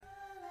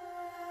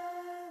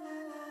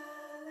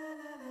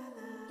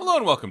Hello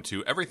and welcome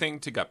to Everything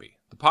to Guppy,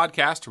 the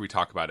podcast where we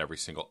talk about every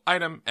single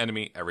item,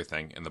 enemy,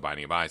 everything in the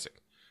Binding of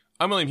Isaac.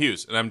 I'm William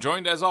Hughes, and I'm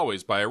joined as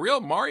always by a real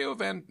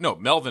Melvin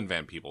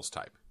Van Peebles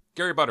type,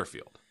 Gary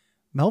Butterfield.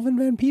 Melvin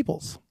Van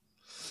Peebles.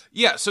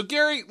 Yeah, so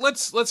Gary,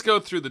 let's go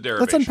through the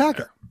derivation. Let's unpack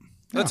it.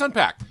 Let's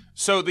unpack.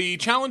 So the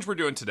challenge we're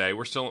doing today,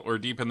 we're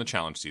deep in the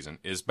challenge season,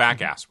 is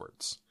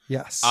Backasswards.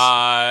 Yes.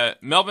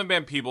 Melvin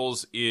Van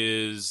Peebles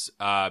is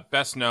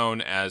best known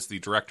as the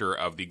director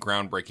of the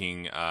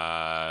groundbreaking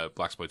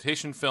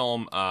blaxploitation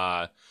film.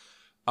 I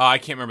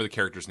can't remember the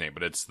character's name,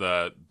 but it's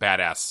the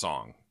badass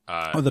song.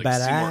 The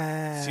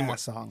badass Seymour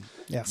song.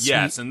 Yes.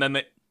 Yes, and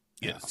then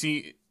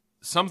see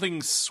something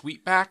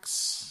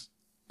Sweetback's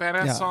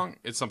badass song.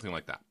 It's something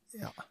like that.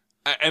 Yeah.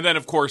 And then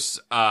of course,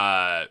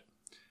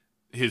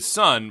 his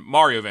son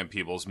Mario Van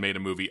Peebles made a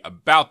movie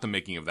about the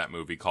making of that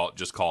movie called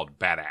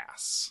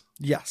Badass.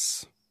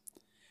 Yes.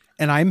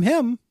 And I'm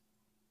him.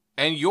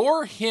 And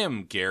you're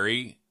him,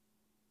 Gary,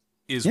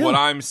 is what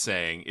I'm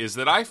saying, is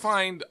that I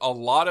find a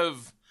lot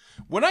of...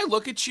 When I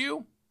look at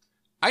you,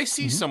 I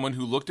see someone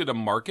who looked at a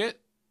market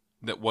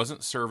that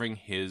wasn't serving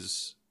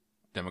his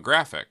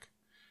demographic.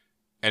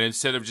 And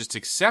instead of just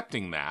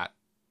accepting that,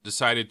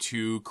 decided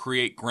to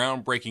create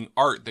groundbreaking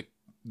art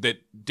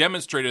that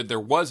demonstrated there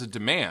was a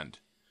demand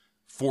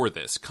for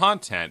this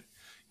content,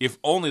 if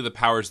only the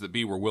powers that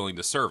be were willing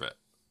to serve it.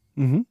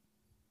 Mm-hmm.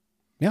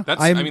 Yeah,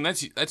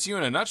 that's you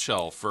in a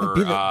nutshell for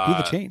be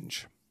the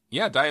change.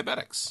 Yeah,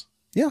 diabetics.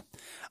 Yeah,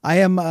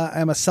 I'm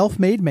a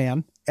self-made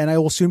man, and I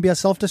will soon be a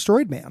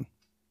self-destroyed man.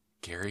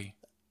 Gary,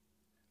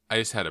 I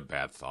just had a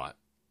bad thought.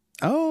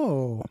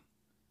 Oh,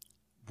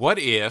 what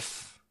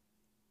if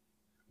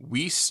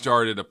we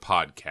started a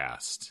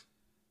podcast?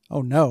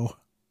 Oh no,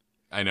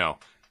 I know.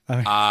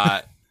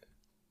 That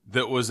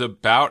was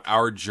about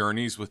our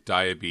journeys with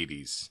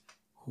diabetes,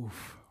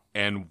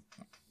 and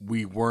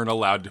we weren't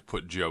allowed to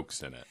put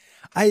jokes in it.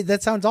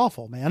 That sounds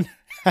awful, man.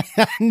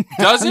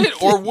 Does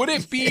it? Or would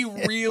it be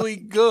really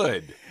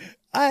good?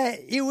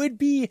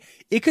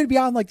 It could be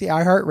on like the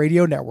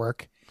iHeartRadio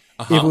network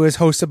if it was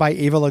hosted by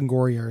Ava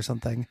Longoria or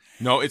something.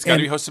 No, it's got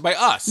to be hosted by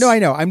us. No, I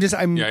know. I'm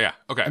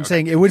Okay. I'm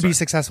saying it would be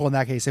successful in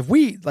that case. If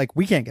we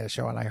can't get a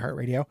show on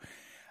iHeartRadio,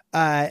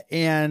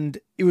 and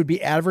it would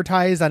be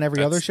advertised on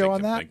every other show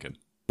on that.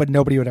 But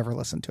nobody would ever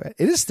listen to it.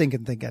 It is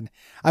stinking thinking.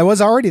 I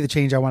was already the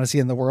change I want to see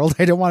in the world.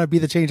 I don't want to be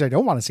the change I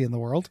don't want to see in the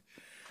world.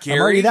 Gary,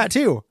 I'm already that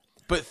too.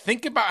 But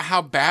think about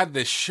how bad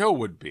this show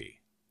would be.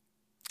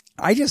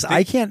 I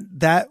can't.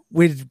 That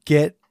would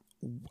get.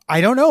 I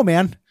don't know,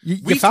 man.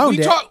 You found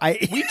it.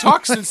 We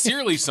talk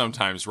sincerely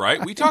sometimes,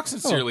 right? We talk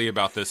sincerely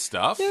about this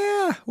stuff.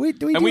 Yeah, we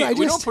do.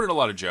 We don't put in a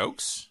lot of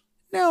jokes.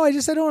 No, I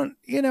don't.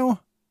 I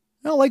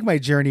don't like my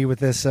journey with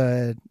this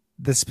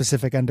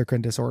specific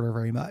endocrine disorder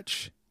very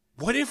much.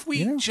 What if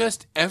we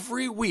just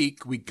every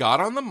week we got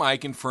on the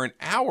mic and for an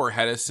hour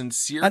had a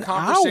sincere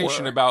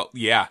conversation about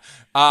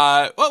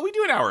well, we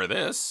do an hour of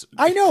this.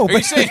 I know. Are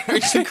you saying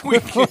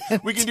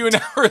we can do an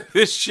hour of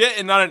this shit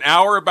and not an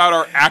hour about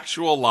our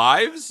actual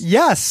lives?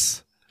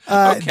 Yes.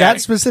 Okay.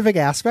 That specific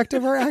aspect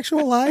of our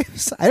actual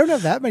lives. I don't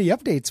have that many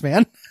updates,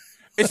 man.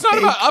 It's not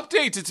about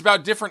updates. It's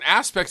about different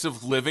aspects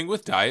of living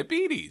with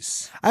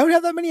diabetes. I don't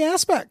have that many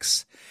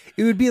aspects.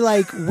 It would be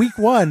like week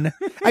one.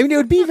 I mean, it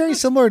would be very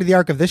similar to the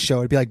arc of this show.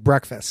 It'd be like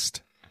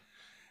breakfast.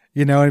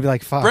 It'd be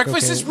like, fuck.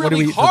 Breakfast is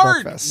really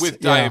hard with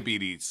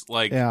diabetes.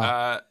 Like,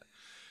 but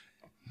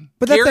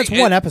that's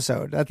one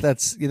episode.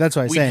 That's what I'm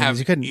saying. We have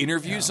you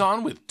interviews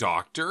on with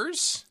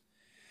doctors.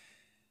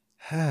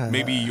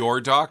 Maybe your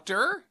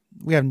doctor.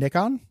 We have Nick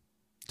on.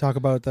 Talk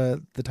about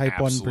the type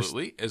 1.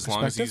 Absolutely. As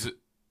long as he's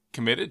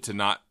committed to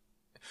not.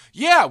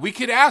 Yeah, we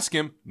could ask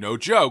him, no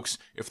jokes,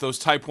 if those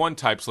type 1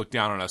 types look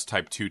down on us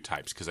type 2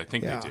 types, because I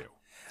think they do.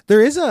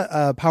 There is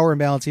a power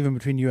imbalance even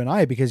between you and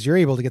I, because you're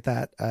able to get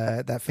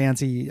that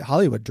fancy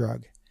Hollywood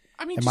drug.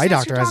 I mean, and my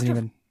doctor hasn't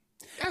even.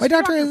 My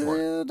doctor is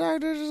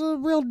a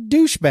real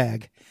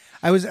douchebag.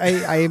 I'm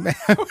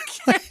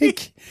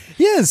like,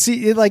 yeah,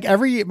 see, like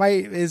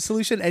his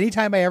solution,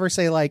 anytime I ever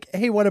say like,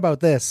 hey, what about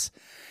this?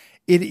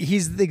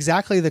 He's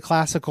exactly the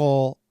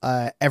classical,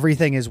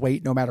 everything is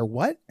weight no matter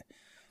what.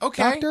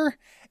 Okay. Doctor.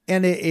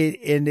 And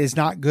it is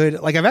not good.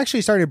 Like, I've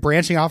actually started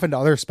branching off into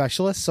other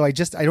specialists. So I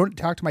don't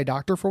talk to my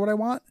doctor for what I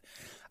want.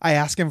 I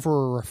ask him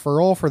for a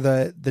referral for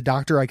the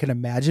doctor I can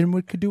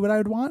imagine could do what I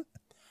would want.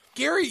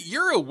 Gary,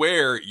 you're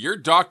aware your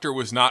doctor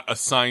was not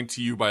assigned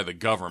to you by the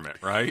government,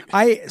 right?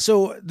 I've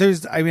told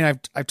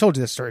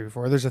you this story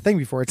before. There's a thing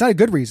before. It's not a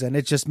good reason.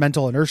 It's just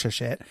mental inertia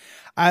shit.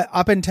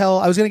 Up until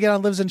I was going to get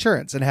on Liv's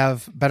insurance and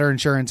have better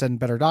insurance and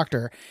better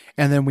doctor.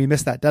 And then we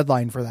missed that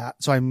deadline for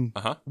that. So I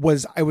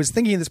was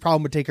thinking this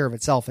problem would take care of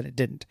itself, and it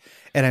didn't.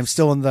 And I'm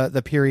still in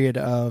the period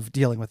of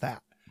dealing with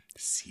that.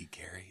 See,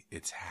 Gary,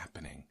 it's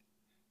happening.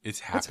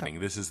 It's happening.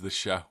 This is the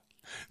show.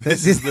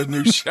 This is the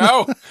new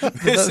show.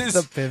 This is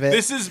the pivot.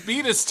 This is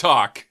Beatus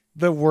talk.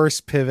 The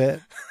worst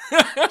pivot.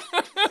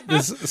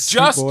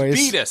 Just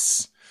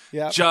Beatus.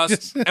 Yeah.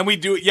 And we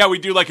do. Yeah, we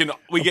do like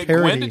we get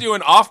parody. Gwen to do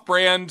an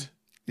off-brand.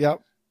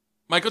 Yep.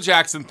 Michael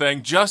Jackson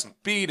thing. Just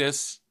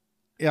Beatus.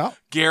 Yeah.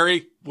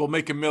 Gary, We'll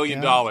make $1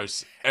 million.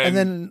 And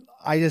then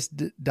I just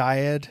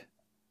died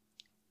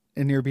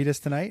in your beat us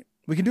tonight.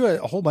 We can do a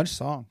whole bunch of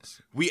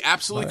songs. We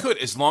absolutely could,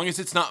 as long as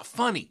it's not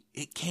funny.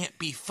 It can't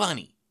be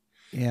funny.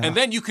 Yeah. And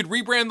then you could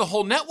rebrand the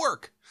whole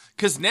network.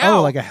 Because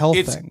now like a health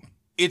thing.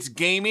 It's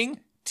gaming,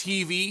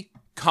 TV,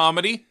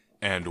 comedy,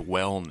 and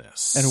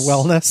wellness. This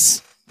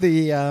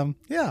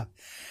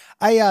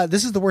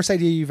is the worst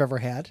idea you've ever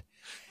had.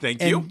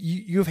 Thank you. And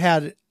you've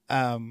had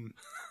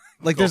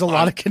there's a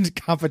lot of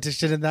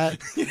competition in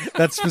that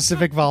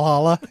specific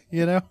Valhalla,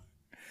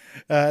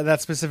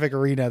 that specific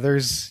arena.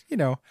 There's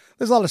a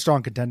lot of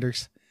strong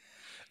contenders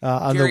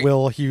on Gary, the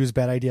Will Hughes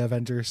Bad Idea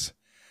Avengers.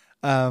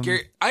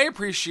 Gary, I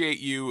appreciate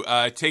you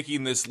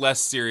taking this less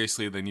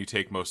seriously than you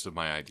take most of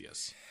my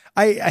ideas.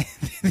 You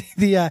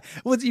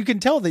can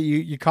tell that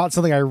you caught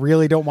something I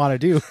really don't want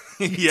to do.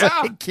 Yeah.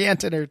 I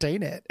can't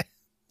entertain it.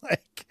 I'm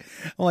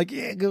like,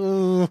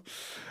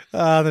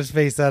 this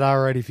face that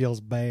already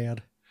feels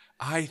bad.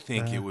 I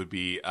think it would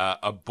be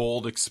a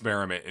bold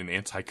experiment in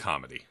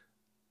anti-comedy.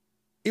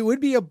 It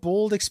would be a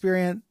bold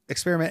experiment,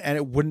 and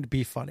it wouldn't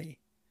be funny.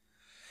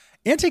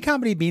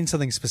 Anti-comedy means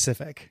something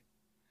specific.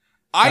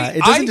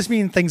 It doesn't just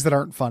mean things that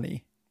aren't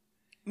funny.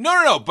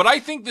 No. But I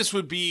think this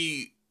would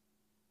be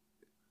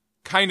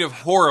kind of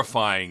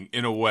horrifying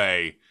in a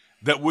way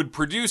that would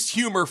produce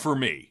humor for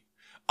me.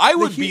 I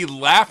would be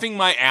laughing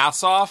my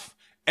ass off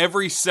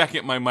every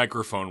second my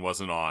microphone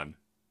wasn't on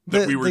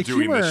that we were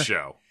doing this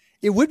show.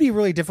 It would be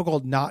really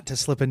difficult not to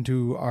slip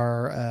into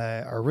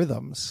our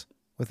rhythms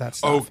with that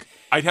stuff. Oh,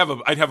 I'd have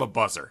a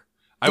buzzer.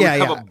 I would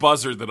have a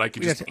buzzer that I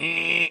could just.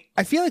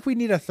 I feel like we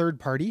need a third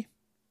party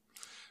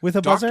with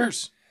a buzzer,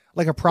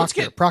 like a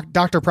Proctor.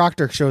 Dr.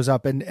 Proctor shows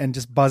up and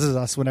just buzzes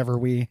us whenever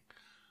we,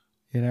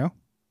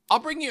 I'll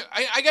bring you.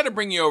 I got to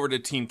bring you over to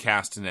Team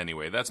Caston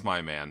anyway. That's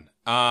my man.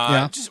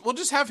 We'll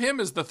just have him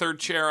as the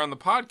third chair on the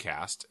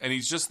podcast, and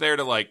he's just there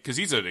to because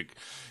he's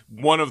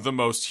one of the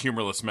most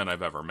humorless men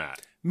I've ever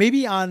met.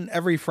 Maybe on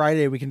every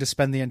Friday we can just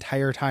spend the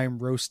entire time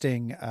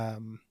roasting,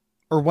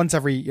 or once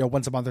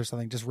a month or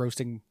something, just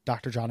roasting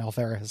Dr. John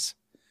Alferez,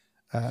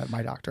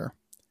 my doctor.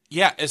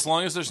 Yeah, as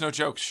long as there's no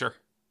jokes, sure.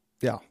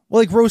 Yeah,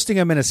 well, roasting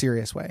him in a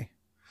serious way.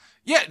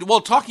 Yeah,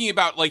 well, talking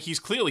about he's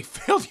clearly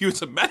failed you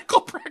as a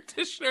medical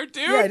practitioner,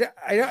 dude. Yeah,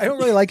 I don't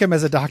really like him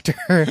as a doctor,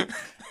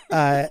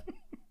 and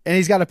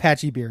he's got a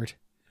patchy beard.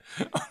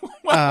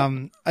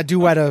 A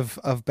duet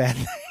of bad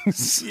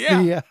things.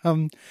 Yeah.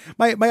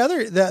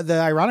 The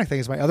ironic thing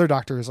is my other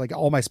doctor is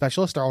all my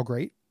specialists are all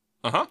great.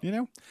 Uh-huh.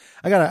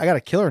 I got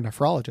a killer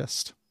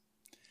nephrologist.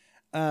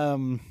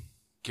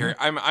 Gary,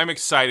 I'm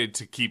excited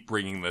to keep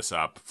bringing this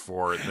up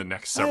for the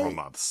next several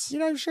months.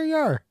 I'm sure you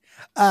are.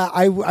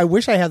 I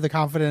wish I had the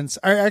confidence,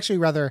 or actually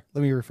rather,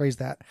 let me rephrase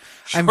that.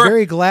 Sure. I'm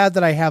very glad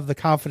that I have the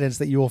confidence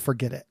that you will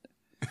forget it.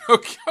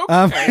 Okay.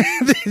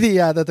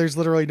 That there's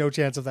literally no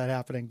chance of that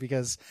happening,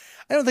 because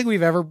I don't think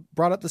we've ever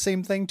brought up the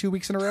same thing 2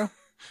 weeks in a row.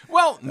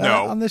 Well,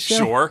 no, on this show.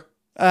 Sure.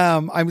 Why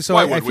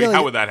would we?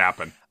 How would that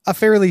happen? A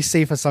fairly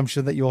safe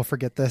assumption that you will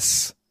forget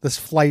this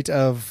flight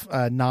of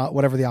not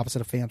whatever the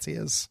opposite of fancy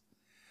is.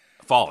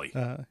 Folly.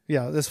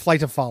 This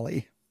flight of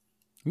folly.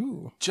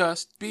 Ooh,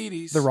 just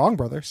beaties. The Wrong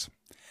Brothers.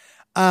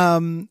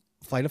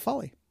 Flight of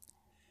folly.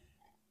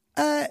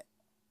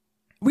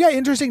 We got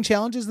interesting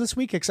challenges this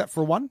week, except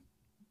for one.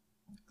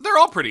 They're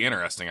all pretty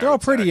interesting. They're all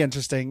pretty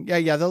interesting.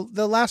 Yeah.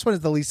 The last one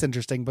is the least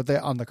interesting, but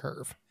they're on the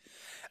curve.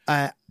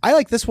 I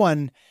like this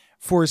one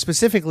for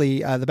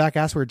specifically the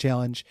Backasswards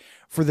challenge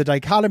for the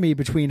dichotomy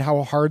between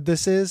how hard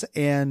this is,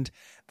 and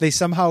they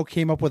somehow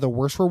came up with a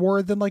worse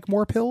reward than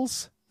more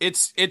pills.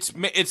 It's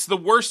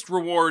the worst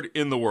reward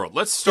in the world.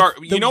 Let's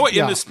start. In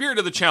the spirit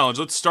of the challenge,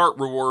 let's start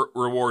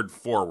reward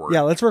forward.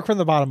 Yeah, let's work from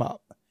the bottom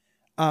up.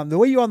 The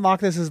way you unlock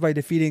this is by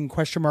defeating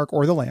Question Mark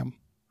or the Lamb.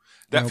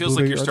 That feels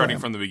like you're starting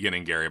from the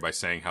beginning, Gary, by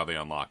saying how they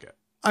unlock it.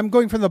 I'm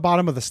going from the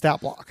bottom of the stat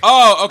block.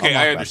 Oh, okay,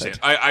 I understand.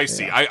 I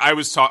see. Yeah. I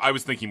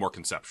was thinking more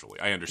conceptually.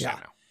 I understand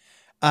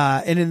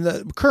now. And in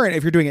the current,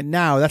 if you're doing it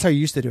now, that's how you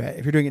used to do it.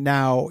 If you're doing it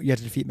now, you have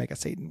to defeat Mega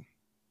Satan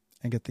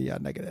and get the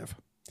negative.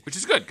 Which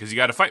is good, because you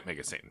got to fight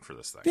Mega Satan for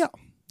this thing.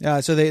 Yeah.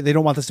 So they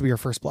don't want this to be your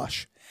first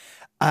blush.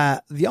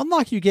 The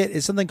unlock you get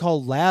is something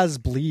called Laz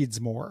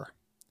Bleeds More.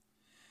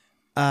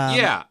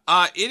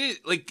 It is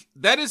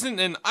that isn't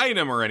an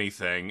item or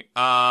anything.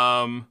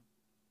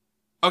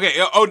 Okay.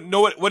 Oh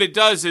no! What it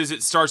does is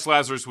it starts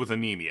Lazarus with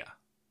anemia.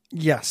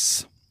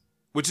 Yes.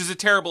 Which is a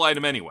terrible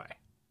item anyway.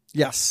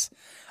 Yes.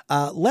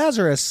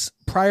 Lazarus,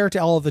 prior to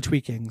all of the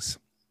tweakings,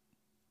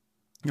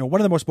 one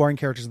of the most boring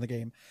characters in the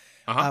game.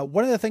 Uh-huh.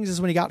 One of the things is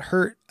when he got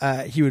hurt,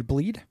 he would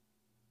bleed.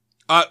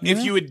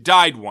 If you had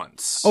died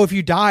once. Oh, if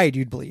you died,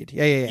 you'd bleed.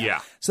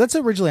 Yeah. So that's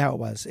originally how it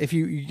was. If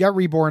you got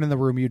reborn in the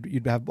room,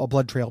 you'd have a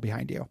blood trail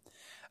behind you.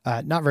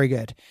 Not very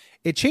good.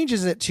 It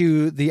changes it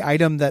to the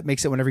item that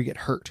makes it whenever you get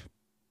hurt,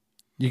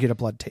 you get a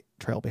blood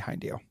trail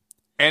behind you.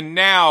 And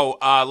now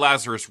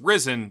Lazarus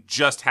Risen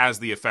just has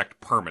the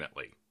effect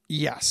permanently.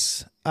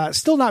 Yes.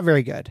 Still not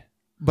very good,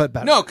 but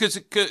better. No, because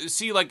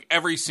see,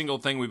 every single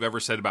thing we've ever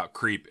said about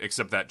Creep,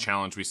 except that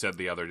challenge we said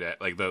the other day,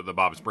 the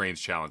Bob's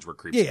Brains challenge where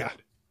Creep's good.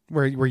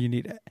 where you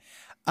need it.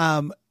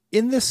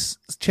 In this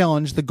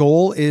challenge, the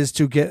goal is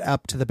to get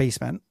up to the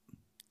basement,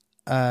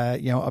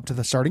 up to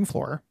the starting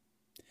floor.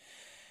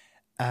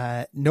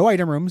 No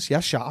item rooms,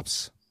 yes,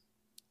 shops.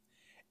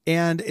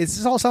 And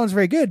this all sounds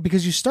very good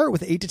because you start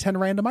with 8 to 10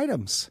 random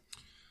items.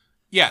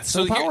 Yeah,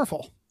 so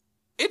powerful.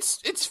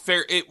 It's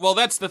fair. Well,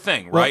 that's the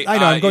thing, right? I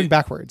know. I'm going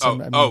backwards.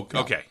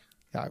 Okay.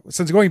 Yeah,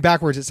 since going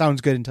backwards, it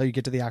sounds good until you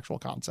get to the actual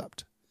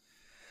concept.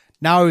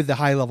 Now the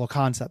high level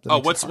concept.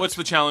 What's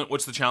the challenge?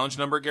 What's the challenge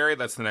number, Gary?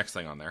 That's the next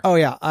thing on there. Oh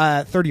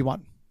yeah,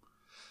 31.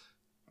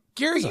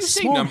 Gary, you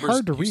say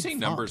numbers. You say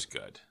numbers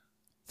good.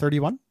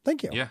 31.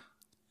 Thank you. Yeah.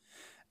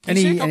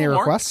 Any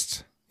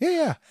requests?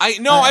 Yeah. I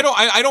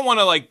don't want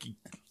to like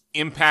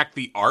impact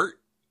the art.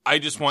 I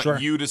just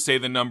want you to say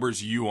the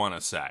numbers you want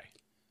to say.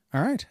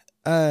 All right.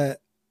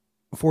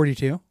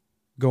 42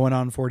 going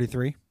on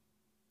 43.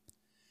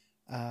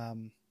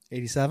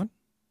 87.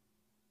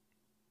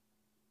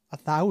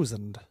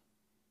 1,000.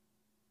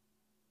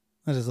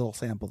 That is a little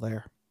sample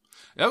there.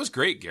 That was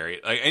great,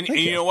 Gary. And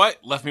you know what?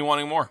 Left me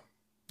wanting more.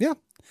 Yeah.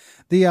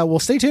 Well,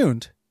 stay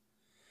tuned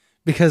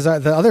because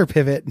the other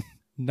pivot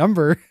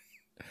number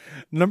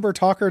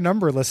talker,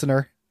 number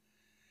listener.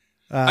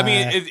 I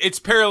mean, it's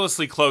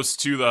perilously close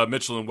to the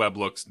Mitchell and Webb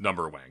looks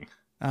number wing.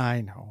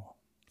 I know.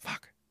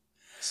 Fuck.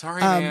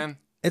 Sorry, man.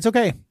 It's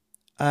okay.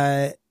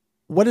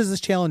 What does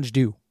this challenge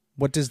do?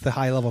 What is the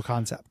high level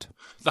concept?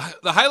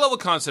 The high level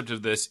concept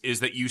of this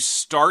is that you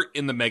start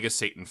in the Mega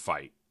Satan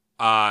fight.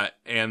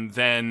 And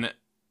then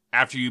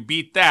after you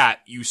beat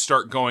that, you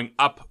start going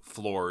up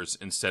floors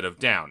instead of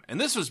down.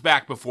 And this was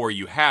back before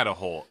you had a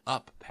whole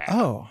up path.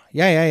 Oh,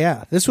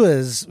 yeah. This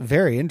was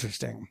very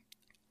interesting.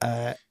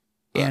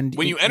 And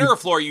when you enter a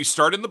floor, you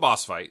start in the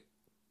boss fight.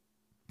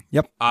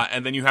 Yep.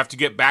 And then you have to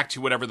get back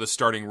to whatever the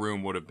starting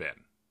room would have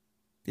been.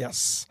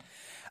 Yes.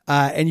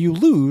 And you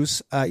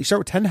lose, you start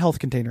with 10 health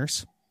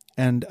containers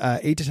and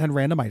 8 to 10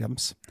 random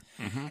items.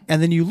 Mm-hmm.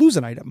 And then you lose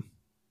an item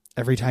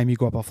every time you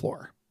go up a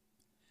floor.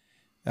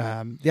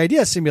 The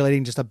idea is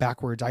simulating just a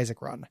backwards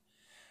Isaac run.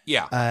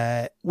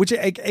 Yeah. Which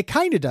it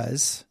kind of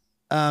does.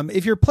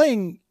 If you're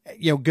playing,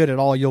 good at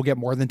all, you'll get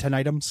more than 10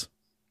 items.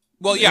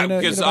 Well, yeah,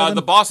 because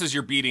the bosses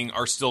you're beating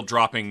are still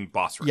dropping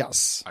boss room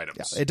items.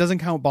 Yeah, it doesn't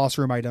count boss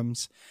room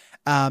items.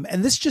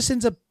 And this just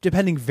ends up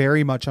depending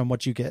very much on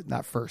what you get in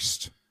that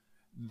first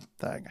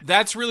thing.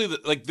 That's really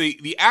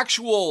the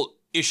actual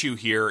issue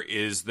here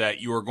is that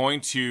you are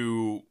going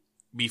to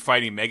be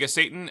fighting Mega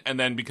Satan, and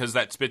then because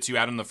that spits you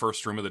out in the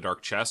first room of the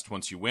Dark Chest,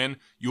 once you win,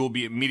 you will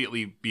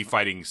immediately be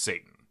fighting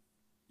Satan.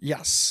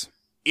 Yes.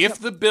 If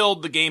the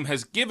build the game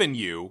has given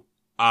you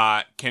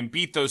can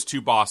beat those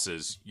two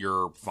bosses,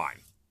 you're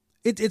fine.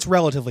 It's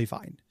relatively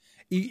fine.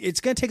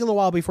 It's going to take a little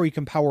while before you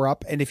can power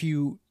up, and if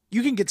you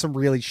can get some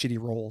really shitty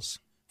rolls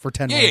for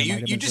 10.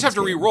 You just have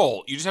to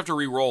re-roll. You just have to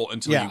re-roll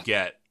until you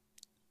get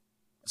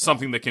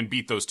something that can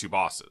beat those two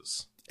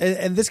bosses.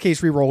 In this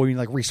case, re-roll, you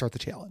restart the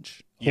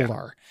challenge. Hold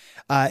R.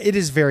 It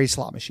is very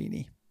slot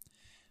machiney.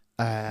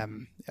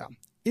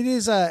 It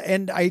is,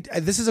 and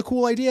this is a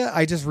cool idea.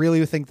 I just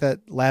really think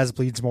that Laz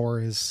Bleeds More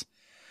is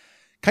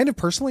kind of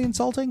personally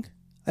insulting.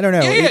 I don't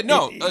know.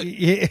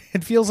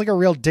 It feels like a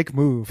real dick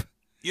move.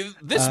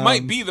 This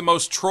might be the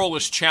most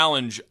trollish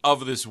challenge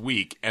of this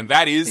week, and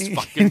that is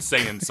fucking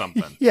saying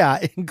something.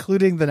 Yeah,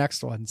 including the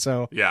next one.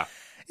 So yeah,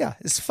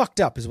 it's fucked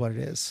up, is what it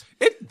is.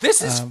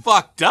 This is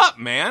fucked up,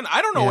 man.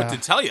 I don't know what to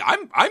tell you.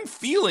 I'm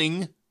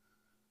feeling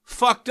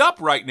fucked up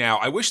right now.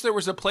 I wish there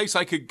was a place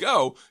I could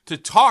go to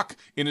talk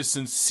in a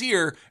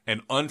sincere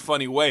and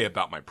unfunny way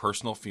about my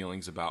personal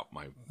feelings about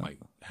my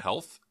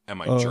health and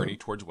my journey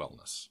towards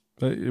wellness.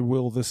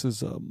 Will, this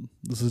is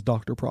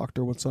Dr.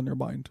 Proctor. What's on your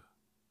mind?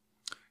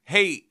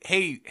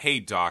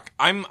 Hey, Doc.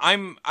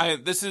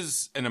 This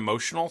is an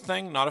emotional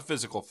thing, not a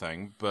physical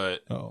thing,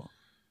 but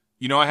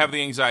I have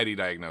the anxiety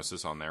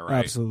diagnosis on there,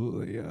 right?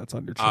 Absolutely, yeah, it's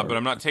on your chart. But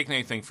I'm not taking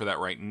anything for that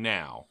right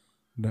now.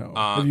 No.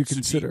 Have you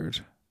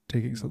considered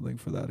taking something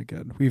for that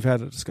again? We've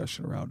had a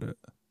discussion around it.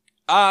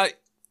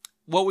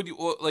 What would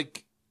you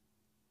like?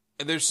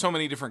 There's so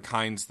many different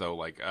kinds, though.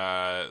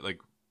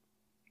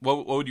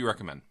 What would you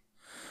recommend?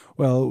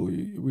 Well,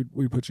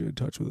 we put you in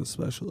touch with a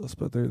specialist,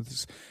 but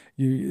it's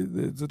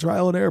a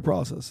trial and error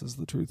process. Is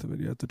the truth of it?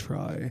 You have to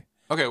try.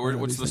 Okay,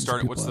 what's the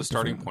starting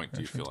point?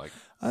 Do you feel like?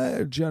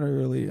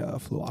 Generally,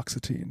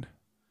 fluoxetine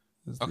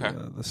is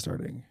the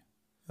starting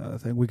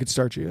thing. We could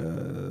start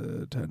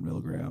you 10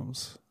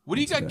 milligrams. What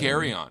do you got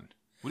Gary on?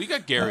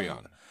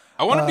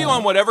 I want to be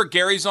on whatever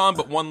Gary's on,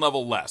 but one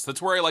level less.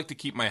 That's where I like to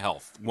keep my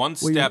health. One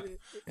step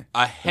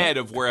ahead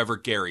of wherever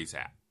Gary's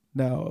at.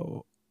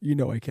 No,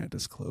 I can't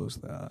disclose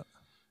that.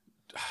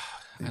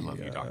 I love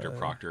you, Dr.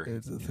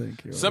 Proctor.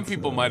 Thank you. Some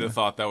people might have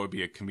thought that would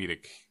be a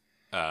comedic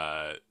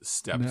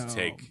step to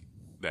take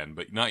then,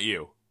 but not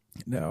you.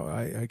 No,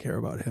 I care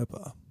about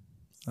HIPAA.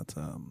 That's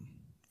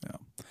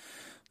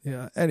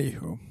yeah.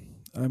 Anywho,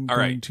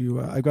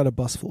 I've got a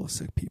bus full of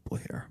sick people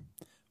here.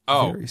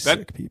 Very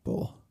sick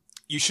people.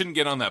 You shouldn't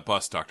get on that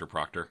bus, Dr.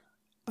 Proctor.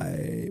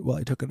 I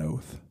took an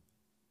oath.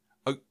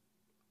 God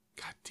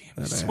God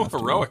damn, he's so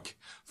heroic.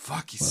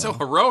 Fuck, he's so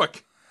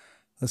heroic.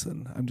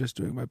 Listen, I'm just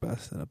doing my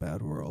best in a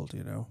bad world,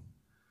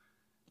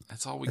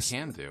 That's all we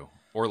can do,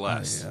 or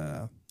less.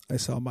 I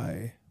saw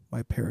my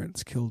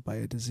parents killed by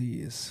a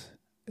disease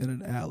in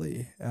an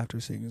alley after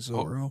seeing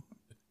Zorro. Oh,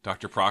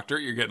 Dr. Proctor,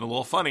 you're getting a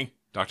little funny.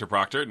 Dr.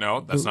 Proctor, no,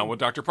 that's not what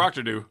Dr.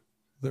 Proctor do.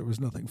 There was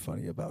nothing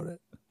funny about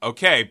it.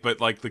 Okay, but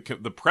like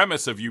the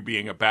premise of you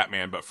being a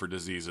Batman but for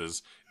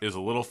diseases is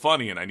a little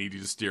funny, and I need you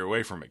to steer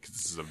away from it because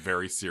this is a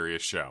very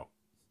serious show.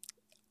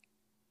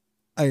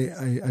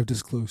 I've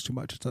disclosed too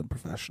much. It's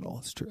unprofessional.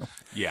 It's true.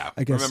 Yeah,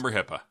 I guess, remember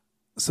HIPAA.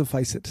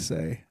 Suffice it to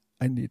say,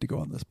 I need to go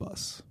on this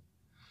bus.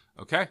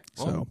 Okay.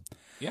 Well, so,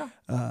 yeah.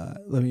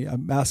 Let me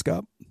mask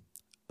up.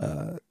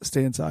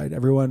 Stay inside.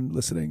 Everyone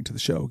listening to the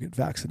show, get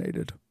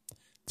vaccinated.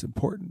 It's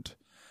important.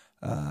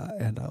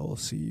 And I will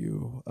see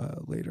you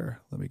later.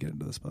 Let me get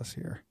into this bus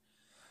here.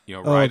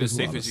 Ride as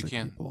safe as you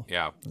can. People.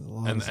 Yeah,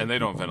 and they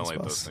don't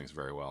ventilate those things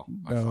very well.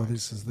 No,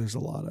 there's a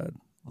lot of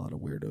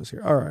weirdos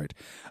here. All right,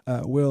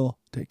 Will,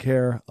 take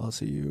care. I'll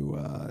see you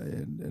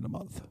in a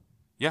month.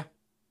 Yeah.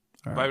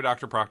 All Bye, right.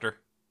 Dr. Proctor.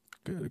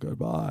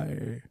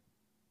 Goodbye.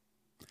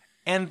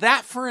 And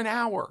that for an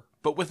hour,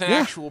 but with an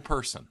actual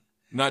person,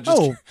 not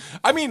just. Oh.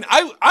 I mean,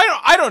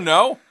 I don't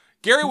know.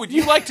 Gary, would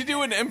you like to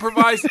do an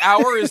improvised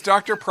hour as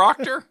Dr.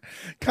 Proctor?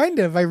 Kind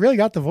of. I really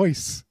got the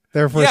voice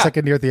there for a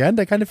second near the end.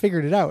 I kind of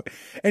figured it out.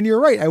 And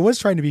you're right. I was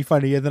trying to be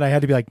funny, and then I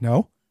had to be like,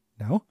 no.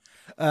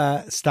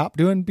 Stop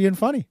being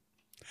funny.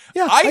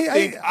 Yeah,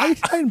 I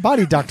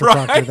embodied Dr.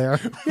 Proctor there.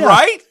 Yeah.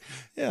 Right?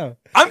 Yeah.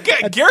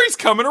 Gary's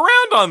coming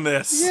around on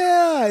this.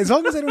 Yeah, as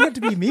long as I don't have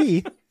to be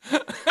me.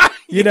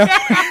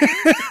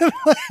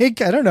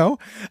 Like, I don't know.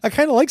 I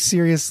kind of like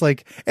serious,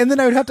 and then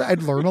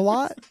I'd learn a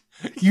lot.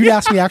 You'd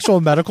ask me actual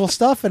medical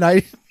stuff, and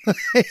I'd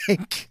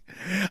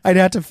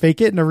have to fake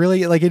it in a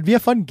really, it'd be a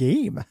fun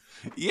game.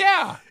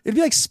 Yeah. It'd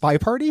be like Spy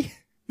Party,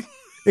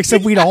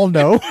 except we'd all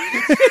know.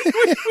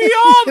 We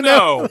all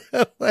know.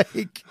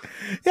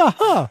 Yeah,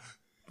 huh.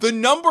 The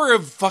number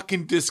of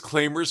fucking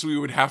disclaimers we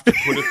would have to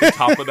put at the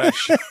top of that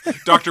show.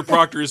 Dr.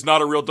 Proctor is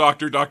not a real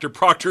doctor. Dr.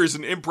 Proctor is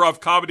an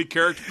improv comedy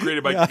character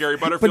created by Gary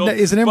Butterfield. But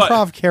is an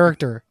improv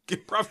character.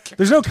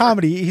 There's no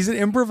comedy. He's an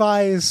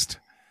improvised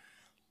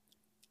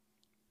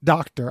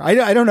doctor.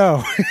 I don't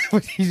know.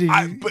 He's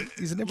an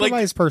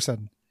improvised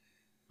person.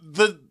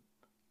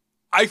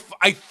 I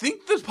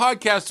think the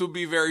podcast would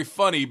be very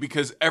funny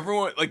because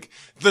everyone,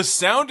 the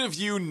sound of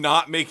you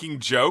not making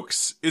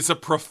jokes is a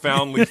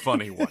profoundly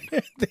funny one.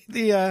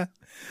 Yeah.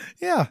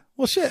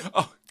 Well, shit.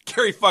 Oh,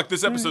 Gary, fuck,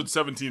 this episode's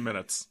 17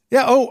 minutes.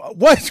 Yeah. Oh,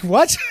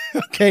 what?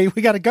 Okay,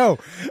 we got to go.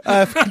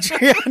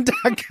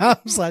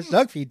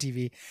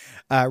 Patreon.com/DugFeedTV.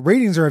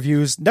 Ratings and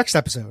reviews next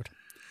episode.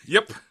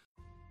 Yep.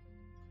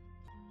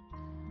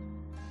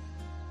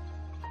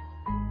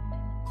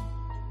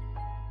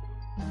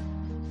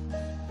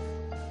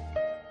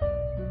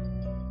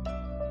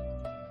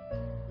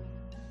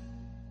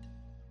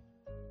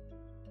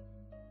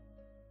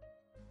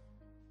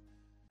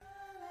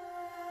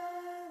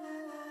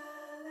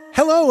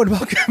 Hello and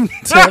welcome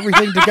to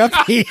Everything to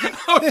Guppy.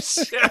 Oh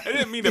shit! I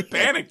didn't mean to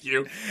panic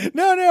you.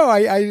 No.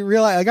 I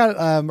realize I got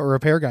a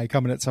repair guy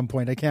coming at some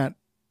point. I can't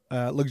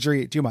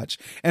luxuriate too much.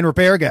 And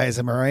repair guys,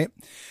 am I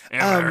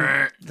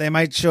right? They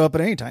might show up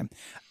at any time.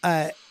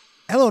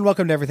 Hello and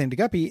welcome to Everything to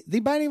Guppy, the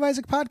Binding of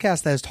Isaac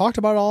podcast that has talked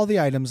about all the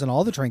items and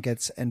all the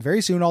trinkets, and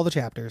very soon all the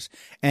chapters,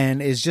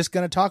 and is just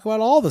going to talk about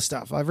all the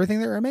stuff,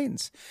 everything that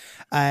remains.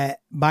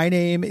 My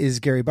name is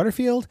Gary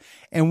Butterfield,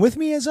 and with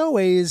me, as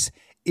always,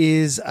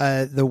 is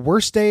the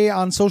worst day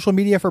on social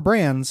media for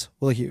brands,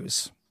 Will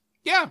Hughes.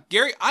 Yeah,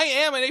 Gary, I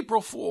am an April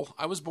Fool.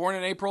 I was born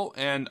in April,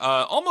 and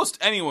almost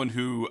anyone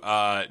who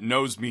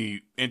knows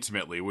me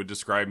intimately would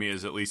describe me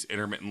as at least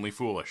intermittently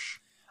foolish.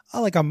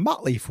 Like a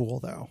motley fool,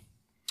 though.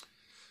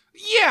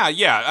 Yeah.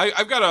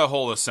 I've got a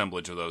whole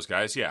assemblage of those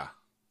guys, yeah.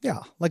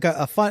 Yeah, like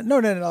a fun... No,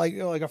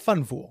 like a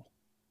fun fool,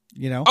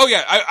 you know? Oh,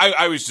 yeah,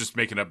 I was just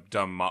making a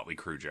dumb Motley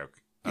Crue joke.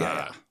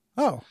 Yeah.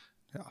 Oh,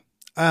 yeah.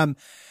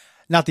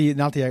 Not the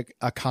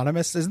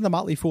economist. Isn't the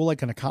Motley Fool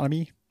like an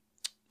economy?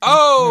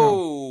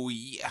 Oh,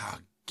 yeah.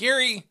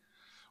 Gary,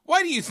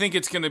 why do you think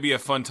it's going to be a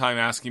fun time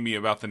asking me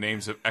about the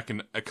names of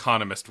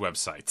economist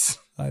websites?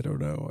 I don't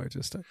know.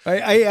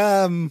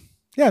 I'm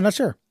not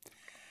sure.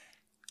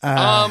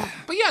 But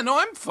yeah, no,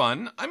 I'm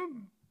fun.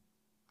 I'm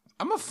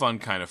a fun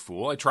kind of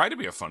fool. I try to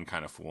be a fun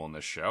kind of fool in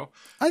this show.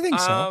 I think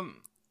so.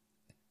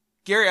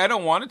 Gary, I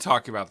don't want to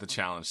talk about the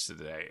challenge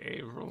today.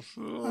 April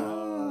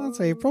Fools.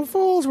 It's April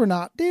Fools. We're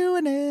not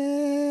doing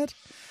it.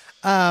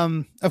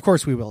 Of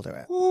course we will do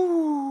it.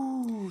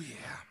 Ooh,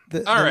 yeah.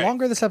 The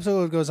longer this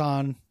episode goes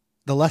on,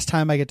 the less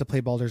time I get to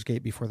play Baldur's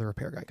Gate before the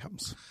repair guy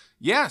comes.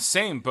 Yeah,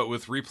 same, but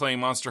with replaying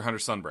Monster Hunter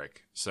Sunbreak.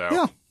 So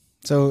yeah.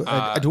 So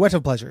a duet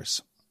of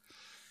pleasures.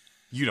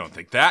 You don't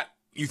think that?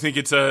 You think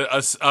it's a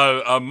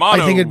mono?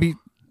 I think it'd be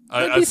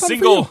a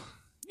single.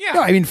 Yeah.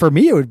 No, I mean, for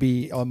me, it would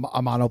be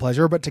a mono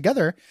pleasure, but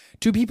together,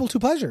 two people, two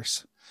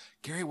pleasures.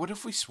 Gary, what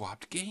if we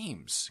swapped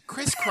games?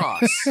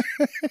 Crisscross.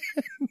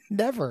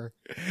 Never.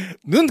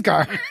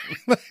 Nundgar.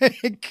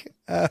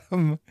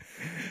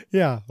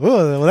 Yeah.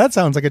 Well, that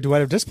sounds like a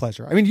duet of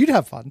displeasure. I mean, you'd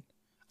have fun.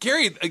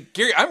 Gary,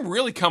 I'm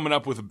really coming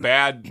up with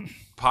bad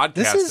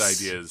podcast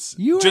ideas.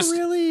 You are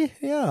really,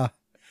 yeah.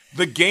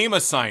 The game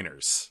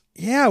assigners.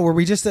 Yeah, where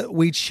we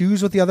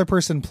choose what the other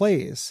person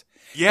plays.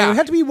 Yeah. And it would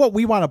have to be what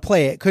we want to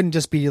play. It couldn't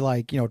just be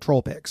like,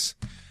 troll picks.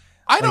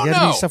 I don't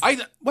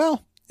know.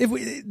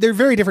 They're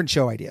very different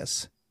show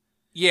ideas.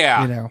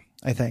 Yeah.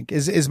 I think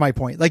is my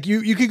point. Like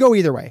you could go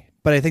either way,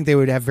 but I think they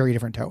would have very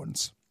different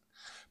tones.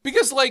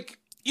 Because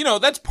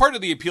that's part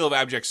of the appeal of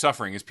abject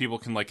suffering is people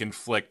can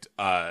inflict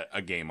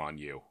a game on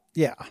you.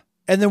 Yeah.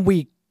 And then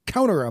we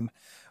counter them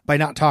by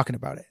not talking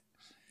about it.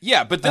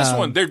 Yeah. But this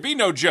one, there'd be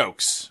no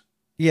jokes.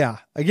 Yeah.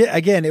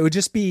 Again, it would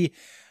just be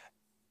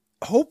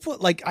hopeful.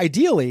 Like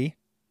ideally,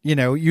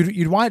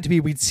 you'd want it to be,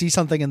 we'd see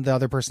something in the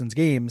other person's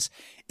games.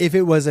 If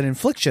it was an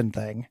infliction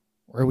thing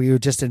where we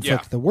would just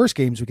inflict the worst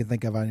games we can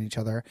think of on each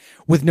other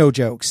with no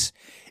jokes,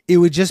 it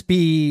would just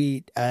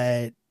be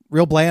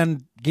real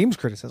bland games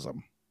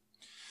criticism.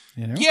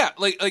 Yeah.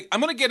 Like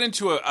I'm going to get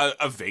into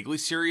a vaguely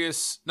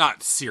serious,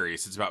 not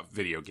serious. It's about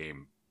video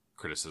game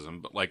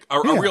criticism, but a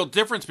real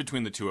difference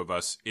between the two of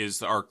us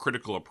is our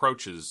critical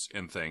approaches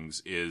and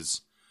things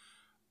is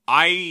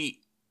my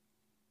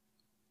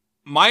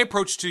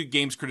approach to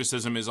games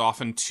criticism is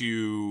often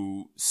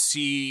to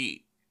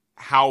see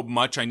how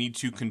much I need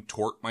to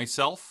contort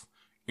myself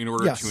in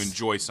order to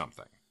enjoy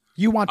something.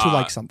 You want to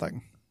like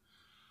something.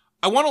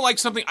 I want to like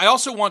something. I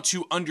also want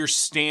to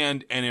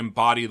understand and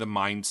embody the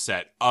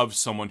mindset of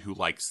someone who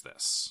likes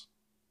this.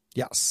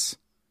 Yes.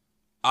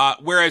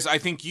 Whereas I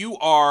think you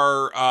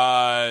are,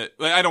 I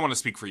don't want to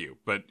speak for you,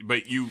 but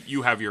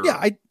you have your.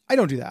 Yeah, I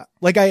don't do that.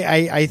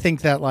 I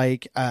think that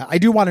I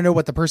do want to know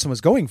what the person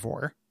was going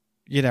for.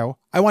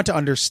 I want to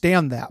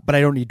understand that, but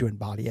I don't need to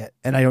embody it,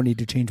 and I don't need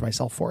to change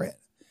myself for it.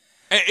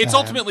 It's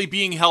ultimately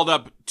being held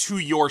up to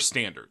your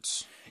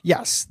standards.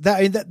 Yes,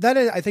 that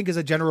is, I think, is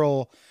a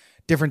general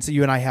difference that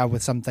you and I have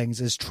with some things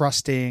is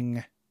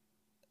trusting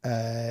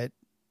the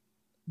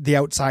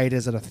outside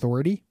as an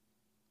authority.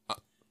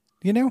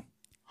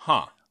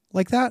 Huh.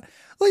 Like that.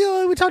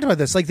 We talked about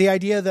this, the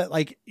idea that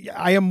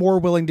I am more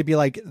willing to be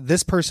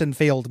this person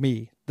failed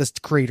me, this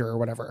creator or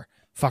whatever,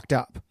 fucked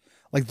up.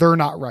 They're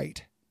not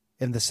right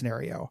in this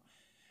scenario.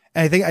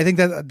 And I think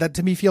that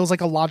to me feels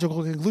like a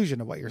logical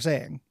conclusion of what you're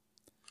saying.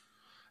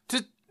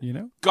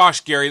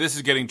 Gosh, Gary, this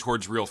is getting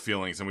towards real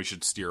feelings and we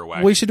should steer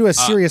away. We should do a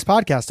serious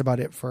podcast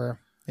about it for,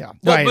 yeah.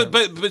 Well,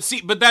 but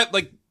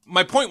that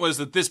my point was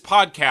that this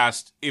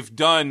podcast, if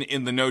done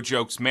in the no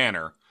jokes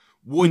manner,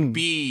 would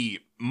be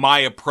my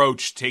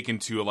approach taken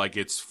to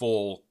its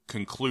full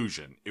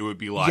conclusion. It would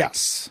be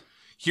yes,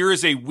 here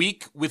is a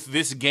week with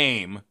this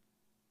game.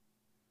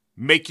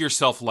 Make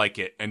yourself like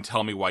it and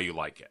tell me why you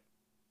like it.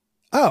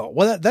 Oh,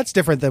 well, that's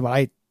different than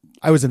what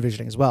I was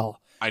envisioning as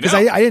well. I know. Because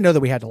I didn't know that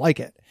we had to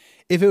like it.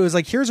 If it was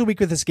here's a week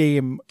with this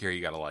game. Gary,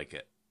 you got to like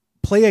it.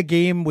 Play a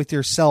game with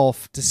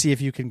yourself to see if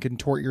you can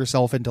contort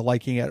yourself into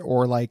liking it,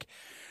 or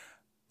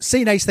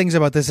say nice things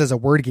about this as a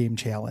word game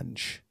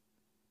challenge.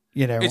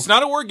 It's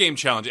not a word game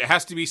challenge. It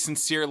has to be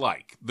sincere.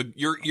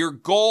 Your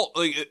goal,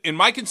 in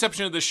my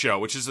conception of this show,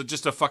 which is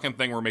just a fucking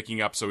thing we're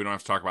making up so we don't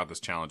have to talk about this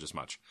challenge as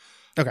much.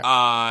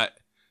 Okay.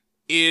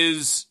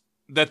 Is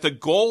that the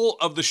goal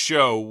of the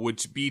show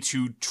would be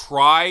to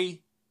try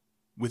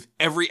with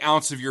every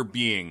ounce of your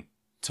being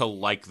to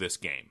like this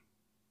game.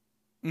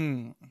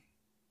 Mm.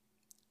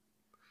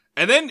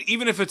 And then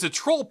even if it's a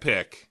troll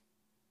pick,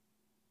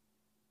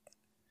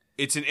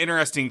 it's an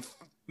interesting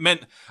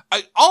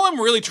all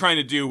I'm really trying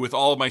to do with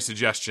all of my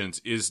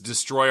suggestions is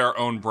destroy our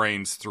own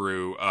brains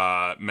through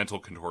mental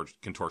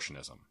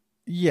contortionism.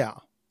 Yeah.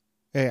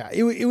 Yeah.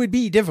 It would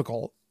be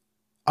difficult.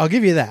 I'll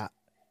give you that.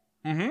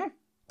 Mm-hmm.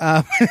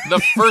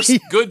 The first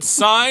good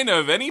sign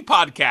of any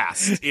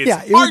podcast.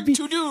 It's hard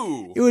to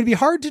do. It would be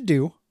hard to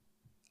do,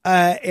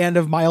 and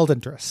of mild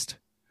interest.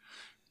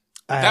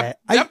 That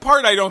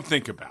part I don't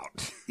think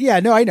about.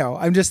 Yeah, no, I know.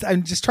 I'm just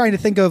trying to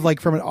think of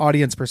from an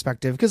audience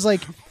perspective, because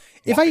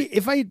if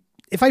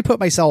I put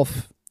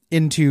myself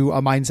into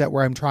a mindset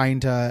where I'm trying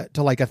to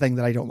like a thing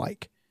that I don't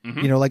like,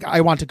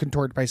 I want to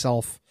contort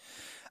myself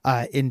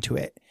into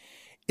it.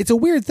 It's a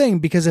weird thing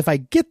because if I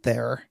get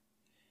there,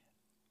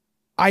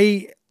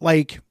 I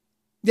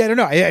don't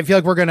know. I feel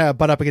like we're going to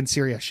butt up against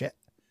serious shit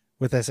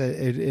with this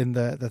in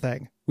the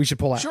thing. We should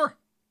pull out. Sure.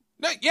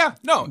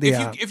 No.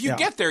 If you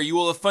get there, you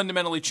will have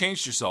fundamentally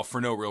changed yourself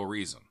for no real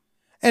reason.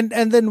 And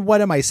then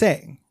what am I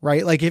saying?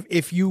 Right?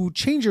 If you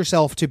change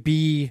yourself to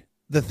be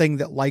the thing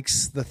that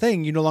likes the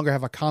thing, you no longer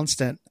have a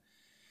constant,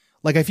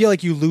 I feel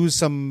like you lose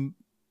some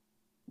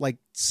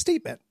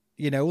statement,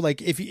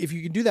 if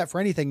you can do that for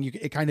anything,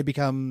 it kind of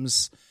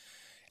becomes,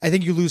 I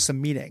think you lose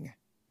some meaning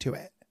to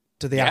it,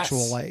 to the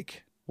actual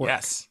work.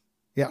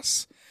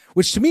 Yes.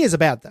 Which to me is a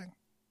bad thing.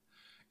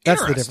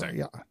 That's the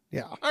difference.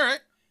 Yeah. All right.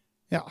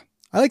 Yeah.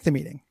 I like the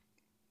meaning,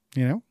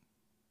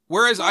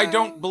 Whereas I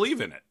don't believe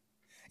in it.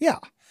 Yeah.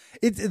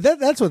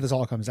 That's what this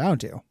all comes down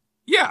to.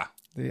 Yeah.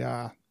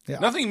 Yeah.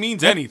 Nothing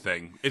means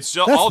anything. It's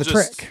just That's all the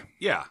just trick.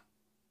 Yeah.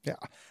 Yeah.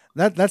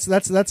 That's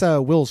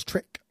Will's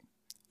trick.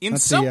 In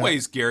That's some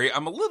ways, Gary,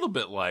 I'm a little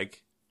bit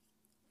like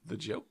the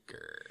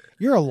Joker.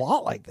 You're a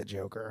lot like the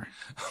Joker.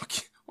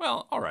 Okay.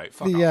 Well, all right.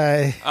 Fuck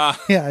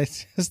off. Yeah,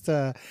 it's just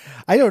I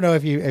don't know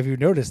if you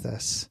noticed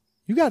this.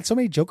 You got so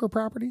many Joker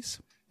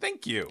properties.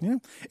 Thank you. Yeah.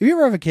 If you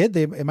ever have a kid,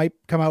 it might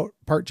come out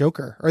part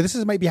Joker, or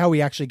might be how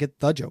we actually get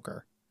the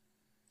Joker.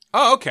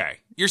 Oh, okay.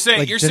 You're saying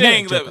Like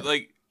saying Joker. that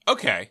like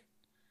okay.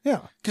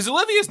 Yeah. Because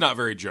Olivia's not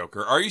very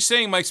Joker. Are you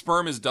saying my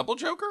sperm is double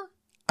Joker?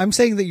 I'm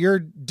saying that your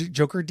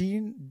Joker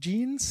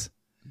genes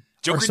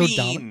Joker are so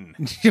Dean.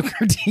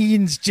 Joker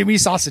genes, Jimmy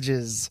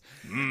sausages.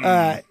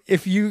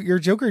 If your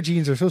Joker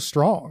genes are so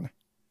strong,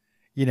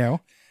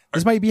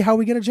 this might be how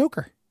we get a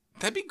Joker.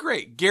 That'd be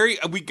great. Gary,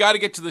 we got to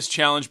get to this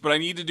challenge, but I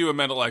need to do a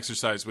mental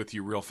exercise with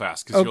you real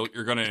fast because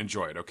you're going to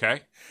enjoy it,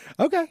 okay?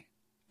 Okay.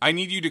 I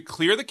need you to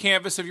clear the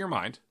canvas of your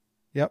mind.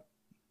 Yep.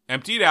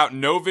 Empty it out.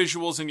 No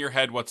visuals in your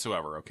head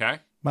whatsoever, okay?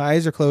 My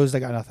eyes are closed. I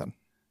got nothing.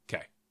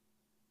 Okay.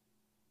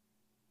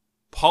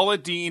 Paula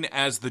Deen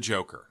as the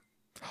Joker.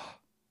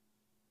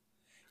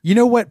 You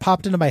know what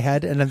popped into my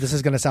head? And then this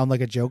is going to sound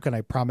like a joke, and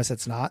I promise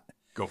it's not.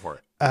 Go for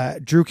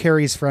it. Drew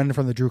Carey's friend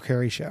from the Drew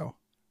Carey Show.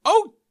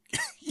 Oh,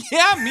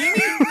 yeah,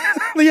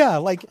 Mimi. Yeah,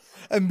 like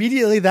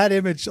immediately that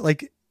image,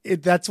 like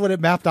that's what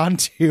it mapped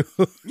onto.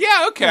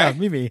 Yeah, okay. Yeah,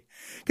 Mimi.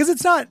 Because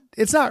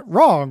it's not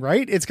wrong,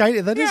 right? It's kind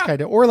of, is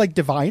kind of, or like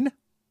Divine.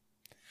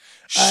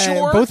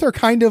 Sure. Both are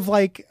kind of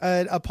like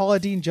a Paula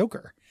Deen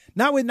Joker.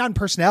 Not in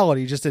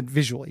personality, just in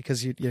visually,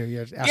 because you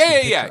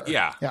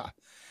Yeah.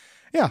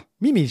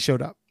 Mimi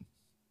showed up.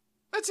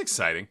 That's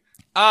exciting.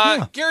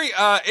 Gary,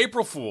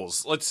 April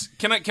Fools.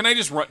 Can I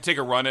just take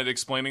a run at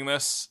explaining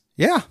this?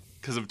 Yeah.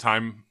 Because of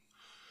time.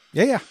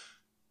 Yeah.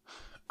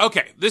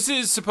 Okay, this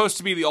is supposed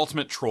to be the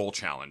ultimate troll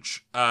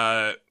challenge.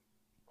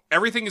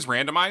 Everything is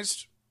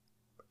randomized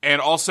and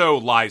also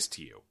lies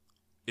to you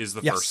is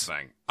the first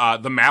thing.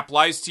 The map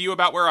lies to you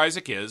about where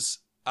Isaac is.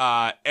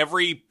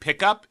 Every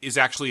pickup is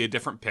actually a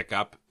different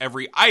pickup.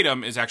 Every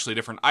item is actually a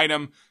different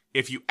item.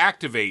 If you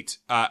activate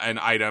an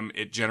item,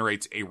 it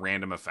generates a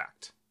random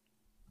effect.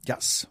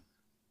 Yes.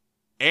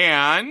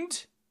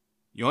 And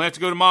you only have to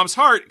go to Mom's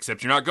Heart,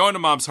 except you're not going to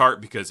Mom's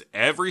Heart because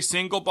every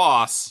single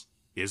boss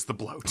is the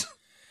bloat.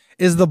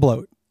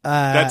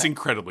 That's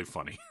incredibly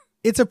funny.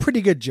 It's a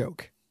pretty good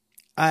joke.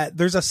 I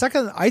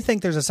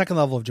think there's a second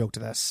level of joke to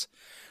this,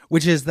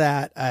 which is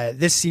that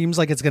this seems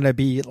like it's going to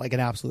be like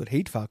an absolute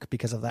hate fuck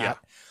because of that.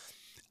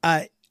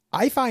 Yeah.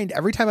 I find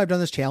every time I've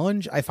done this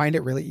challenge, I find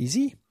it really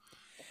easy.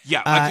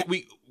 Yeah,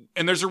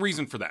 and there's a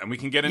reason for that, and we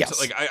can get into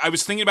I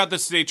was thinking about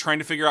this today, trying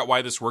to figure out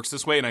why this works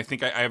this way, and I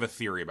think I have a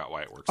theory about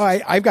why it works.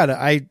 I've got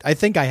it. I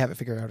think I have it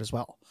figured out as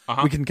well.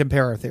 We can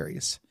compare our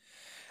theories.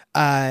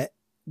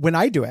 When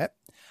I do it,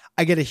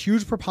 I get a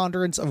huge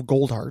preponderance of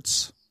gold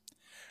hearts.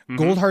 Mm-hmm.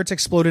 Gold hearts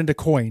explode into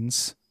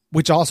coins,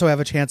 which also have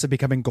a chance of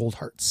becoming gold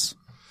hearts.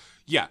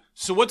 Yeah.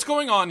 So what's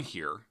going on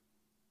here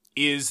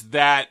is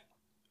that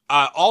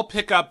all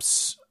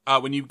pickups,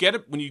 when you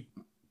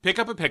pick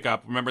up a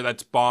pickup, remember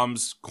that's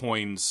bombs,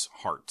 coins,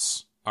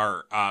 hearts,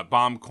 or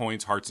bomb,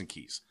 coins, hearts, and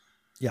keys.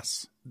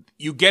 Yes.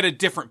 You get a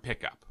different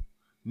pickup.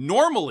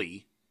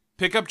 Normally,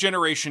 pickup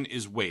generation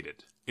is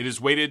weighted. It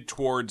is weighted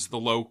towards the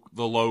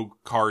low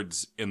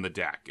cards in the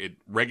deck.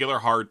 Regular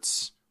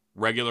hearts,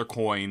 regular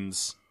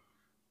coins,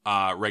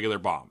 regular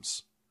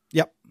bombs.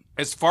 Yep.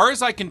 As far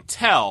as I can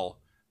tell,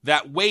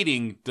 that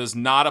weighting does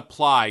not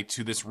apply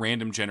to this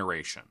random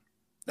generation.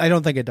 I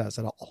don't think it does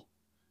at all.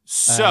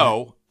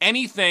 So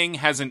anything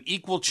has an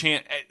equal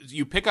chance.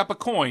 You pick up a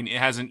coin, it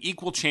has an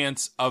equal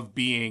chance of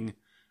being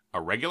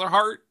a regular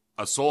heart,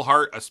 a soul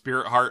heart, a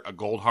spirit heart, a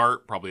gold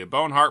heart, probably a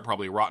bone heart,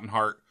 probably a rotten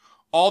heart.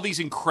 All these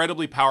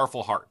incredibly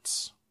powerful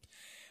hearts.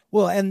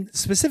 Well, and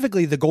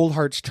specifically the gold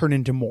hearts turn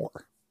into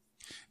more.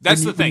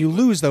 That's the thing. When you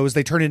lose those,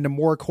 they turn into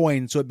more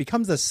coins. So it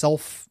becomes a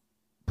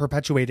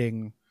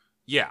self-perpetuating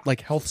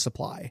like health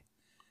supply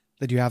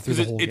that you have through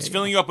the whole game. It's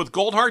filling you up with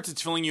gold hearts.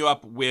 It's filling you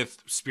up with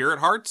spirit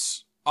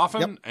hearts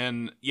often. Yep.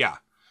 And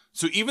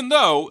so even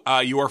though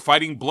you are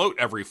fighting bloat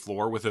every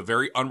floor with a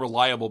very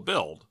unreliable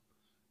build,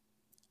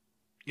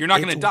 you're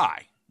not going to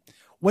die.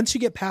 Once you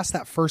get past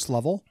that first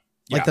level,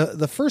 like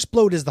the first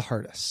bloat is the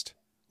hardest,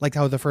 like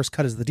how the first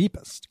cut is the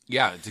deepest.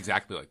 Yeah, it's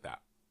exactly like that.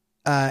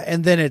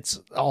 And then it's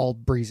all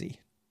breezy,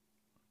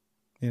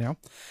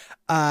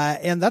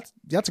 and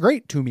that's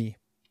great to me.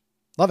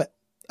 Love it.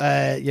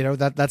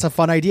 That's a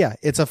fun idea.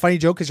 It's a funny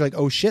joke because you're like,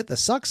 oh shit,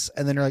 this sucks.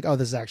 And then you're like, oh,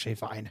 this is actually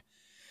fine.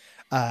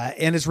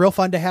 And it's real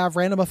fun to have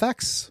random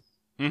effects,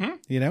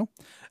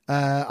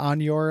 on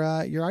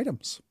your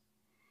items.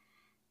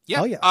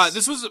 Yeah. Yes.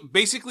 This is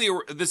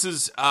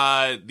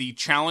the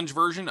challenge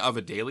version of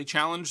a daily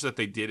challenge that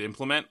they did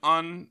implement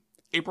on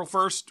April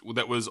 1st.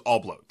 That was all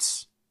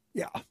bloats.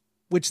 Yeah.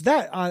 Which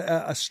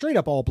a straight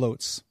up all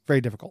bloats, very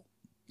difficult.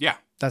 Yeah.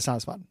 That's not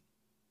as fun.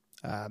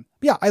 I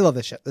love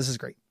this shit. This is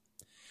great.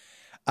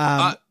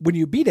 When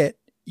you beat it,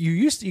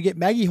 you get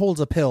Maggie holds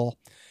a pill.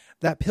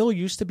 That pill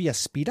used to be a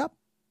speed up.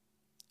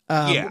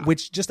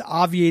 which just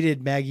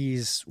obviated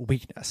Maggie's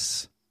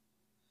weakness,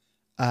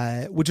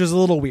 which was a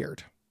little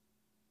weird.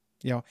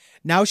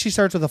 Now she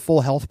starts with a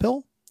full health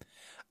pill,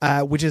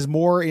 which is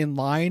more in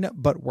line,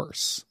 but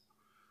worse.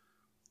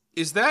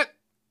 Is that...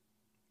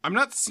 I'm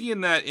not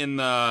seeing that in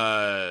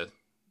the...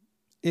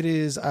 It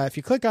is, if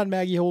you click on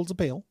Maggie holds a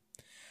pill.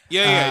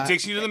 Yeah, it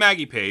takes you to the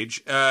Maggie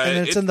page.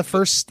 And it's in the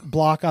first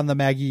block on the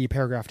Maggie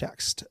paragraph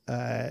text.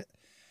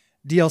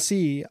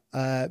 DLC,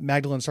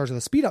 Magdalene starts with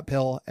a speed up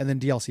pill, and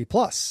then DLC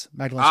plus,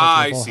 Magdalene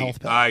starts with a full health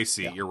pill. I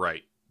see. Yeah. You're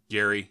right,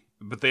 Gary.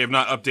 But they have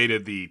not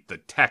updated the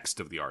text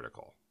of the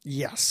article.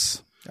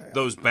 Yes.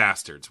 Those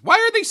bastards. Why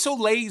are they so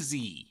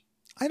lazy?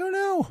 I don't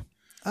know.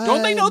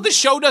 Don't they know the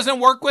show doesn't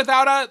work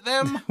without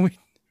them?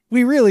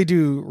 We really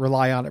do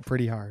rely on it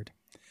pretty hard.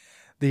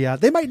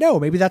 They might know.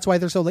 Maybe that's why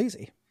they're so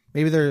lazy.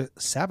 Maybe they're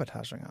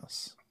sabotaging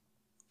us.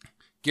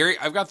 Gary,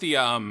 I've got the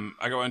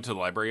I go into the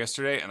library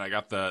yesterday and I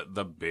got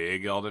the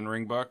big Elden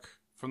Ring book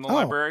from the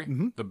library.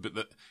 Mm-hmm.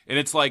 And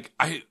it's like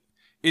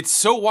it's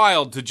so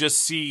wild to just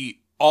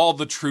see all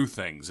the true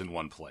things in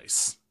one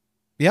place.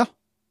 Yeah.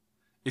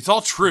 It's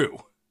all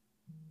true.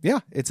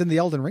 Yeah, it's in the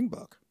Elden Ring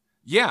book.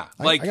 Yeah,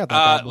 I got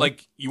that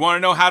like you want to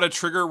know how to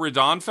trigger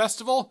Radon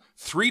Festival?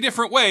 3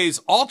 different ways,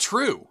 all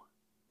true.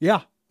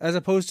 Yeah, as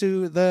opposed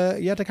to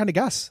you have to kind of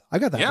guess. I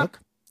got that book.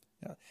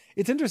 Yeah.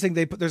 It's interesting.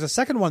 There's a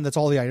second one that's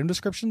all the item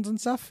descriptions and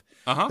stuff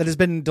that has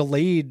been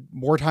delayed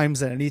more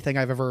times than anything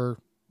I've ever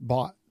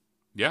bought.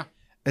 Yeah,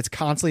 it's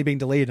constantly being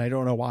delayed, and I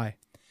don't know why.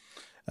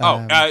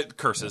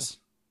 Curses.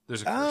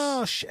 There's a curse.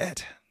 Oh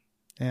shit!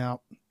 Yeah,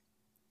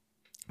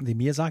 the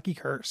Miyazaki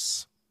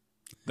curse.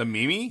 The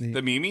Mimi.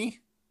 The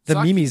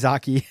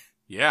Mimizaki.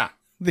 Yeah.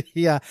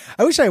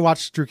 I wish I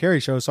watched Drew Carey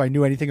show so I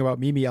knew anything about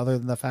Mimi other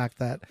than the fact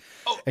that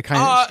it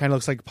kind of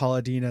looks like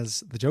Paula Deen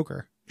as the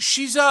Joker.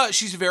 She's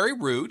very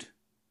rude.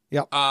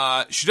 Yep.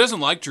 She doesn't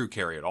like Drew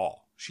Carey at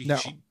all. She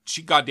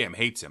goddamn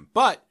hates him,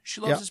 but she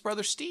loves his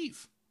brother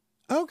Steve.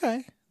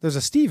 Okay. There's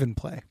a Steve in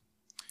play.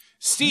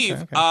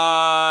 Steve,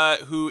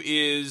 okay. Who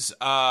is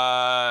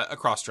a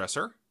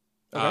crossdresser,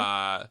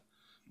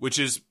 which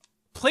is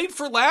played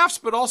for laughs,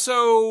 but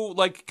also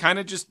like kind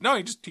of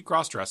he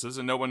cross dresses,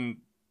 and no one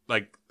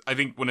I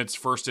think when it's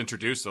first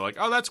introduced, they're like,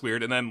 oh, that's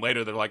weird, and then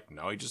later they're like,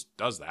 no, he just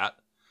does that.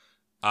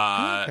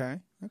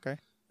 Okay.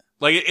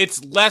 Like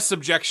it's less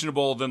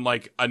objectionable than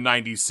like a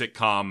 90s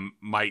sitcom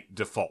might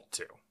default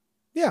to.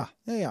 Yeah.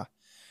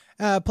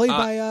 Played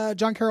by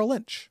John Carroll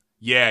Lynch.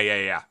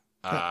 Yeah.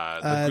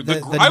 I would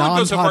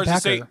go so far as to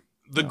say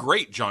the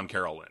great John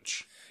Carroll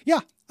Lynch.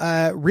 Yeah.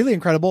 Really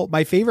incredible.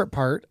 My favorite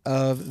part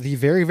of the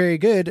very, very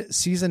good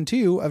season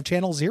 2 of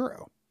Channel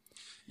Zero.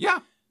 Yeah.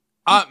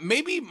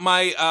 Maybe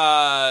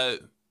my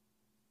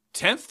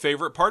 10th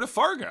favorite part of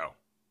Fargo.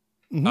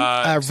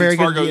 Mm-hmm. Very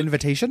good The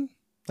Invitation.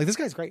 Like, this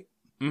guy's great.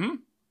 Mm-hmm.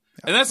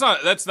 And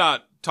that's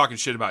not talking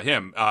shit about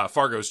him.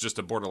 Fargo is just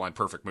a borderline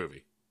perfect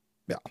movie.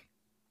 Yeah.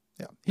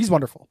 He's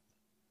wonderful.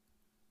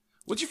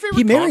 What's your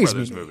favorite Coen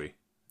Brothers movie?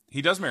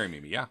 He does marry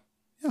Mimi, yeah.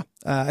 Yeah.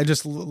 I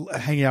just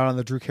hanging out on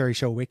the Drew Carey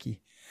Show wiki.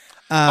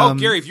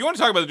 Gary, if you want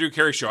to talk about the Drew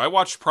Carey Show, I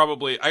watched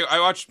I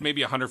watched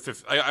maybe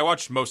 150. I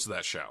watched most of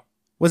that show.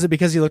 Was it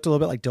because he looked a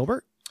little bit like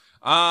Dilbert?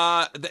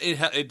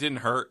 It didn't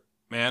hurt,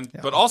 man.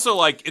 Yeah. But also,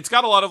 like, it's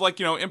got a lot of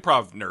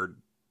improv nerd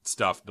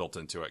stuff built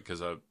into it because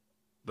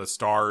the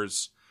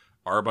stars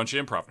are a bunch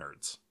of improv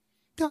nerds.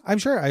 Yeah, I'm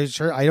sure.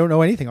 I don't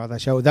know anything about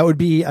that show. That would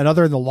be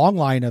another in the long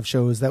line of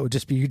shows that would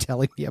just be you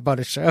telling me about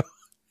a show.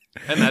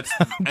 And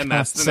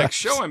that's the next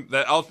show.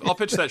 I'll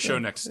pitch that show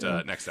next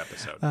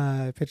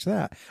episode. Pitch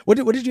that. What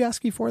did you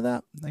ask before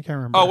that? I can't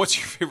remember. Oh, what's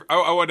your favorite?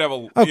 I would have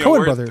a.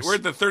 Coen Brothers. We're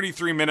at the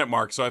 33-minute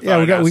mark, so I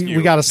thought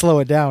we got to slow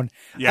it down.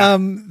 Yeah.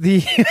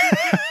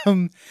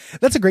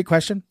 That's a great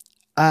question.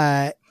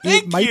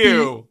 Thank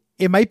you.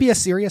 It might be A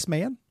Serious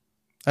Man.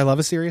 I love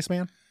A Serious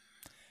Man.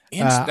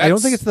 I don't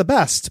think it's the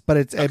best,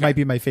 but it might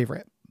be my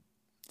favorite.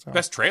 So.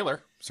 Best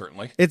trailer,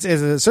 certainly. It's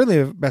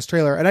certainly the best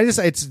trailer, and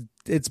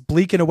it's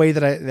bleak in a way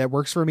that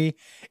works for me.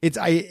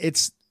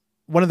 It's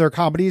one of their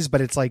comedies,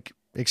 but it's like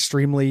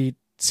extremely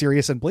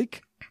serious and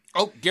bleak.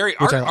 Oh, Gary,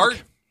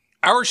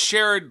 our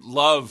shared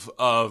love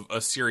of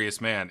A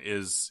Serious Man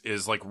is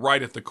like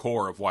right at the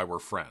core of why we're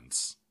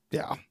friends.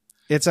 Yeah,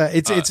 I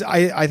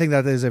think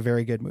that is a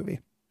very good movie.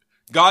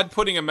 God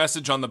putting a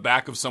message on the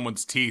back of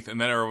someone's teeth,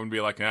 and then everyone would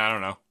be like, I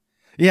don't know.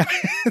 Yeah,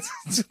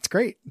 it's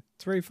great.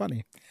 It's very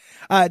funny.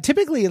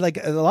 Typically, like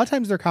a lot of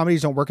times, their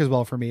comedies don't work as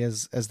well for me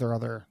as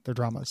their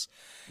dramas.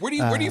 Where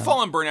do you fall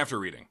on Burn After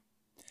Reading?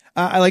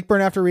 I like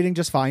Burn After Reading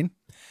just fine.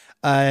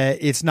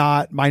 It's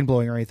not mind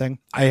blowing or anything.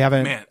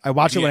 I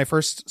watched it when I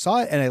first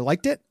saw it and I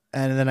liked it,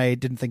 and then I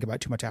didn't think about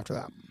it too much after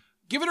that.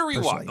 Give it a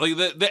rewatch. Like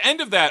the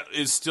end of that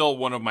is still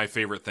one of my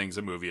favorite things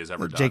a movie has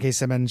ever done. J.K.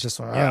 Simmons just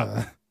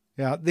I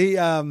should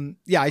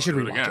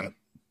rewatch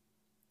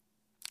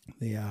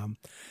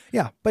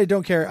it. But I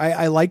don't care.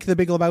 I like The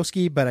Big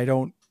Lebowski, but I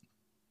don't.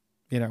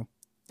 Not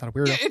a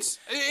weirdo. Yeah,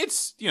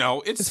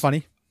 it's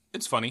funny.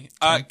 It's funny.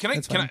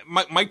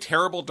 My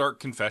terrible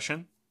dark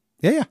confession?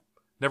 Yeah.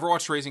 Never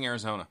watched Raising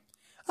Arizona.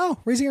 Oh,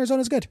 Raising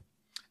Arizona is good.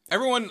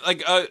 Everyone,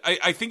 like,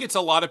 I think it's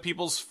a lot of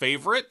people's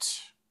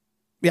favorite.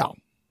 Yeah.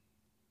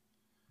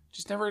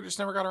 Just never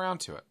got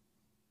around to it.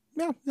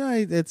 Yeah,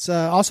 it's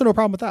also no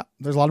problem with that.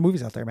 There's a lot of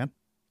movies out there, man.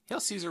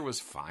 Hail Caesar was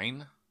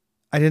fine.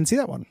 I didn't see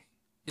that one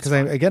because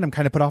I'm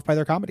kind of put off by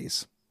their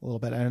comedies a little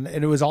bit, and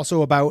it was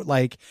also about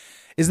like,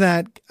 isn't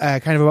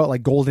that kind of about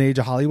like golden age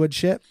of Hollywood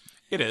shit?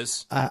 It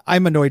is.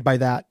 I'm annoyed by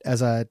that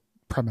as a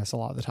premise a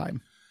lot of the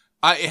time.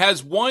 It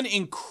has one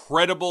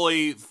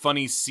incredibly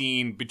funny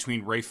scene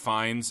between Ralph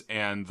Fiennes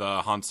and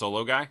the Han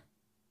Solo guy.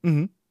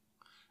 Mm-hmm.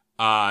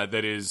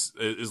 That is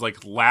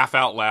like laugh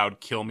out loud,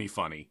 kill me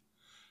funny.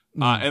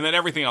 And then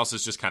everything else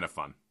is just kind of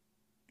fun.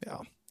 Yeah.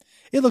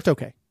 It looked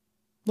okay.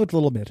 Looked a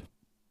little mid.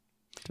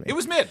 It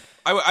was mid.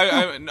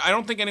 I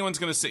don't think anyone's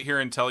going to sit here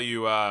and tell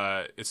you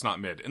it's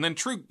not mid. And then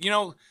True,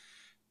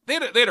 they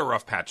had a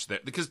rough patch there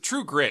because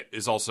True Grit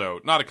is also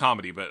not a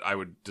comedy, but I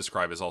would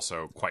describe as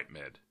also quite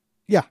mid.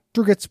 Yeah,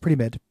 True Grit's pretty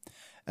mid.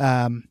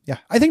 Yeah,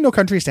 I think No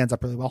Country stands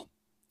up really well.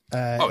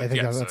 I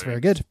think that's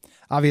very good.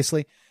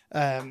 Obviously,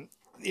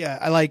 yeah,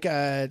 I like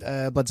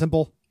Blood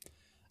Simple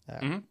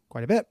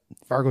quite a bit.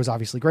 Fargo's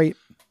obviously great.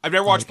 I've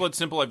never watched Blood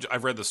Simple.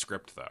 I've read the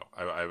script though.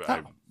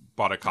 I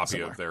bought a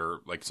copy of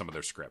some of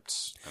their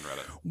scripts and read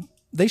it.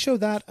 They show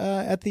that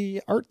at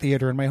the art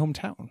theater in my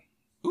hometown.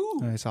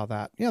 Ooh. I saw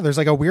that. Yeah, there's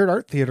like a weird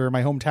art theater in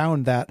my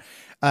hometown that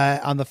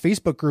on the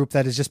Facebook group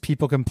that is just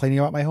people complaining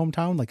about my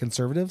hometown, like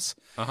conservatives.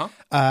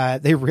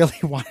 They really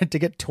wanted to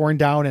get torn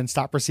down and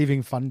stop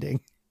receiving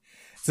funding.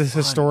 It's this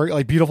historic,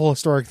 like beautiful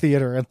historic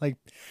theater, and like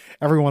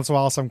every once in a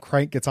while some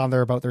crank gets on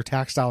there about their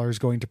tax dollars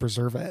going to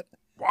preserve it.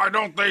 Why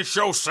don't they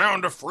show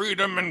Sound of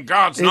Freedom and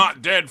God's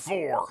Not Dead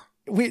 4?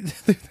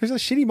 There's a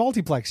shitty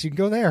multiplex. You can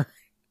go there.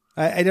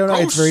 I don't know.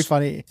 It's very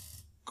funny.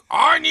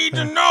 I need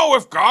to know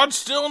if God's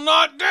still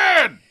not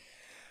dead.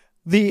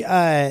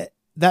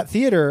 That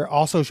theater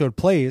also showed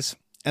plays,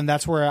 and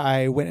that's where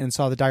I went and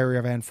saw The Diary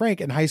of Anne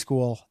Frank in high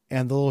school.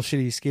 And the little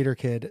shitty skater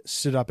kid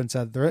stood up and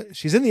said,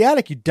 "She's in the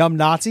attic, you dumb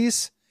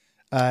Nazis!"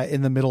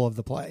 In the middle of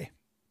the play.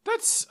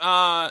 That's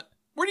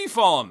where do you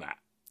fall on that?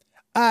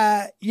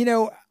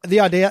 The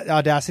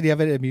audacity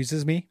of it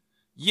amuses me.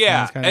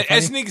 Yeah,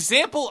 as an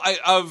example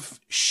of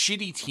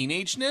shitty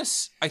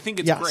teenageness, I think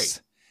it's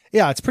great.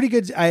 Yeah, it's pretty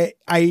good.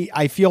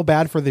 I feel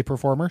bad for the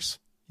performers,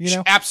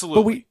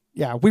 Absolutely.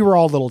 But we were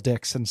all little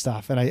dicks and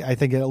stuff. And I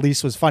think it at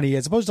least was funny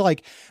as opposed to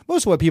like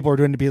most of what people were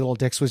doing to be little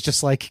dicks was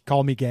just like,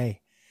 call me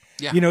gay.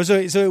 Yeah. So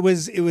it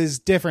was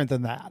different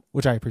than that,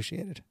 which I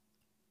appreciated.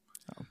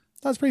 So,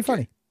 that was pretty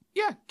funny.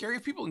 Yeah. Gary,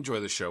 if people enjoy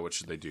the show, what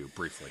should they do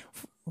briefly?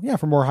 Yeah.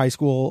 For more high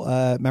school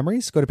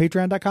memories, go to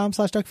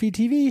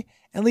patreon.com/duckfeedtv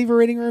and leave a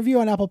rating or review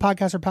on Apple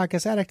Podcasts or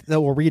Podcast Addict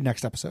that we'll read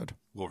next episode.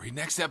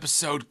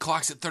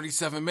 Clocks at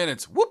 37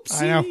 minutes.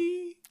 Whoopsie. I know.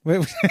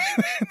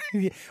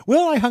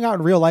 Will and I hung out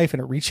in real life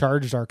and it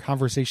recharged our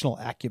conversational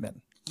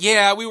acumen.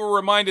 Yeah, we were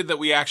reminded that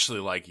we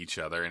actually like each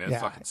other and it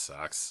fucking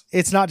sucks.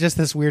 It's not just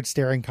this weird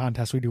staring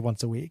contest we do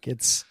once a week.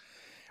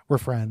 We're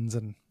friends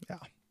and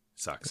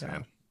Sucks,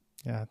 man.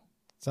 Yeah.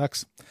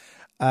 Sucks.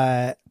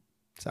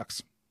 Sucks.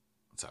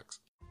 It sucks.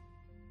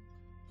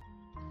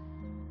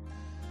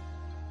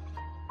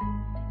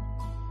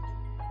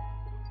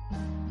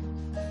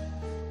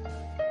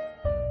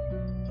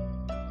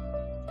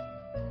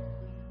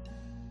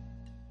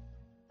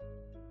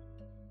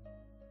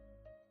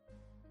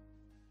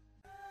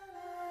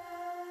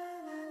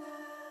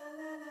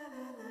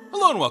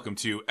 Hello and welcome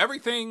to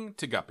Everything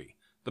to Guppy,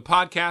 the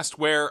podcast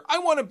where I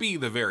want to be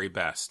the very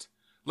best,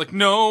 like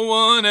no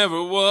one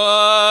ever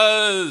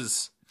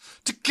was.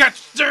 To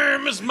catch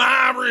them is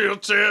my real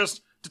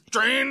test, to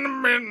train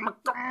them in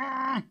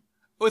my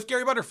with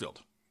Gary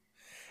Butterfield.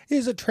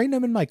 Is it train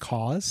them in my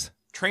cause?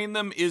 Train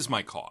them is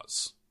my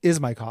cause. Is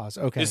my cause.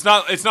 Okay. It's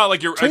not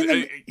like you're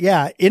them,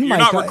 you're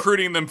not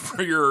recruiting them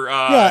for your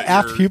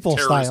apt pupil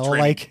style training.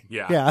 like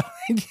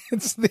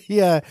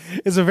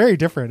it's a very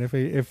different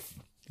if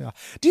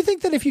Do you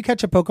think that if you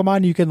catch a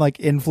Pokemon you can like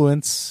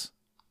influence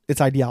its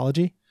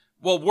ideology?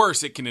 Well,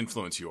 worse, it can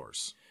influence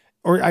yours.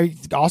 Or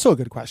also a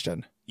good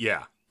question.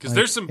 Yeah. Because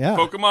there's some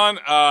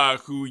Pokemon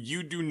who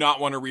you do not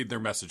want to read their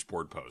message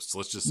board posts.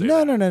 Let's just say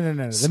No. The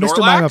Mr.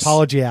 Mime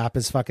Apology app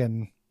is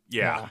fucking...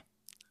 Yeah.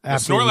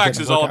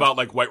 Snorlax is all about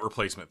like white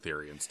replacement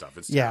theory and stuff.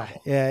 It's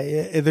terrible.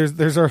 Yeah.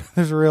 There's a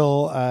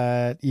real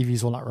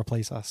EVs will not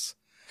replace us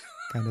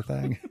kind of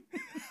thing.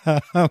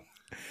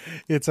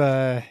 It's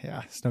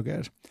no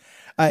good.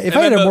 If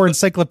I had a more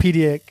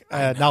encyclopedic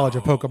knowledge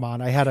of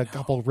Pokemon, I had a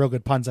couple real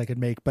good puns I could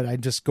make, but I'm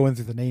just going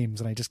through the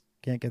names and I just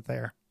can't get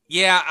there.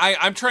 Yeah,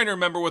 I'm trying to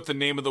remember what the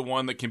name of the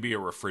one that can be a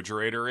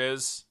refrigerator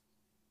is.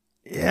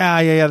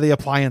 Yeah, the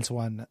appliance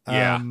one.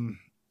 Yeah.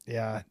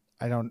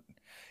 I don't...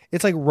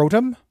 It's like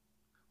Rotom?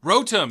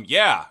 Rotom,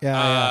 yeah.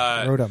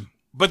 Yeah, Rotom.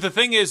 But the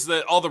thing is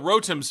that all the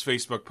Rotom's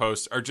Facebook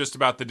posts are just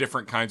about the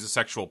different kinds of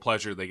sexual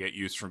pleasure they get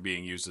used from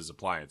being used as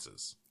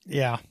appliances.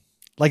 Yeah.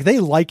 Like they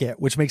like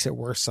it, which makes it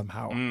worse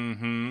somehow.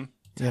 Mm-hmm.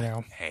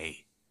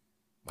 Hey,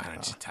 why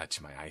don't you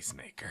touch my ice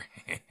maker?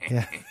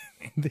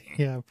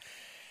 Yeah.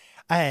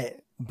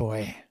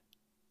 Boy.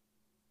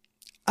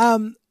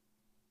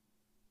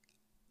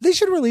 They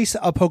should release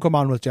a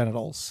Pokemon with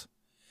genitals.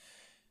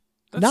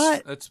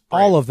 Not that's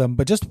all of them,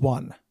 but just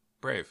one.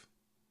 Brave.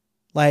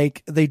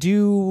 Like they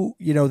do,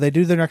 they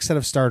do their next set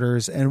of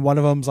starters, and one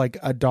of them's like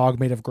a dog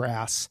made of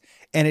grass,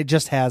 and it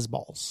just has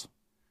balls.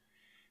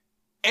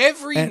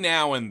 Every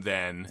now and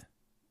then,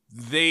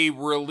 they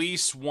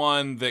release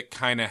one that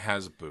kind of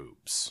has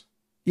boobs.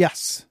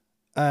 Yes.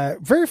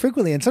 Very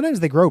frequently, and sometimes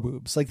they grow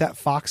boobs, like that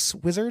fox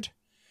wizard.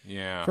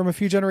 Yeah. From a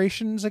few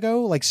generations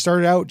ago, like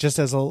started out just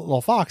as a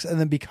little fox and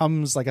then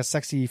becomes like a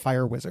sexy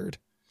fire wizard.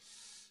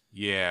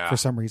 Yeah. For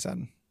some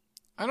reason.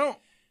 I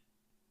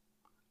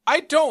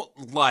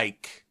don't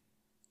like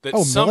that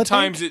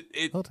sometimes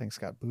Miltank's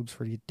got boobs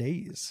for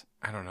days.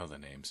 I don't know the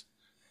names.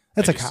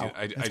 That's a cow.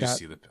 I just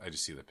see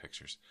the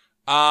pictures.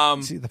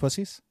 See the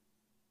pussies?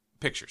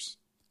 Pictures.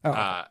 Oh.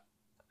 Okay.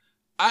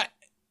 I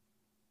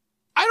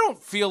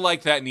don't feel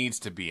like that needs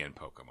to be in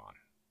Pokemon.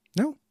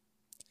 No.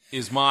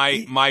 Is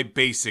my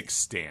basic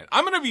stand.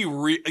 I'm going to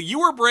be you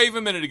were brave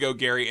a minute ago,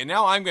 Gary, and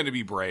now I'm going to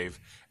be brave.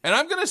 And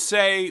I'm going to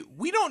say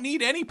we don't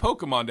need any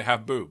Pokemon to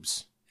have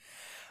boobs.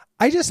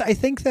 I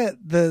think that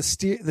the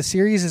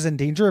series is in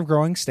danger of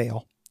growing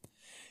stale.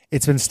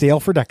 It's been stale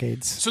for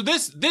decades. So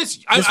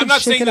I'm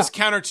not saying this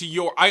counter to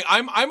your.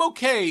 I'm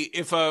okay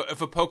if a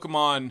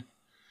Pokemon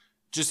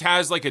just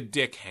has like a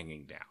dick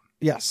hanging down.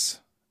 Yes.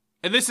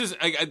 And this is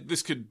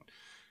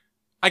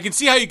I can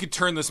see how you could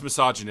turn this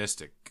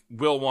misogynistic.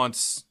 Will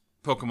wants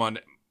Pokemon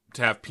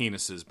to have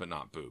penises but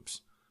not boobs.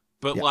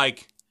 But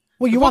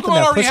you want them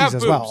to have pussies as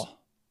boobs. well.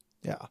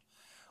 Yeah.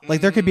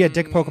 Like there could be a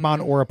dick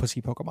Pokemon or a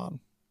pussy Pokemon.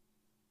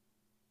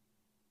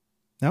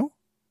 No?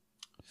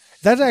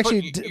 That's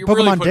actually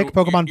Pokemon really dick,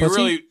 Pokemon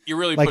pussy. You're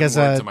really like putting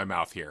words in my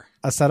mouth here.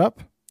 A setup?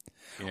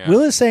 Yeah.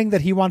 Will is saying that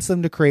he wants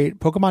them to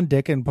create Pokemon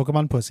dick and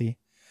Pokemon pussy.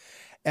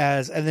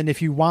 And then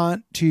if you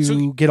want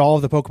to get all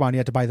of the Pokemon, you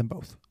have to buy them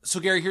both. So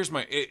Gary, here's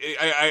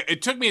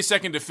it took me a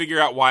second to figure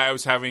out why I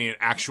was having an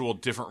actual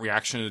different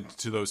reaction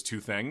to those two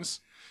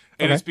things.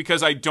 And It's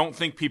because I don't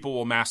think people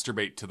will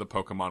masturbate to the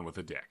Pokemon with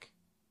a dick.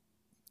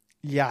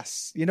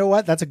 Yes. You know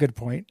what? That's a good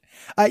point.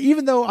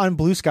 Even though on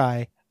Blue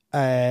Sky,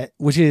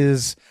 which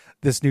is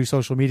this new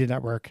social media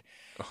network,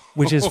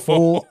 which is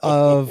full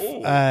of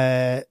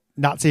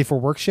not safe for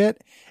work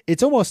shit,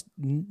 it's almost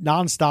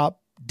nonstop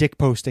dick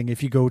posting.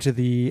 If you go to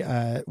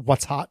the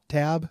What's Hot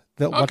tab,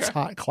 What's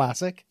Hot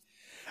Classic,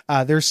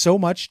 there's so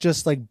much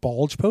just like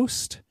bulge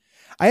post.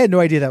 I had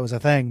no idea that was a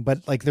thing,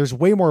 but like there's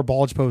way more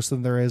bulge post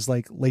than there is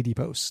like lady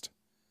post.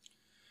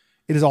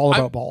 It is all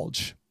about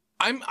bulge.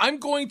 I'm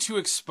going to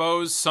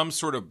expose some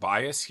sort of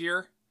bias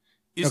here.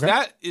 Is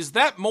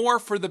that more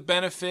for the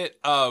benefit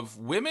of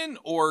women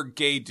or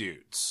gay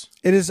dudes?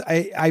 It is.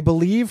 I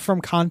believe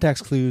from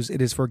context clues, it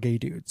is for gay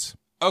dudes.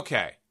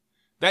 Okay,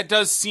 that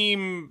does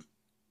seem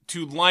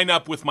to line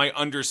up with my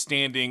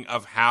understanding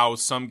of how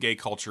some gay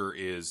culture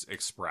is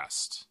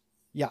expressed.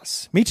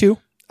 Yes, me too.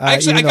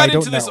 Actually, I got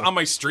into this on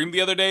my stream the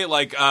other day.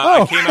 Like,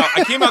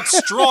 I came out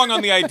strong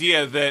on the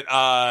idea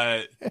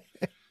that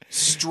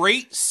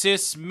straight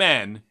cis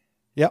men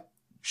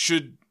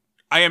should.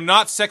 I am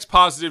not sex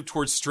positive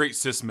towards straight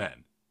cis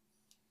men.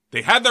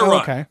 They had their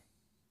run. Okay.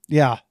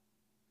 Yeah.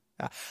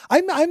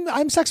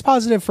 I'm sex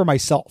positive for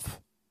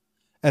myself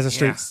as a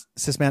straight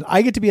cis man.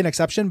 I get to be an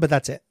exception, but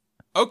that's it.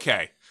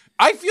 Okay.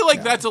 I feel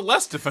like that's a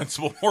less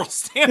defensible moral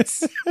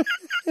stance.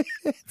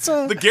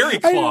 The Gary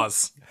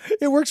clause.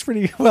 It works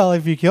pretty well.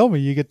 If you kill me,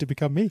 you get to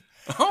become me.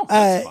 Oh,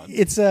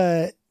 that's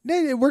fun.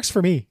 It works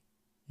for me.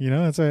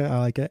 That's why I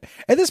like it.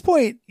 At this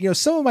point,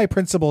 some of my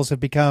principles have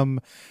become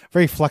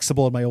very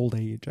flexible in my old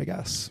age, I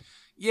guess.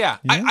 Yeah.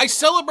 I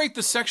celebrate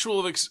the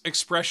sexual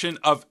expression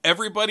of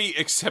everybody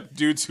except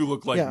dudes who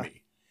look like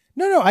me.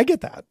 No, I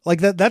get that. Like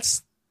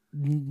that's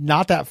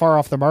not that far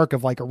off the mark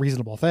of like a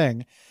reasonable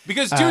thing.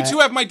 Because dudes who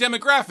have my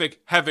demographic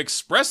have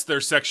expressed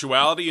their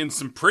sexuality in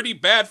some pretty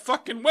bad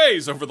fucking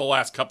ways over the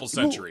last couple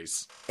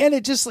centuries. And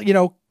it just,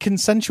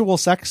 consensual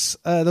sex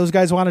those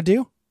guys want to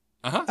do.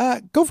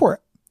 Go for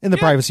it in the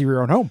privacy of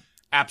your own home.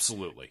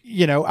 Absolutely.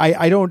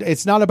 I don't,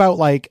 it's not about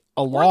like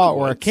a law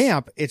or a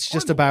camp. It's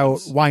just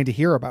about wanting to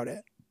hear about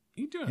it.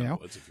 You can do it in the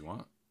woods if you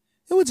want.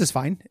 The woods is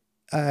fine.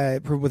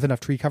 With enough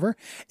tree cover.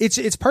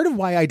 It's part of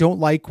why I don't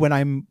like when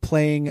I'm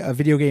playing a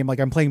video game, like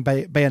I'm playing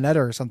Bayonetta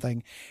or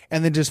something,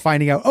 and then just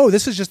finding out,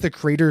 this is just the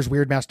creator's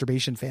weird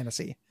masturbation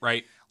fantasy.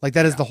 Right. Like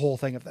that is the whole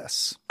thing of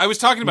this. I was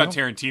talking about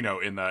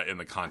Tarantino in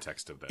the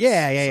context of this.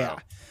 Yeah.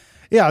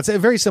 It's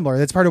very similar.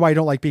 That's part of why I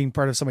don't like being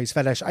part of somebody's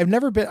fetish.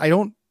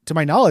 To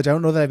my knowledge, I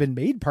don't know that I've been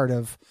made part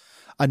of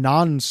a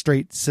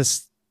non-straight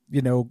cis,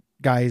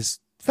 guy's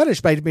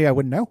fetish, but maybe I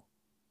wouldn't know.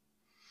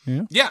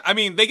 Yeah, I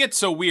mean, they get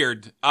so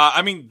weird.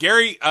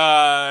 Gary,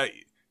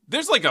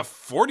 there's like a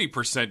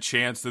 40%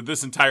 chance that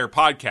this entire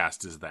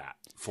podcast is that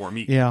for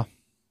me. Yeah.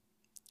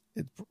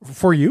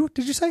 For you,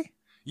 did you say?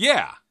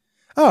 Yeah.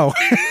 Oh.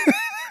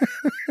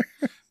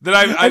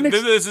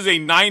 This is a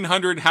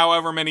 900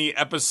 however many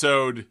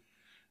episode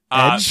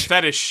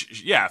fetish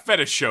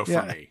show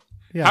for me.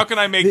 Yeah. How can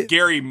I make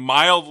Gary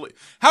mildly...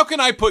 How can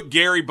I put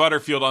Gary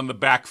Butterfield on the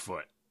back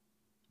foot?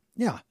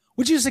 Yeah.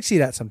 which you succeed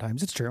at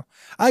sometimes. It's true.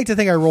 I like to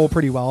think I roll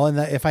pretty well, and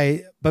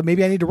that but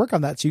maybe I need to work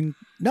on that so you can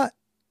nut.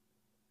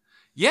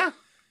 Yeah.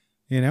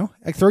 You know,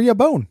 I throw you a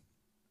bone.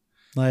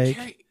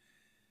 Like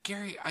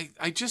Gary,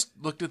 I just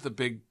looked at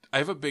I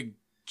have a big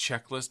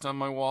checklist on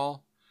my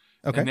wall.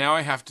 Okay. And now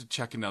I have to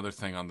check another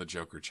thing on the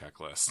Joker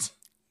checklist.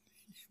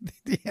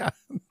 Yeah.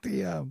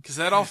 Because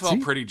that all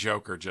felt pretty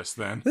Joker just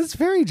then. That's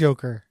very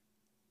Joker.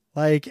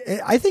 Like,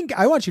 I think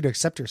I want you to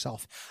accept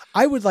yourself.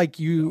 I would like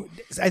you.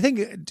 I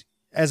think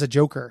as a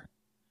Joker,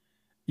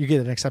 you get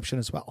an exception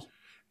as well.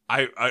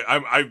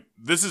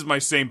 This is my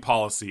same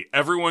policy.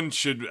 Everyone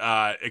should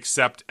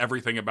accept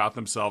everything about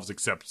themselves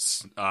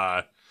except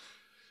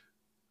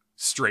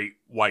straight,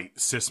 white,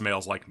 cis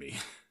males like me.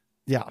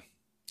 Yeah.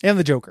 And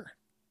the Joker.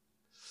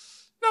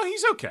 No,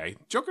 he's okay.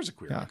 Joker's a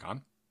queer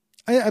icon.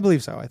 I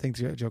believe so. I think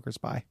Joker's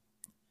bi.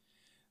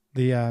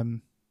 They're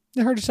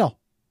hard to tell.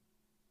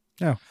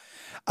 No.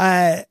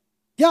 That's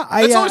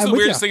always I'm the with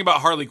weirdest you. thing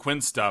about Harley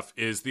Quinn stuff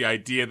is the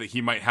idea that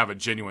he might have a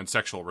genuine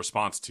sexual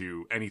response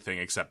to anything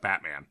except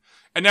Batman.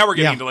 And now we're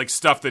getting into like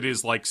stuff that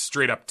is like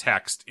straight up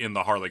text in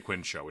the Harley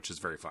Quinn show, which is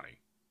very funny.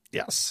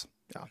 Yes.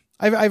 Yeah.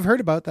 I've heard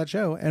about that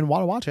show and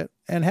want to watch it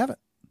and have it.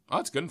 Oh,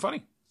 it's good and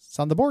funny. It's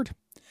on the board.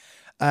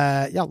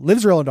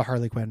 Liv's real into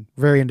Harley Quinn,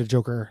 very into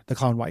Joker, the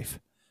clown wife.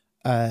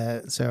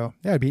 So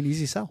yeah, it'd be an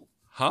easy sell.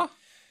 Huh?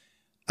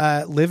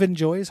 Liv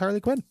enjoys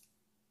Harley Quinn.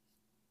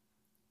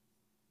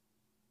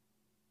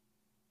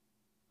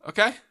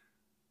 Okay.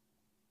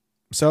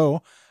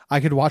 So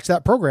I could watch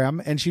that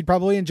program and she'd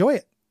probably enjoy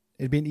it.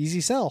 It'd be an easy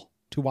sell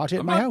to watch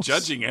it in my house. I'm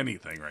not judging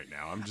anything right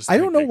now. I'm just I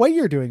don't know what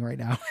you're doing right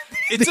now.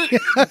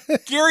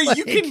 Gary,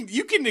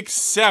 you can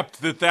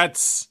accept that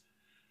that's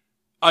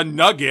a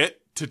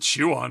nugget to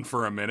chew on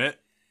for a minute.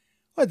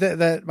 What,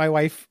 that my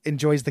wife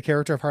enjoys the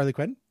character of Harley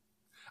Quinn?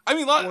 I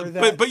mean,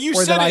 but you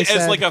said it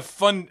as like a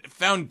fun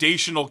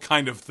foundational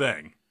kind of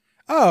thing.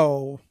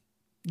 Oh,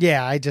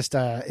 yeah. I guess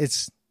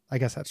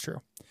that's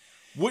true.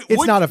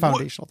 It's not a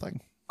foundational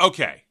thing.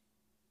 Okay.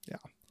 Yeah.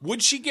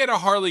 Would she get a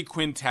Harley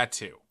Quinn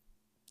tattoo?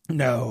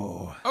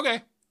 No.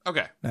 Okay.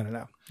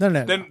 No.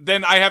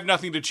 Then I have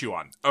nothing to chew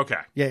on. Okay.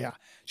 Yeah.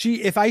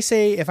 If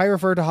I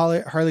refer to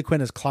Harley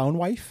Quinn as clown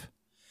wife,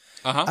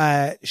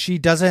 she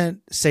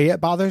doesn't say it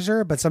bothers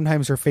her, but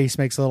sometimes her face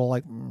makes a little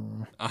like,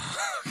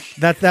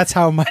 that's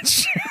how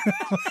much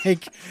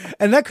like,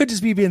 and that could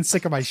just be being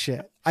sick of my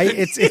shit.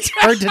 It's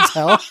hard to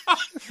tell.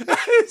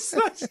 It's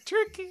such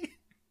tricky.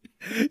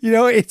 You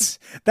know,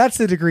 that's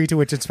the degree to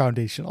which it's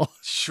foundational.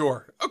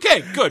 Sure.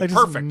 Okay, good.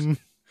 Perfect.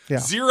 Yeah.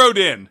 Zeroed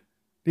in.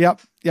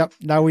 Yep.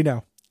 Now we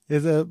know.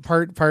 It's a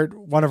part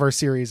one of our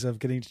series of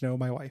getting to know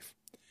my wife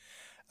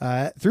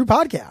through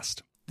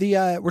podcast.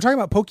 We're talking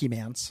about Pokey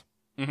Mans.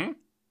 Mm-hmm.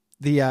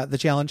 The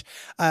challenge.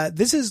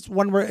 This is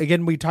one where,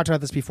 again, we talked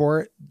about this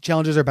before.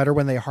 Challenges are better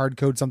when they hard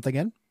code something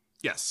in.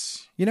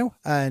 Yes. You know,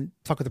 and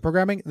fuck with the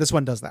programming. This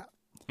one does that.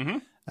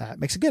 Mm-hmm.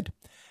 Makes it good.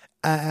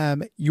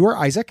 You're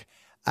Isaac.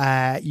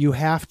 You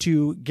have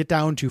to get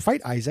down to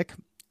fight Isaac.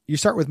 You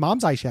start with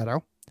Mom's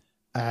eyeshadow,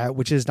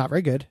 which is not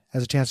very good,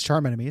 has a chance to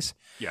charm enemies.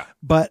 Yeah.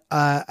 But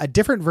a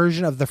different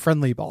version of the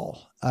friendly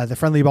ball. The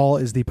friendly ball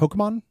is the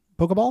Pokeball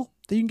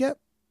that you can get.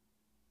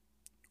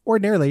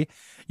 Ordinarily,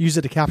 use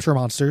it to capture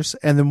monsters,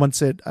 and then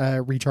once it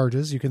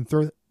recharges, you can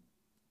throw.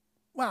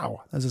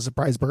 Wow, that's a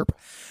surprise burp.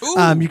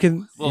 Ooh, you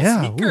can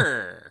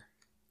sneaker.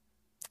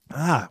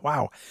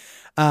 Wow.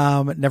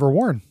 Never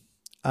worn.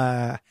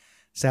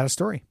 Saddest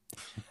story.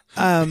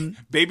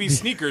 Baby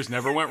sneakers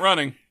never went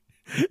running.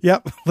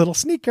 Yep, little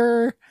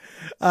sneaker.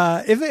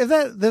 If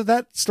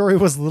that story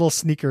was little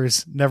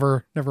sneakers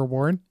never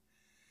worn.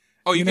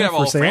 Oh, you could have a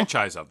whole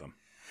franchise of them.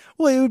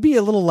 Well, it would be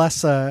a little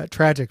less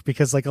tragic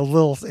because like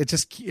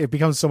it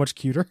becomes so much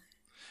cuter.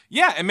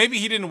 Yeah, and maybe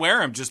he didn't wear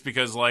them just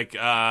because like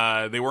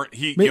they weren't.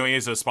 He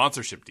has a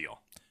sponsorship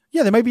deal.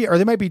 Yeah, they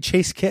might be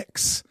Chase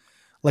Kicks,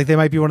 like they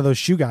might be one of those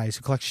shoe guys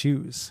who collect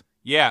shoes.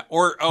 Yeah,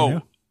 or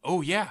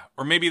yeah,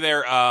 or maybe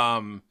they're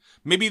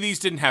maybe these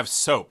didn't have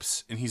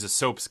soaps, and he's a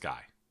soaps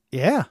guy.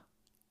 Yeah,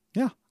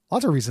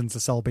 lots of reasons to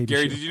sell baby.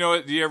 Gary, shoe.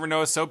 did you ever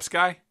know a soaps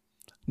guy?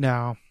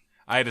 No,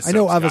 I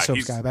know of a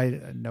soaps guy, but I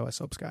didn't know a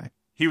soaps guy.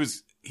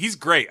 He's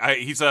great.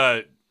 He's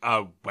a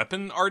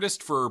weapon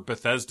artist for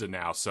Bethesda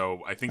now,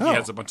 so I think he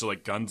has a bunch of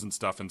like guns and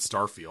stuff in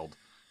Starfield.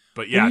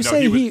 But yeah,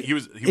 he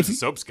was a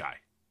soaps guy.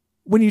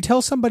 When you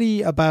tell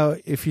somebody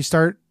if you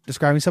start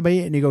describing somebody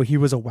and you go, he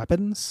was a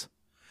weapons,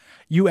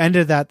 you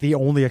ended that the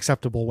only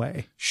acceptable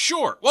way.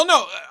 Sure. Well,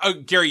 no,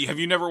 Gary, have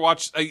you never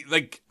watched?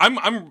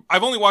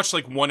 I've only watched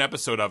like one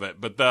episode of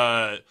it, but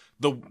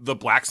the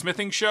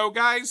blacksmithing show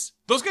guys,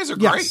 those guys are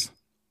great. Yes.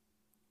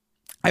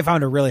 I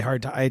found that very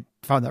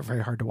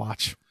hard to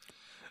watch.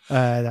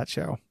 That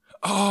show.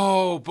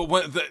 Oh, but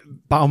when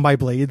Bound by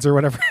Blades or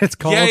whatever it's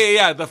called.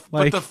 Yeah.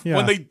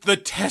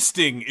 The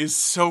testing is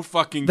so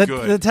fucking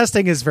good. The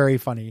testing is very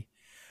funny.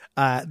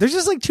 There's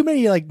just like too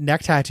many like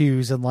neck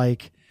tattoos and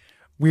like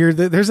weird.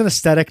 There's an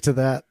aesthetic to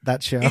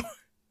that show.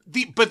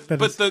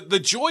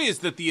 The joy is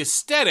that the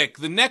aesthetic,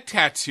 the neck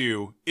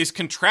tattoo, is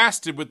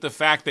contrasted with the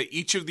fact that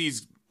each of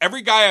these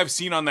every guy I've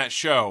seen on that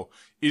show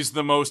is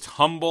the most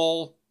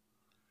humble.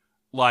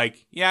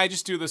 Like, yeah, I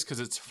just do this because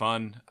it's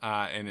fun.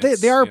 And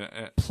they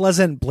are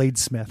pleasant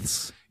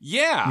bladesmiths.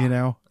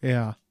 Yeah.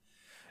 Yeah.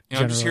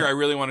 I'm just here. I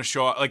really want to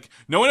show up. Like,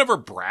 no one ever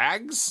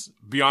brags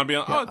beyond,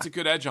 oh, it's a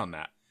good edge on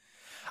that.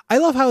 I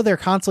love how they're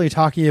constantly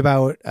talking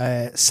about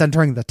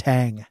centering the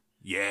tang.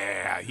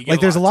 Yeah. Like,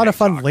 there's a lot of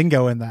fun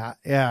lingo in that.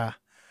 Yeah.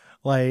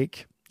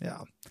 Like,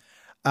 yeah.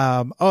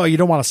 Oh, you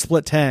don't want to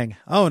split tang.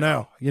 Oh,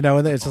 no.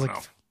 And it's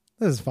just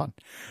this is fun.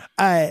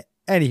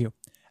 Anywho.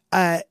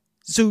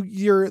 So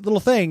your little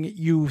thing,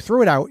 you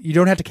throw it out. You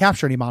don't have to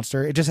capture any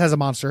monster. It just has a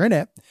monster in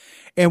it.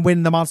 And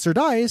when the monster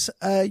dies,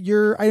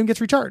 your item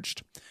gets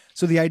recharged.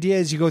 So the idea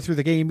is you go through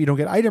the game, you don't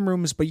get item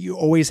rooms, but you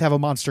always have a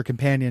monster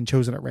companion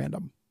chosen at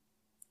random.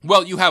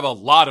 Well, you have a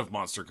lot of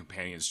monster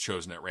companions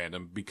chosen at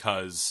random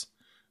because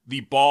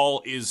the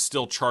ball is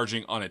still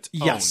charging on its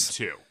own,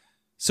 too.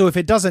 So if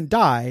it doesn't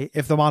die,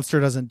 if the monster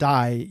doesn't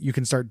die, you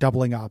can start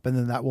doubling up, and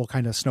then that will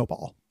kind of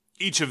snowball.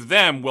 Each of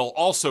them will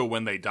also,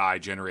 when they die,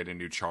 generate a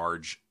new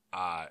charge,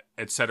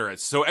 etc.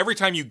 So every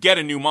time you get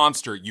a new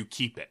monster, you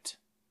keep it.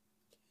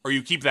 Or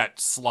you keep that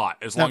slot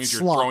as long as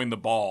you're throwing the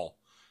ball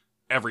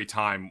every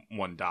time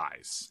one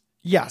dies.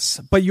 Yes,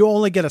 but you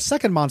only get a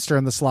second monster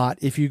in the slot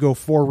if you go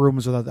 4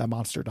 rooms without that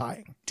monster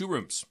dying. 2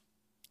 rooms.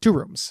 2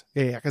 rooms.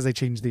 Yeah, because they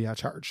changed the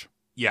charge.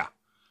 Yeah.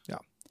 Yeah.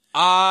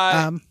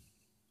 I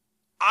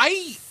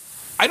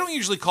don't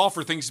usually call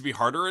for things to be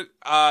harder.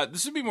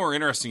 This would be more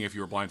interesting if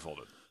you were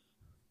blindfolded.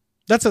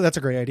 That's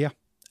a great idea.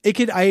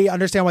 I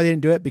understand why they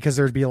didn't do it, because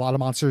there'd be a lot of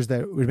monsters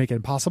that would make it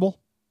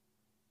impossible.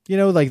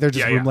 Like they're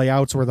just room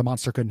layouts where the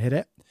monster couldn't hit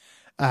it.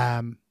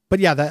 But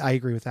yeah, I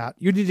agree with that.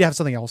 You need to have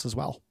something else as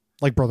well,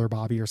 like Brother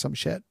Bobby or some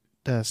shit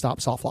to stop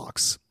soft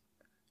locks.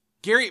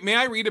 Gary, may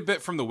I read a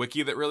bit from the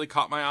wiki that really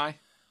caught my eye?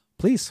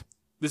 Please.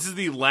 This is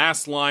the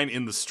last line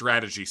in the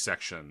strategy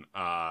section.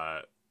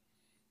 But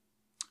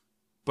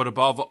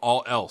above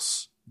all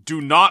else, do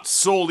not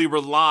solely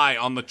rely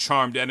on the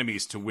charmed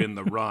enemies to win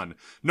the run.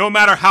 No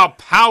matter how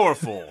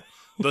powerful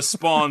the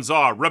spawns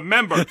are,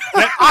 remember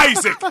that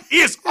Isaac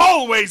is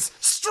always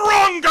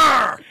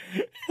stronger!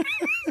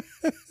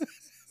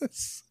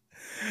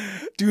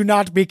 Do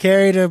not be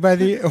carried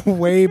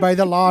away by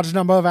the large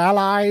number of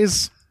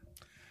allies.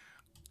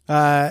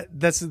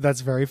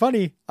 That's very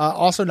funny.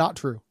 Also not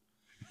true.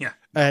 Yeah.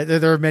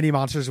 There are many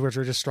monsters which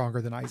are just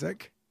stronger than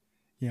Isaac.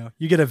 You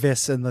get a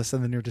Vis in this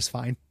and then you're just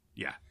fine.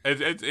 Yeah.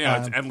 It's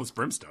endless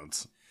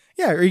brimstones.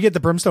 Yeah. Or you get the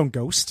brimstone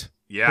ghost.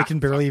 Yeah. It can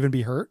barely even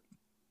be hurt.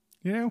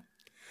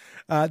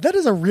 That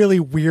is a really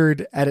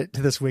weird edit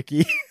to this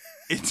wiki.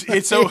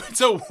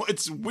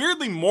 It's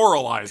weirdly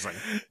moralizing.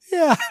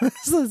 Yeah,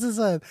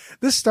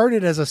 this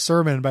started as a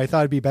sermon, but I thought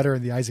it'd be better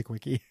in the Isaac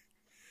wiki.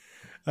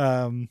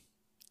 And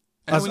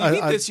when you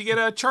need this, you get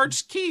a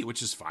charged key,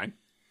 which is fine.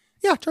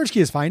 Yeah, charge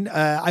key is fine.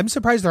 I'm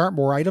surprised there aren't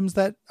more items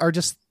that are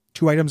just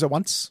 2 items at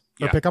once,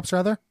 or pickups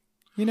rather.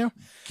 Gary,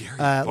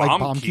 like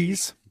bomb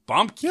keys.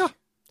 Bomb key. Yeah,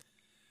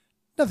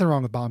 nothing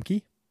wrong with bomb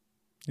key.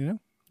 You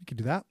could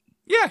do that.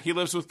 Yeah, he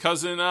lives with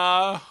cousin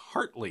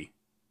Hartley.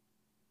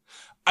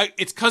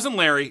 It's cousin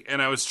Larry,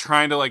 and I was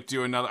trying to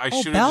do another. I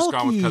should have just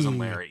gone with cousin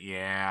Larry.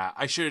 Yeah,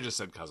 I should have just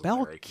said cousin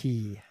Larry.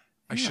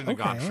 I shouldn't have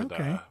gone for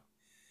the.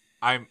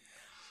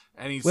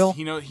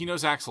 He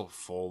knows Axel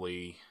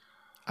Foley.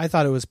 I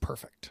thought it was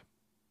perfect.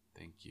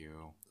 Thank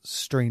you.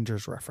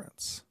 Stranger's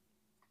reference.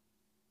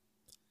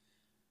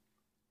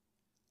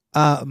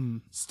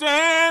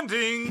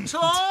 Standing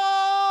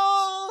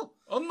tall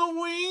on the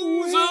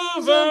wings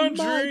of our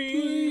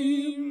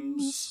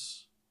dreams.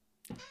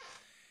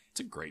 It's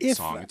a great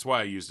song. It's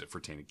why I used it for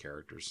tainted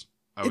characters.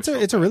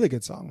 It's a really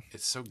good song.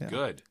 It's so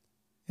good.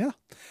 Yeah.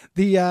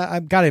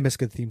 I miss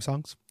good theme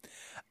songs.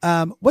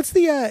 What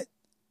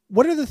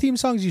are the theme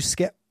songs you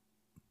skip?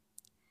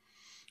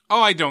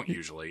 Oh, I don't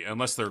usually,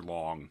 unless they're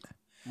long.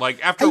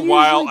 Like after a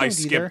while, I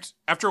skipped. Either.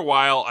 After a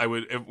while, I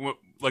would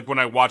when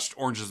I watched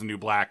Orange Is the New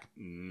Black.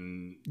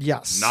 9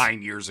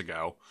 years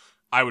ago,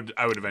 I would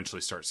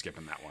eventually start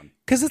skipping that one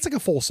because it's like a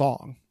full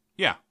song.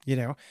 Yeah,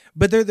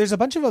 but there's a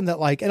bunch of them that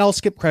and I'll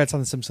skip credits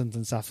on The Simpsons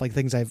and stuff, like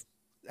things I've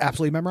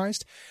absolutely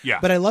memorized. Yeah,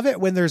 but I love it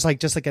when there's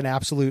just an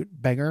absolute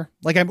banger.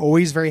 Like I'm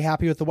always very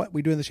happy with the What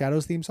We Do in the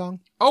Shadows theme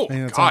song. Oh, I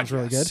think that sounds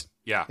really good.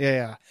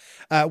 Yeah.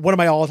 One of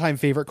my all-time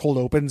favorite cold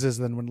opens is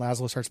then when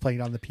Laszlo starts playing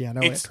on the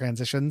piano and it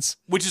transitions,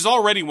 which is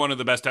already one of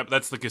the best.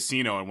 That's the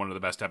casino and one of the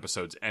best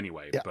episodes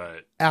anyway. Yeah,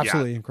 but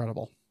absolutely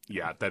incredible.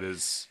 Yeah, that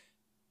is.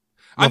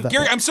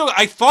 Gary,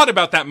 I thought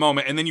about that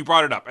moment and then you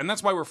brought it up, and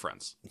that's why we're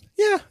friends.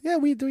 Yeah,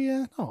 we do.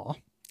 Yeah.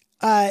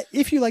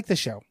 If you like the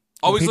show,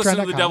 always listen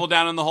to The Devil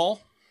Down in the Hole.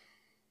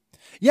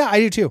 Yeah, I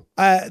do too.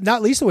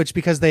 Not least of which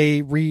because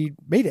they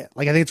remade it.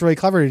 I think it's really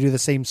clever to do the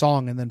same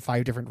song and then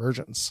 5 different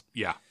versions.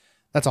 Yeah,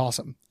 that's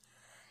awesome.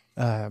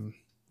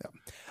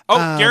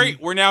 Gary,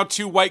 we're now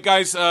 2 white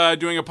guys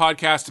doing a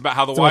podcast about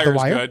how The Wire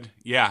is good.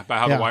 Yeah, about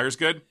how The Wire is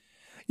good.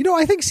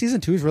 I think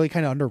season 2 is really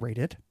kind of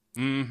underrated.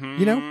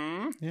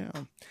 Mm-hmm. Yeah.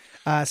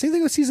 Same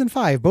thing with season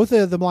 5. Both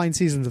of the blind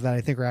seasons of that I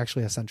think are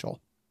actually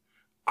essential.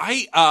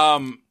 I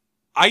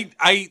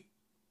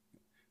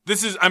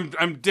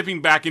I'm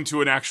dipping back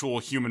into an actual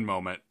human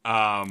moment.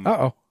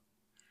 Uh-oh.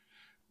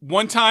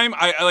 One time,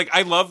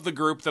 I love the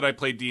group that I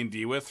played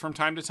D&D with from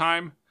time to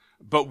time,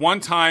 but one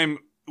time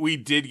we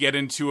did get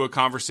into a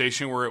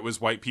conversation where it was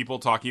white people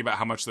talking about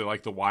how much they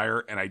like The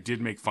Wire, and I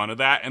did make fun of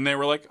that, and they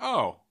were like,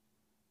 "Oh,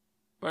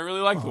 I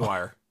really like The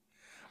Wire."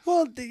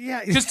 Well,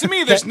 yeah. Because to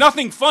me, there's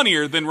nothing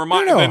funnier than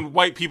than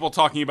white people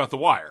talking about The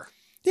Wire.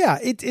 Yeah,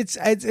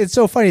 it's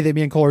so funny that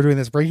me and Cole are doing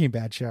this Breaking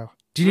Bad show.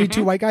 Do you need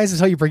two white guys to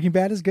tell you Breaking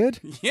Bad is good?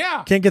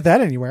 Yeah. Can't get that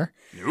anywhere.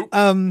 Nope.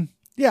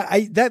 Yeah,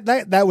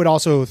 that would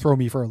also throw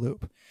me for a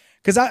loop.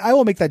 Because I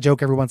will make that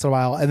joke every once in a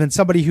while, and then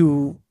somebody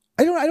who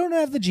I don't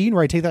have the gene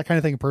where I take that kind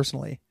of thing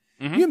personally.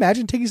 Can you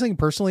imagine taking something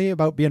personally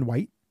about being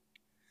white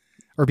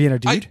or being a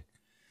dude?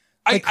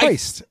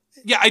 Christ.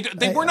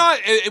 They were not.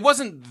 It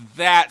wasn't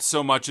that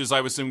so much as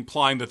I was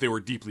implying that they were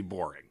deeply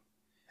boring.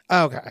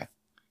 Okay.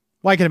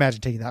 Well, I can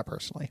imagine taking that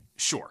personally.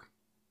 Sure.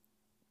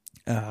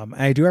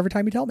 I do every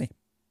time you tell me.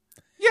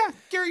 Yeah,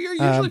 Gary, you're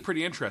usually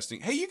pretty interesting.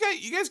 Hey, you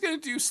guys gonna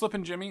do Slip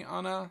and Jimmy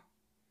on a?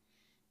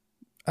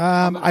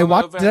 I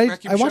watched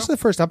the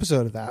first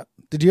episode of that.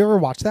 Did you ever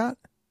watch that?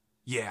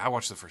 Yeah, I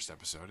watched the first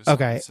episode.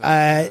 Okay.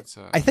 I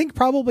think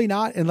probably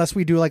not unless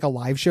we do like a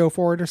live show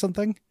for it or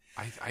something.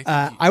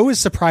 I was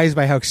surprised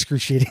by how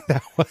excruciating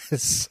that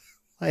was.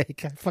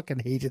 Like, I fucking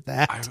hated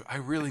that. I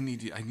really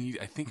need you.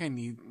 I think I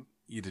need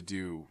you to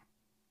do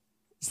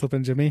Slip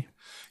and Jimmy.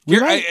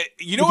 You know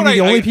what?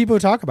 The only people who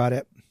talk about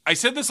it. I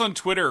said this on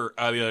Twitter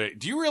the other day.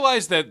 Do you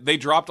realize that they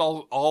dropped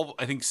all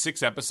I think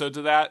 6 episodes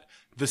of that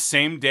the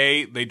same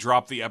day they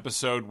dropped the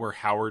episode where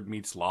Howard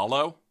meets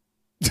Lalo?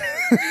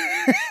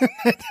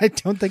 I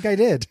don't think I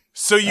did.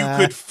 So you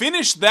could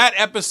finish that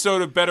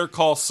episode of Better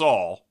Call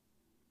Saul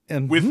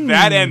with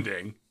that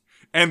ending,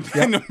 and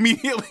then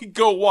immediately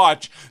go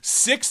watch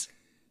 6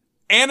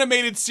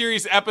 animated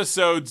series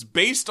episodes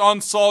based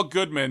on Saul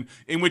Goodman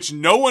in which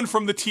no one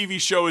from the TV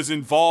show is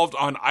involved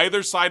on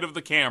either side of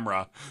the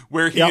camera,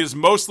 where he is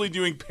mostly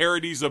doing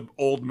parodies of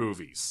old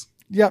movies.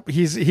 Yep.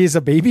 He's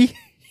a baby.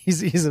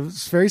 He's a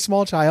very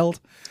small child.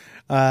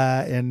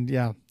 And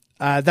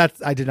that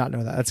I did not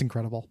know that. That's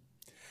incredible.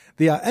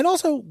 And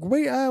also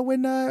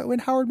when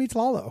Howard meets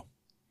Lalo,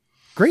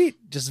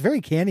 great, just very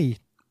canny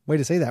way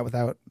to say that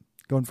without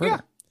going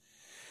further.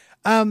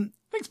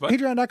 Thanks, bud.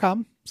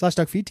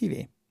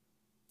 Patreon.com/DuckFeedTV.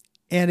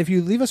 And if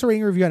you leave us a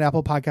rating review on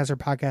Apple Podcasts or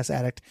Podcast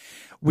Addict,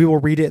 we will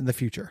read it in the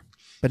future.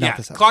 But not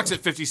this episode. Clock's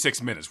at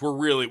 56 minutes.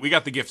 We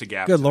got the gift of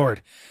gab. Good today.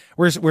 Lord.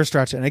 We're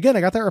stretching. And again,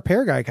 I got that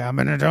repair guy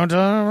coming, and don't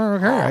repair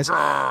guys.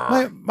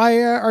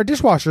 Our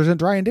dishwasher isn't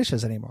drying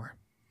dishes anymore.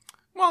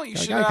 Well, you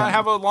should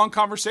have a long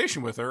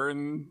conversation with her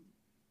and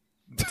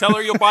tell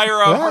her you'll buy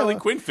her a Harley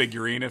Quinn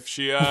figurine if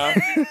she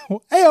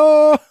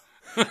Heyo.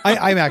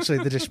 I'm actually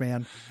the dish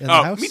man in the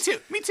house. Me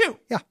too.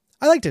 Yeah.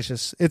 I like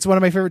dishes. It's one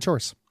of my favorite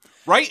chores.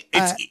 Right?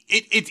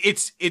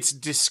 It's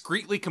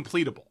discreetly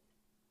completable.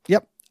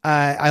 Yep.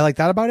 I like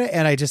that about it,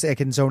 and I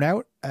can zone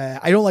out.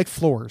 I don't like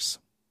floors.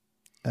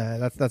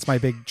 That's my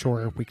big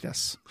chore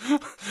weakness.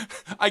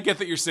 I get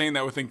that you're saying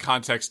that within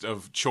context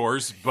of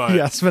chores, but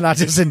yes, but not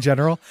just in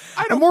general.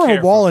 I'm more of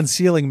a wall and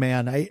ceiling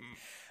man.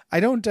 I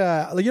don't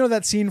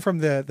that scene from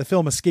the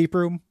film Escape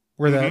Room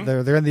where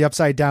they're in the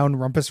upside down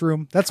rumpus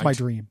room. That's my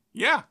dream.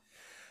 Yeah.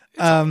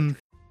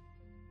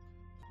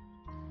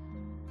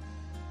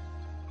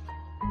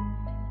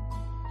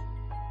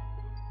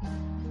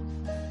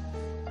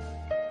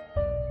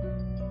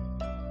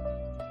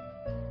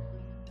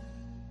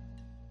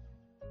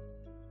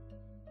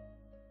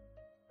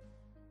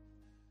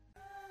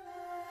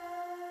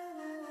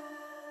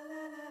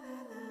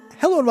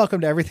 Hello and welcome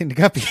to Everything to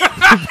Guppy,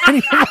 the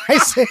Penny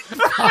Rising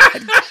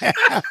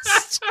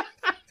podcast.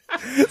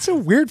 It's a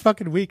weird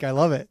fucking week. I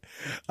love it.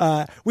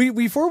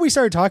 Before we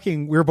started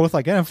talking, we were both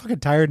like, I'm fucking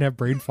tired and have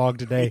brain fog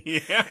today.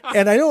 Yeah.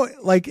 And I don't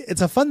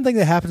it's a fun thing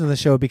that happens on the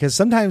show because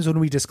sometimes when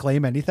we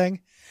disclaim anything,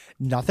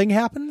 nothing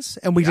happens.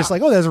 And we just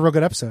like, that's a real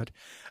good episode.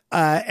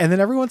 And then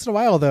every once in a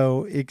while,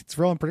 though, it's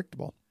real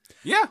unpredictable.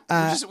 Yeah.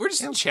 We're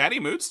just in chatty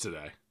moods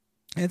today.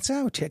 It's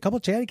a couple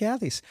chatty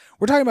Cathys.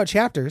 We're talking about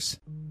chapters.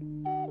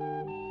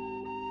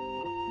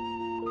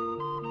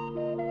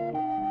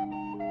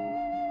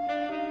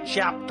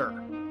 Chapter.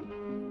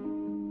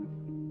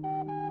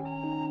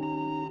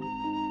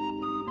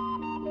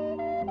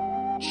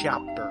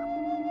 Chapter.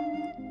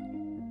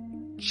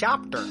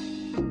 Chapter.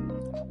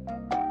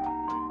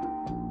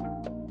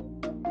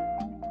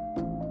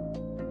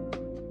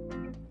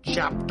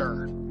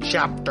 Chapter.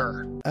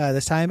 Chapter.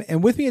 This time,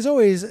 and with me as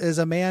always is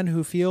a man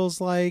who feels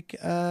like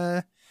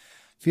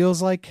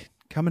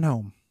coming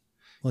home.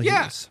 Well,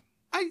 yes,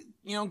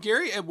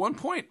 Gary. At one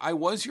point, I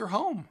was your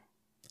home.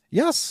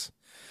 Yes.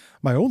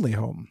 My only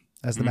home,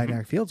 as the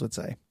Magnetic Fields would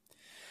say.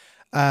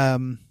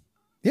 That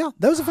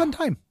was a fun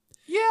time.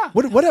 Yeah.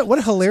 What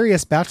a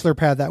hilarious bachelor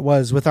pad that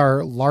was with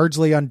our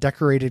largely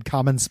undecorated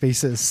common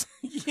spaces.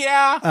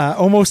 Yeah.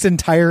 Almost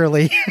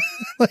entirely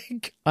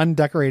like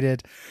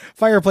undecorated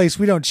fireplace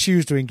we don't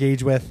choose to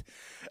engage with.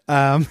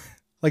 Like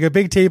a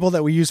big table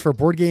that we use for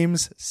board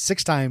games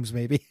 6 times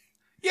maybe.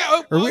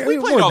 Yeah, Or we more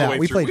played than all the that. way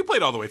We through. played- We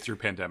played all the way through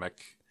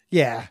Pandemic.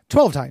 Yeah,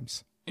 12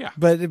 times. Yeah.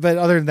 But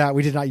other than that,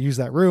 we did not use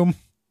that room.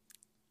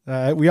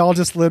 We all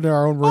just lived in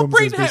our own Well, rooms.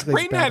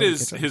 Brayden had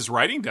his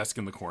writing desk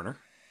in the corner.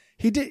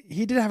 He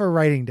did have a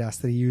writing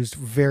desk that he used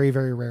very,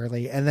 very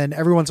rarely. And then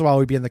every once in a while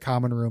we'd be in the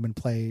common room and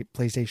play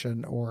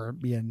PlayStation, or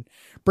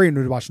Brayden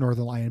would watch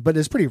Northern Lion, but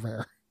it's pretty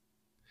rare.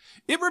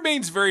 It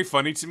remains very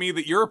funny to me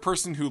that you're a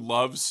person who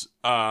loves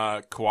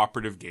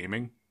cooperative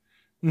gaming.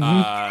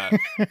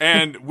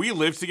 And we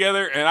lived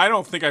together, and I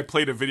don't think I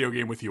played a video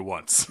game with you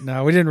once.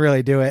 No, we didn't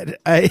really do it.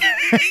 I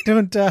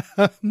don't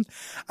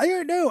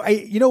know.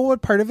 You know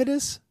what part of it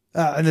is?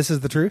 And this is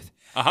the truth.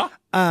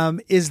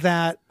 Is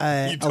that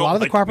a lot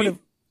of the cooperative.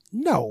 Me?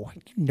 No,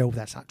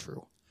 that's not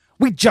true.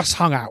 We just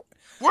hung out.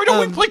 Why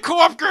don't we play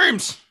co-op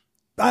games?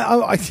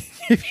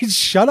 If you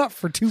shut up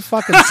for 2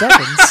 fucking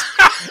seconds,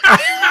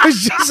 I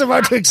was just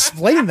about to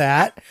explain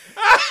that.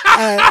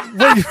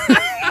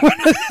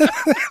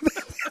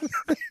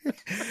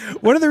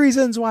 One of the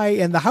reasons why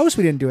in the house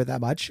we didn't do it that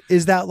much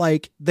is that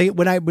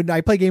when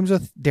I play games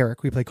with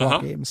Derek, we play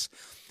co-op games.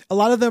 A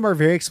lot of them are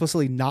very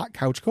explicitly not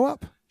couch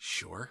co-op.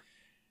 Sure.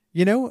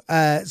 So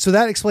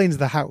that explains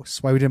the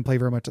house, why we didn't play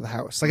very much of the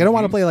house. Like, I don't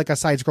want to play like a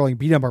side-scrolling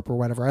beat 'em up or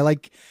whatever. I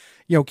like,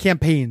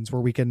 campaigns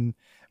where we can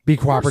be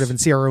cooperative and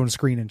see our own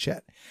screen and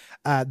shit.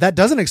 That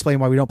doesn't explain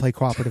why we don't play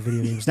cooperative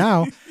video games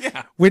now.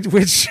 Yeah.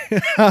 Which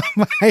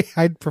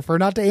I'd prefer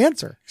not to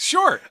answer.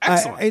 Sure.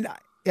 Excellent.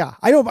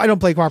 I don't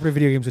play cooperative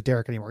video games with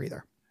Derek anymore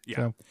either. Yeah.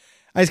 So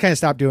I just kind of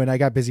stopped doing it. I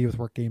got busy with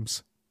work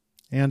games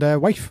and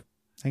wife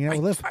hanging out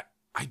with Liv.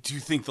 I do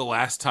think the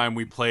last time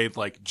we played,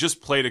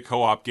 just played a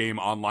co-op game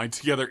online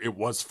together, it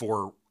was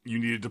you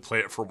needed to play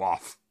it for WoW.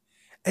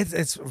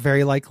 It's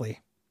very likely.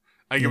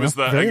 I think it was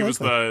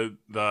the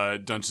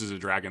Dungeons and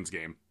Dragons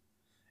game.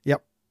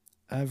 Yep.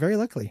 Very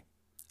likely.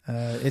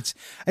 I just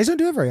don't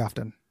do it very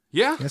often.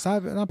 Yeah. It's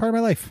not part of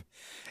my life.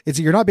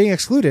 You're not being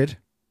excluded.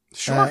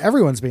 Sure.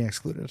 Everyone's being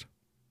excluded.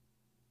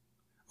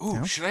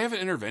 Ooh, should I have an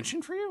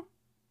intervention for you?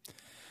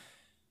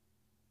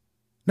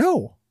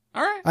 No.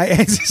 All right.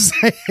 I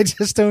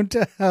just don't.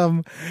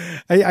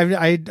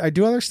 I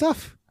do other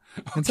stuff.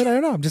 Okay. Instead, I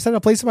don't know. I'm just at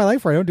a place in my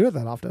life where I don't do it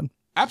that often.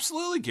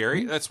 Absolutely,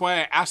 Gary. That's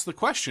why I asked the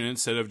question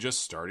instead of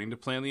just starting to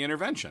plan the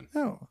intervention.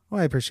 Oh,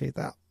 well, I appreciate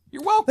that.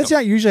 You're welcome. That's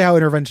not usually how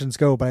interventions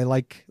go, but I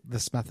like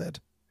this method.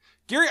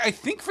 Gary, I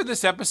think for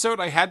this episode,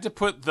 I had to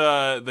put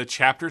the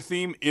chapter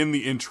theme in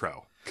the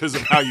intro because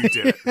of how you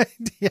did it.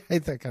 Yeah, I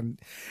think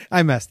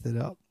I messed it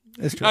up.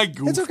 It's true. I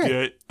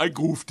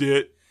goofed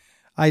it.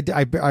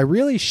 I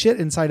really shit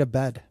inside a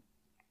bed.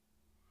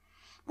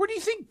 Where do you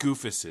think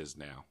Goofus is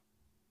now?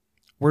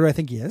 Where do I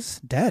think he is?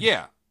 Dead.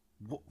 Yeah.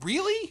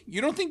 Really?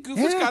 You don't think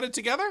Goofus got it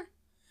together?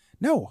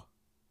 No.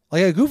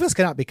 Like, a Goofus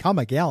cannot become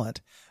a gallant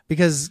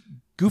because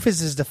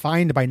Goofus is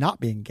defined by not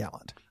being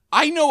gallant.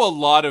 I know a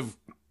lot of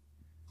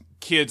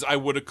kids I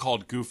would have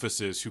called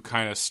Goofuses who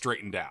kind of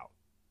straightened out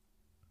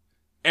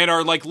and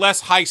are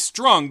less high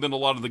strung than a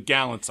lot of the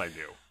gallants I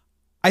do.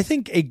 I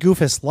think a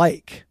Goofus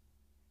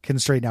can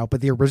straighten out,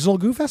 but the original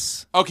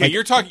Goofus? Okay,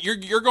 you're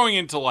going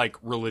into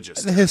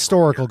religious. The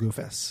historical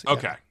Goofus.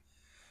 Okay.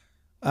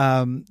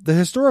 Yeah. The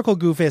historical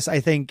Goofus, I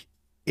think,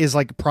 is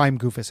prime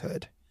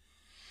Goofushood.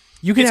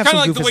 You can have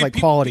some Goofus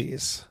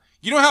qualities.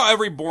 You know how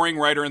every boring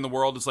writer in the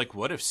world is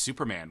what if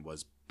Superman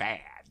was bad?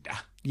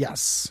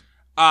 Yes.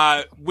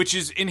 Which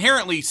is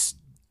inherently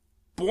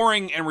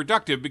boring and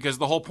reductive because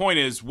the whole point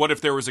is, what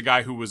if there was a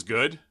guy who was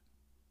good?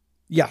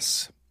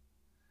 Yes.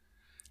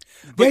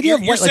 The idea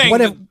you're saying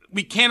what if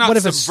we cannot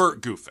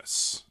subvert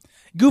Goofus.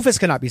 Goofus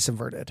cannot be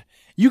subverted.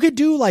 You could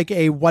do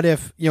a what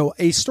if,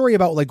 a story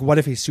about what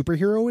if a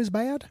superhero is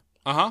bad?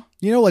 Uh-huh.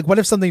 What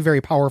if something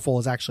very powerful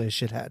is actually a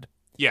shithead?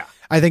 Yeah.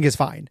 I think is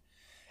fine.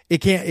 It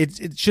can't, it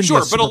shouldn't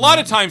Sure, be but a lot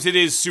of times it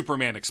is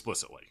Superman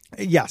explicitly.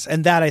 Yes,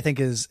 and that I think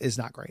is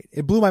not great.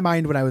 It blew my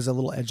mind when I was a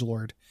little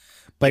edgelord,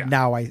 but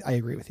now I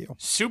agree with you.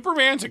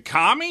 Superman's a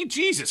commie?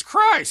 Jesus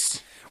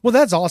Christ. Well,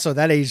 that's also,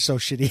 that age so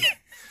shitty.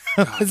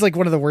 It's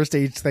one of the worst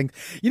age things.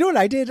 You know what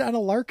I did on a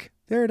lark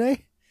the other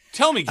day?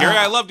 Tell me, Gary.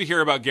 I love to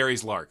hear about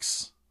Gary's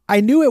larks.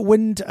 I knew it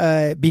wouldn't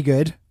be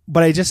good,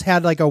 but I just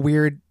had a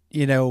weird,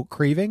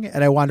 craving,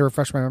 and I wanted to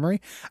refresh my memory.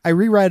 I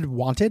reread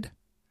Wanted.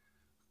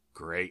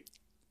 Great.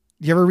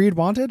 You ever read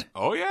Wanted?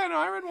 Oh, yeah. No,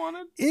 I read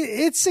Wanted.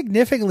 It's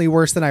significantly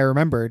worse than I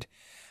remembered.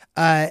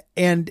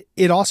 And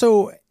it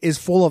also is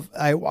full of,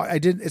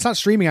 it's not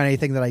streaming on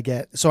anything that I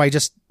get. So I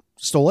just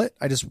stole it.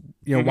 I just,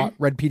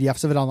 read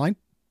PDFs of it online.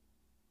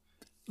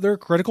 There are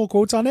critical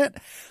quotes on it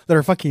that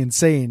are fucking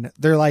insane.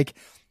 They're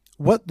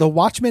what the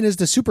Watchmen is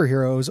to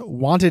superheroes,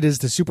 Wanted is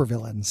to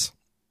supervillains.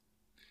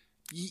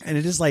 And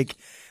it is the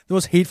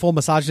most hateful,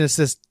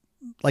 misogynist,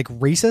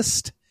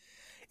 racist.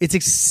 It's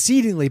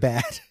exceedingly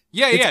bad.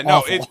 Yeah, it's no,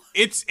 awful.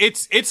 It's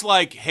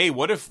hey,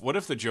 what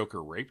if the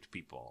Joker raped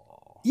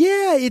people?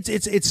 Yeah,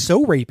 it's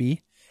so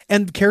rapey,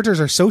 and characters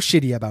are so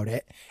shitty about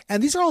it.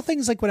 And these are all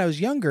things when I was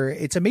younger.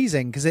 It's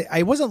amazing because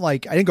I wasn't I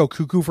didn't go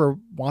cuckoo for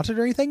Wanted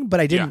or anything, but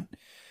I didn't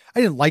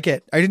like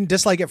it. I didn't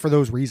dislike it for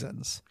those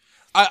reasons.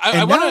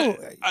 I want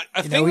to.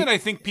 A thing that I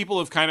think people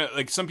have kind of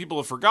like, some people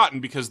have forgotten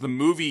because the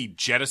movie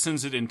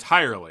jettisons it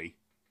entirely,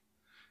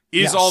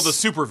 is all the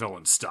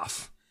supervillain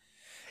stuff.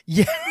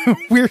 Yeah,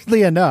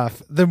 weirdly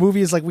enough, the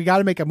movie is like, we got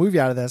to make a movie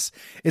out of this.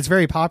 It's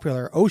very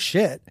popular. Oh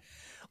shit.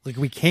 Like,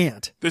 we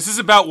can't. This is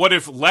about what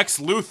if Lex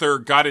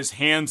Luthor got his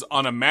hands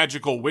on a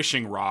magical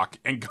wishing rock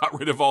and got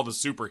rid of all the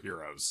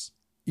superheroes.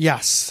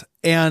 Yes.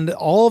 And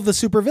all of the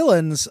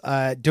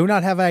supervillains do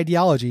not have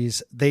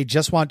ideologies. They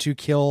just want to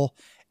kill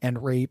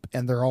and rape,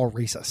 and they're all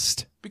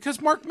racist. Because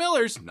Mark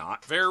Miller's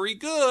not very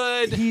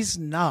good. He's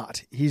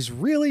not. He's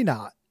really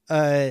not.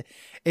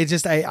 It's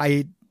just,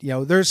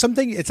 there's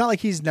something, it's not like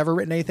he's never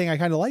written anything I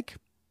kind of like,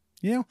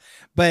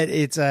 but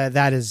it's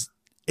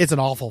an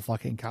awful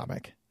fucking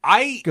comic.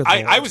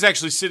 I was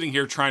actually sitting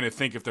here trying to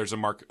think if there's a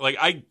Mark, like,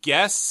 I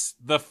guess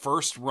the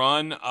first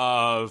run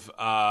of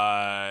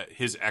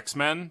his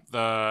X-Men,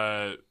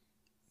 the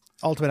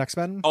Ultimate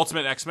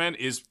X-Men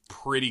is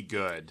pretty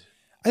good.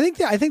 I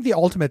think the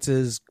Ultimates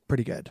is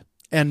pretty good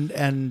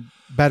and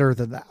better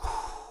than that.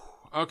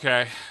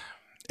 Okay.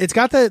 It's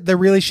got the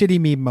really shitty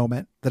meme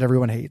moment that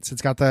everyone hates.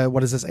 It's got the,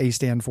 what does this A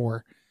stand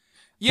for?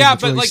 Yeah,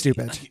 but really like,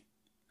 stupid.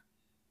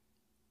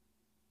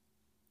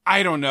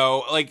 I don't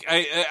know. Like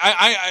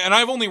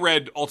I've only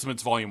read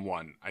Ultimates Volume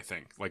 1, I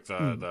think. Like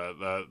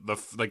the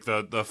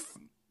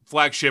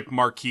flagship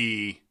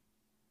marquee.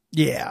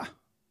 Yeah.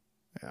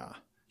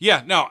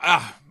 Yeah, no.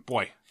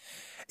 Boy.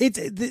 It's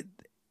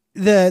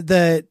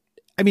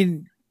I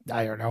mean,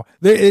 I don't know.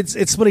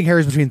 It's splitting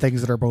hairs between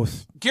things that are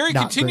both. Gary,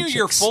 not continue great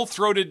your chicks.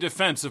 full-throated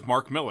defense of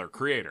Mark Miller,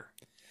 creator.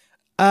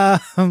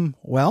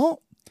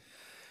 Well,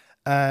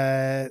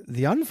 the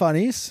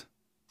Unfunnies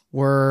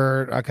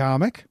were a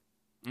comic.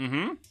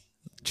 Mm-hmm.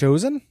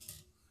 Chosen.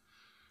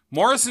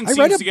 Morrison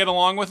seems to get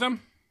along with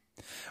him.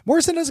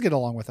 Morrison does get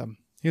along with him.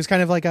 He was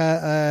kind of like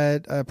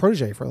a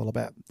protege for a little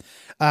bit.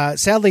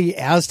 Sadly,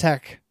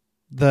 Aztec,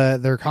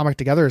 their comic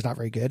together is not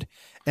very good.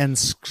 And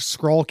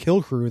Skrull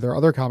Kill Crew, their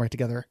other comic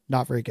together,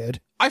 not very good.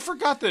 I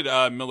forgot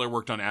that Miller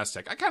worked on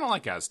Aztec. I kind of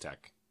like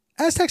Aztec.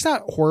 Aztec's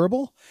not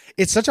horrible.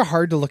 It's such a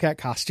hard to look at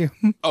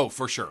costume. Oh,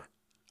 for sure.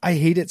 I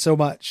hate it so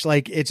much.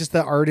 Like, it's just,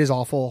 the art is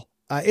awful.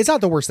 It's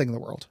not the worst thing in the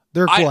world.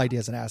 There are cool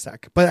ideas in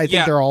Aztec, but I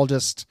think they're all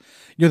just,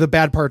 the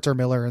bad parts are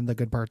Miller and the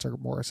good parts are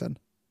Morrison.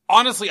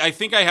 Honestly, I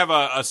think I have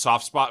a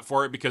soft spot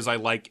for it because I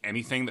like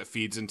anything that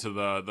feeds into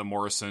the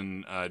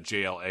Morrison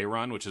JLA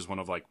run, which is one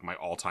of like my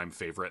all-time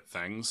favorite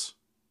things.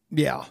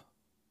 Yeah.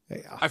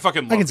 I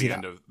fucking love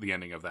the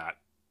ending of that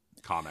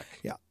comic.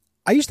 Yeah.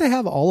 I used to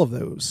have all of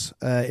those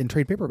in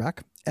trade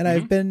paperback, and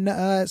I've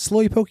been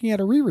slowly poking at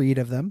a reread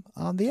of them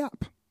on the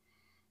app.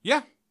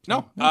 Yeah.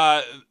 No.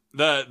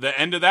 The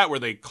end of that where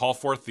they call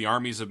forth the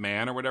armies of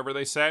man or whatever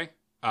they say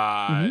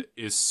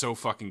is so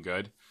fucking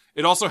good.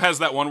 It also has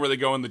that one where they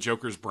go in the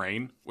Joker's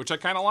brain, which I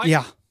kind of like.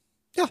 Yeah.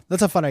 Yeah,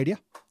 that's a fun idea.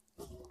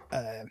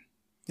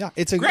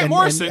 It's a Grant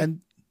Morrison, and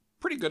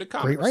pretty good at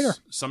comics. Great writer.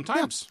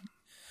 Sometimes. Yeah.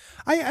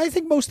 I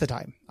think most of the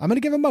time. I'm going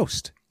to give him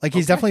most. Like,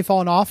 he's definitely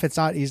fallen off. He's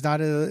not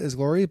as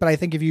glorious, but I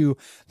think if you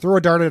throw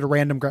a dart at a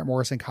random Grant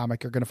Morrison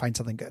comic, you're going to find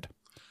something good.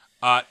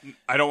 I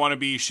don't want to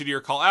be shitty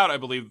or call out. I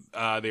believe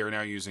they are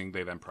now using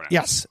they them pronouns.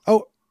 Yes.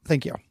 Oh,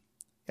 thank you.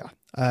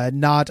 Yeah.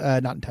 Not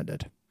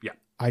intended. Yeah.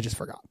 I just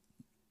forgot.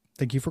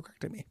 Thank you for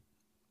correcting me.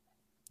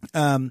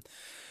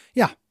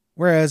 Yeah.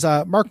 Whereas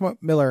Mark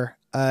Miller,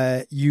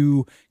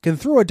 you can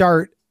throw a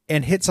dart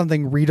and hit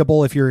something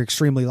readable if you're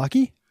extremely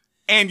lucky.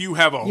 And you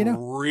have a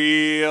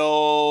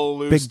real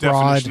loose big,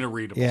 broad definition of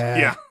readable.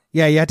 Yeah.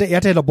 Yeah. You have to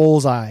hit a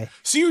bullseye.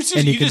 So you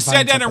just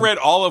sat down and read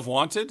all of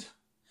Wanted?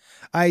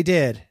 I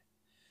did.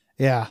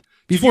 Yeah.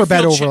 Before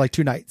bed over like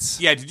 2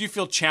 nights. Yeah. Did you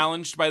feel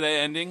challenged by that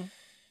ending?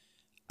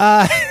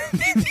 Do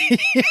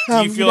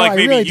you feel like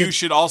maybe really you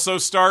should also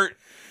start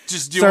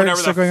just doing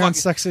whatever the going fuck? On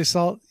sexual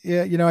assault?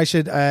 Yeah. I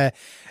should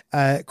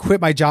quit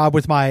my job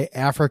with my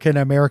African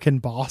American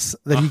boss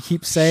that he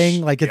keeps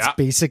saying. Like, it's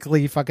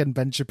basically fucking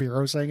Ben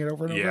Shapiro saying it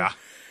over and over.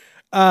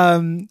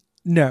 Yeah.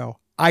 No.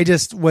 I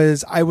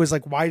was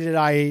like, why did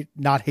I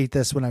not hate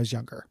this when I was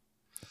younger?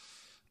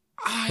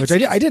 Which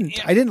I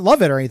didn't. I didn't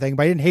love it or anything,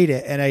 but I didn't hate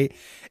it. And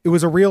it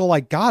was a real,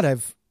 like, God,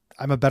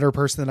 I'm a better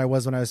person than I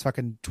was when I was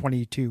fucking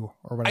 22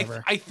 or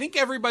whatever. I think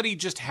everybody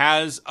just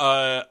has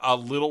a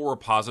little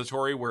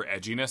repository where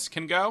edginess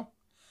can go.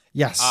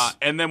 Yes.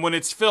 And then when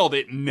it's filled,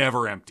 it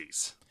never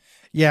empties.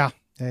 Yeah.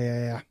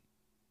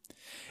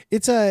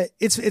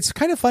 It's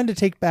kind of fun to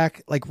take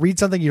back, like, read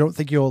something you don't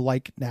think you'll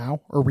like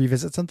now or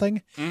revisit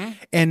something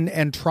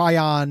and try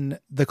on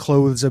the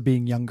clothes of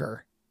being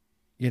younger.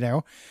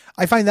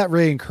 I find that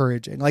really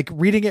encouraging. Like,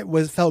 reading it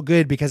felt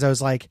good because I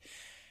was like,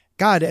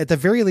 God, at the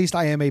very least,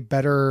 I am a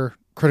better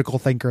critical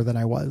thinker than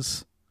I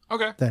was.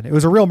 Okay. Then it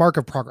was a real mark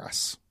of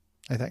progress,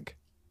 I think,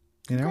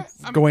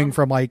 going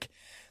from like,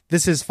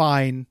 this is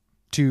fine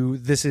to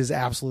this is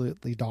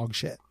absolutely dog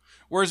shit.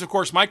 Whereas, of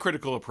course, my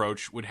critical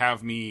approach would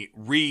have me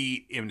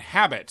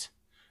re-inhabit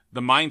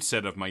the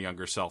mindset of my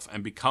younger self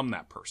and become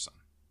that person.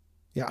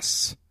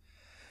 Yes.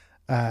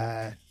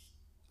 I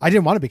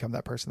didn't want to become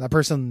that person. That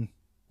person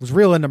was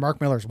real into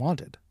Mark Miller's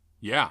Wanted.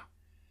 Yeah.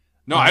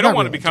 No, I don't not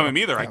want to really become into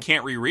him either. Yeah. I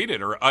can't reread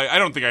it, or I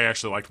don't think I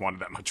actually liked Wanted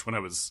that much when I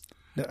was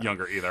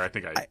younger either. I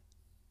think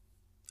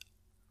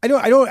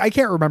I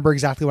can't remember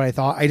exactly what I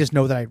thought. I just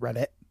know that I read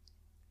it.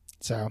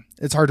 So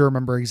it's hard to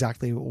remember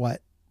exactly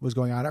what was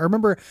going on. I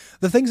remember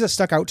the things that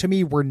stuck out to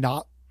me were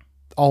not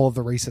all of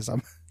the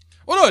racism.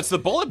 Well, no, it's the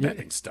bullet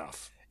bending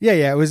stuff. Yeah.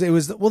 It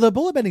was, well, the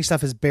bullet bending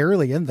stuff is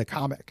barely in the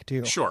comic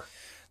too. Sure.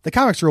 The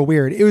comic's real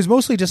weird. It was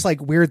mostly just like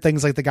weird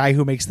things like the guy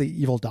who makes the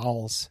evil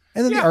dolls.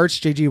 And then the art's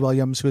J.G.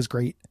 Williams, who is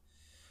great.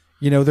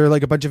 You know, there are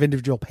like a bunch of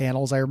individual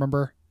panels I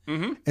remember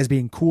as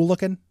being cool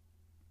looking.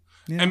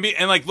 Yeah.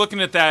 And like looking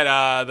at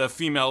that, the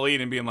female lead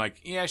and being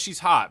like, yeah, she's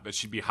hot, but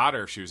she'd be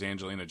hotter if she was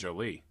Angelina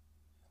Jolie.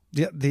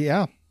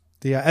 Yeah.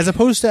 As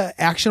opposed to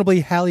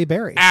actionably Halle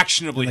Berry.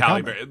 Actionably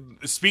Halle Berry.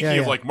 Speaking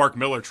of like Mark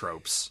Miller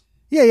tropes.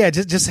 Yeah.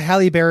 Just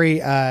Halle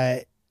Berry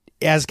as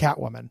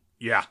Catwoman.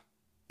 Yeah.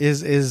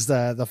 Is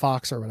the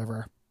Fox or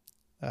whatever.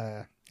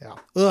 Yeah.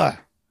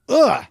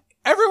 Ugh.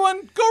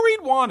 Everyone, go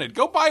read Wanted.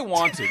 Go buy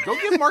Wanted. Go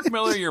give Mark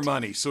Miller your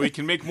money so he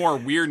can make more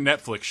weird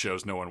Netflix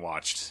shows no one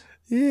watched.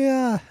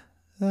 Yeah.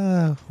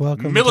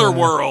 Welcome Miller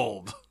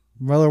World.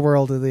 Miller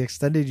World of the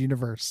extended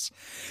universe.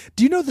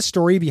 Do you know the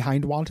story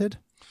behind Wanted?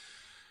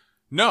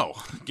 No.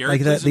 Gary,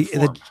 like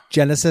the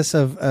genesis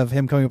of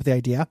him coming up with the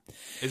idea.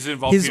 Is it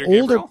involved Peter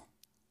Gabriel?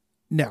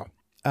 No.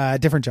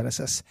 Different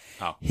genesis.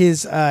 Oh.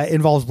 His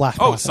involves blast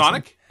processing.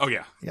 Sonic? Oh,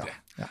 yeah.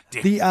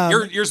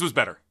 Damn. Yours was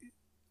better.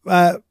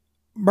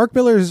 Mark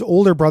Miller's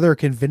older brother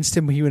convinced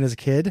him when he was a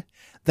kid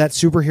that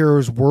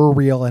superheroes were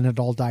real and it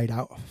all died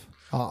off.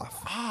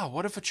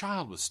 What if a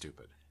child was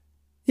stupid?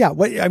 Yeah,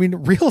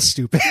 real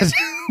stupid.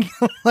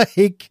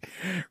 Like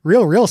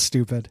real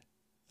stupid.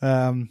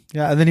 And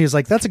then he was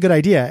like, that's a good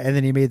idea. And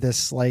then he made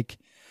this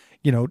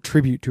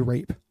tribute to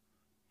rape.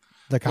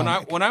 The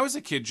comic. When I was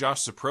a kid,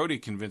 Josh Saprodi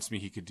convinced me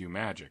he could do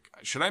magic.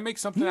 Should I make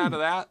something out of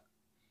that?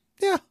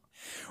 Yeah.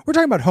 We're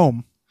talking about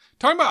Home.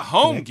 Talking about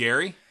Home,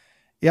 Gary.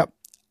 Yep.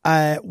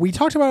 We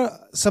talked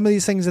about some of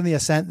these things in the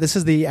Ascent. This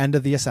is the end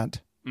of the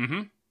Ascent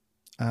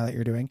that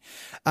you're doing.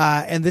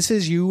 And this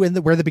is you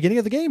where the beginning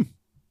of the game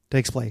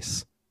takes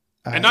place.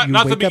 And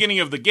not the beginning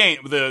of the game,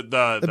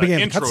 the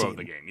intro of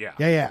the game. Yeah.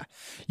 Yeah.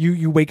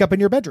 You wake up in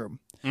your bedroom.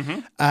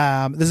 This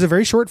is a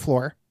very short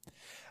floor.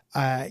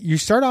 You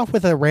start off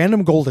with a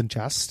random golden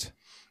chest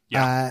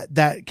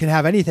that can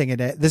have anything in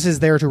it. This is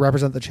there to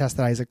represent the chest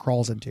that Isaac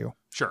crawls into.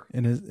 Sure.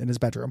 In his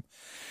bedroom.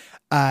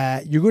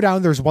 You go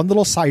down. There's one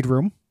little side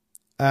room.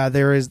 That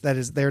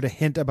is there to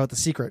hint about the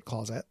secret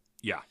closet.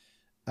 Yeah.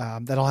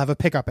 That'll have a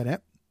pickup in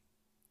it.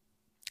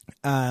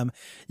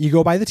 You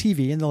go by the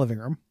TV in the living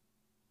room.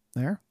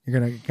 There, you're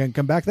gonna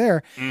come back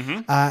there.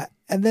 And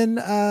then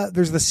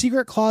there's the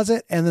secret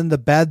closet, and then the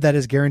bed that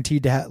is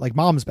guaranteed to have, like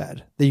Mom's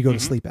bed that you go to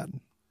sleep in.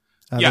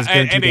 And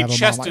a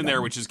chest in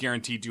there which is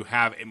guaranteed to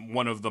have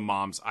one of the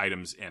Mom's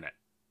items in it.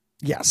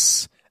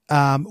 Yes,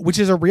 which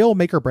is a real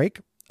make or break.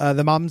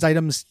 The Mom's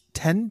items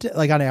tend to,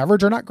 on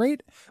average, are not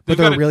great, but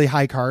there are really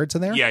high cards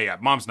in there. Yeah.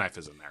 Mom's knife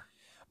is in there.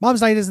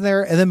 Mom's knife is in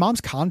there, and then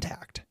Mom's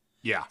contact.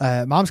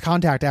 Yeah. Mom's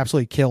contact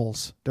absolutely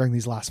kills during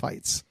these last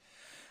fights.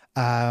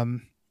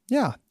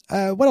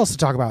 What else to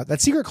talk about?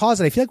 That secret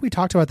closet. I feel like we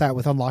talked about that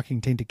with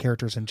unlocking tainted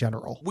characters in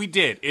general. We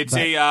did.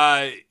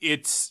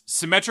 It's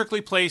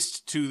symmetrically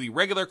placed to the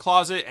regular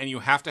closet, and you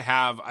have to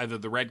have either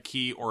the red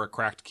key or a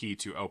cracked key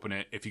to open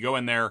it. If you go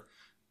in there,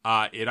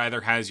 it either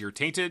has your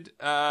tainted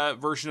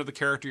version of the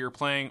character you're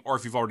playing, or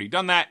if you've already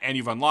done that and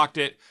you've unlocked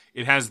it,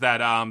 it has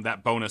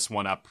that bonus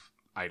 1-up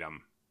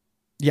item.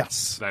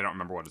 Yes. I don't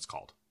remember what it's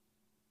called.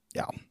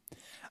 Yeah.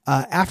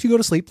 After you go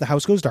to sleep, the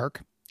house goes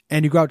dark.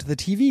 And you go out to the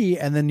TV,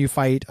 and then you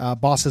fight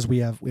bosses we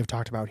have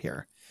talked about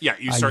here. Yeah,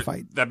 you start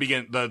that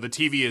begin. The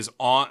TV is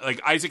on. Like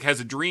Isaac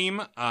has a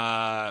dream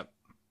about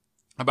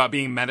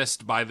being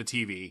menaced by the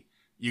TV.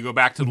 You go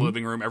back to the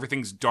living room.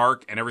 Everything's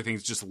dark, and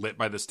everything's just lit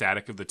by the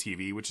static of the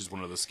TV, which is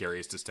one of the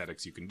scariest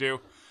aesthetics you can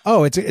do.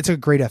 Oh, it's a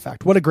great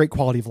effect. What a great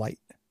quality of light.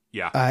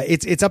 Yeah,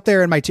 it's up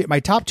there in my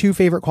top two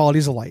favorite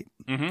qualities of light.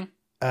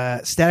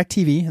 Static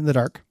TV in the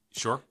dark.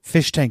 Sure.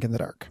 Fish tank in the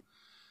dark.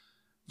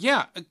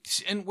 Yeah,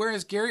 and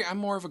whereas Gary, I'm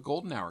more of a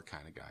golden hour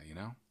kind of guy, you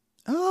know?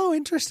 Oh,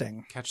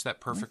 interesting. Catch that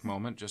perfect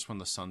moment just when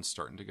the sun's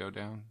starting to go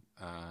down.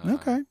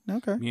 Okay.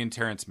 Me and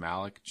Terrence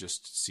Malick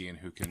just seeing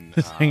who can...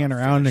 hanging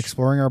around and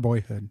exploring our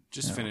boyhood.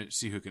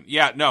 See who can...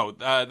 Yeah, no,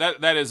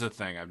 that is a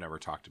thing I've never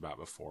talked about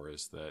before,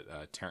 is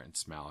that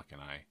Terrence Malick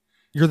and I...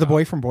 You're the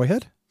boy from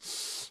Boyhood?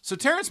 So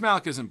Terrence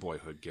Malick isn't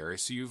Boyhood, Gary,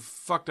 so you've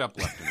fucked up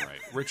left and right.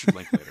 Richard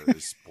Linklater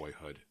is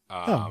Boyhood.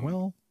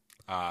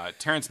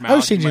 Terrence Malick... I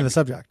was changing the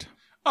subject.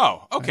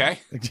 Oh, okay.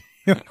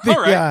 All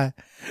right. Yeah.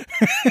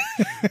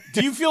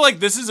 Do you feel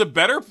like this is a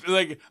better?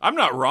 I'm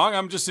not wrong.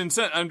 I'm just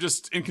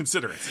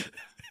inconsiderate.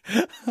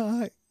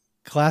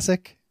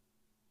 Classic.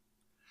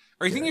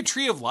 Are you thinking of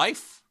Tree of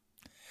Life?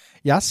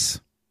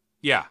 Yes.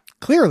 Yeah.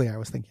 Clearly, I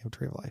was thinking of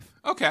Tree of Life.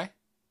 Okay.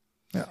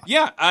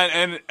 Yeah.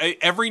 And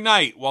every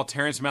night while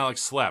Terrence Malick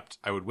slept,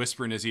 I would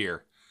whisper in his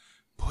ear,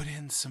 "Put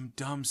in some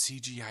dumb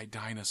CGI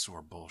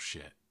dinosaur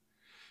bullshit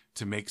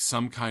to make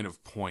some kind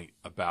of point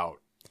about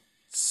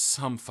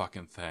some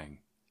fucking thing.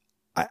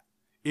 I-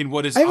 in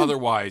what is I haven't-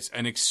 otherwise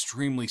an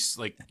extremely,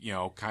 like, you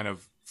know, kind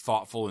of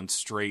thoughtful and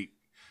straight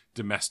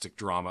domestic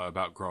drama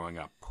about growing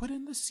up. Put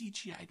in the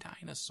CGI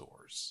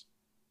dinosaurs.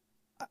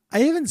 I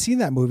haven't seen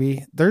that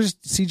movie. There's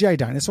CGI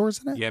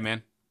dinosaurs in it? Yeah,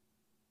 man.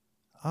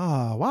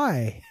 Oh,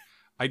 why?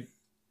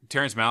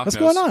 Terrence Malick What's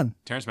knows. going on?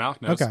 Terrence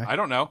Malick knows. Okay. I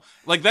don't know.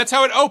 Like, that's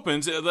how it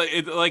opens.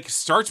 It like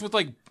starts with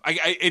like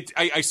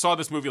I saw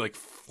this movie like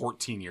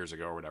 14 years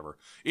ago or whatever.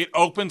 It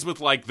opens with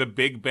like the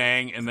Big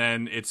Bang, and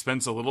then it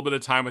spends a little bit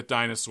of time with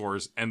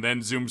dinosaurs, and then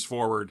zooms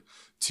forward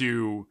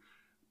to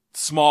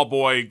small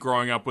boy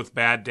growing up with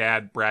bad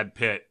dad Brad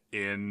Pitt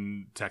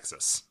in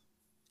Texas.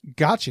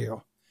 Got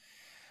you.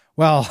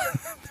 Well,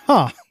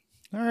 huh.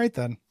 All right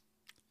then.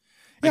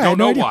 I don't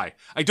know why.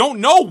 I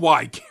don't know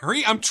why,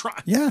 Gary. I'm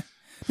trying. Yeah.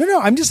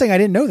 No. I'm just saying I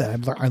didn't know that.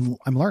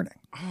 I'm learning.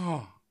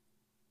 Oh.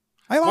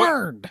 I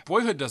learned.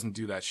 Boyhood doesn't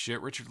do that shit.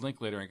 Richard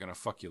Linklater ain't gonna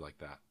fuck you like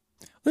that.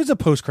 There's a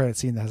post-credit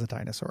scene that has a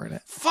dinosaur in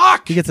it.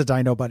 Fuck. He gets a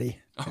dino buddy.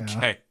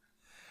 Okay.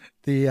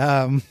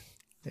 Yeah.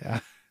 Yeah.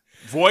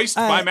 Voiced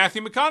by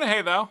Matthew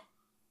McConaughey, though.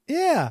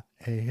 Yeah.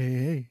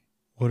 Hey.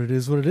 What it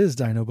is,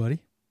 dino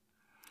buddy.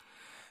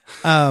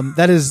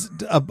 That is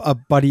a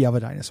buddy of a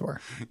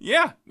dinosaur.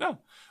 Yeah. No.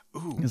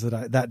 Ooh. Is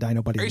it that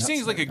dino buddy? Are you saying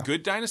he's like a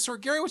good dinosaur?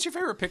 Gary, what's your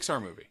favorite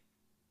Pixar movie?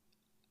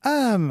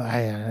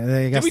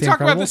 I guess Did we talk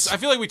about this? I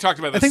feel like we talked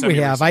about this. I think we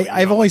have.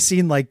 I've only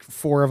seen like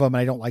 4 of them,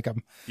 and I don't like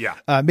them. Yeah.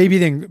 Maybe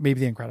the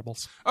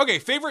Incredibles. Okay.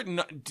 Favorite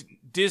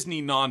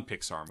Disney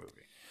non-Pixar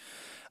movie?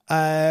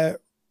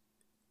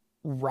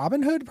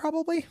 Robin Hood,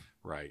 probably.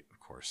 Right. Of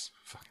course.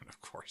 Fucking of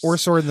course. Or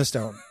Sword in the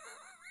Stone.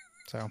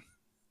 So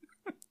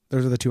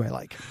those are the 2 I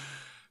like.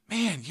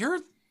 Man, your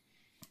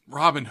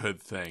Robin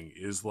Hood thing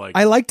is like,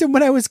 I liked them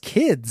when I was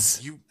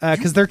kids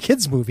because they're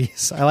kids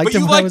movies. I liked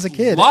them when I was a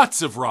kid.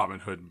 Lots of Robin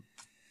Hood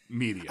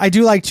media. I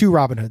do like 2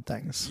 Robin Hood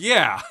things.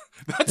 Yeah.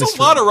 That's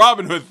a lot of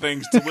Robin Hood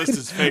things to list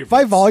as favorites.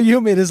 By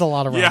volume, it is a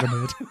lot of Robin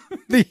Hood.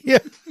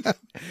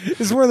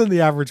 It's more than the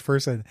average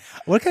person.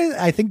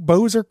 I think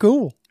bows are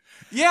cool.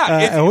 Yeah.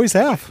 I always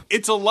have.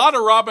 It's a lot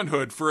of Robin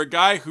Hood for a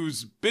guy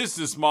whose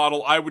business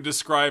model I would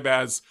describe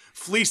as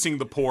fleecing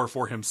the poor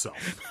for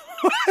himself.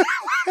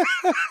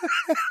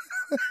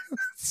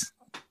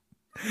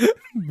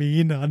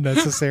 Mean,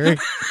 unnecessary.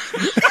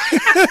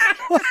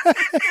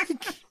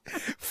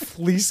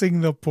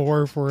 Fleecing the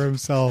poor for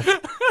himself.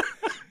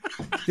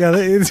 Yeah,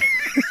 it's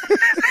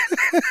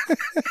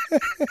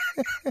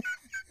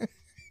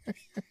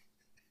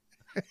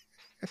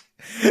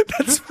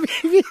that's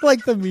maybe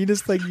like the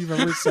meanest thing you've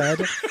ever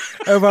said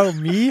about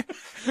me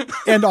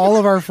and all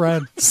of our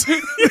friends.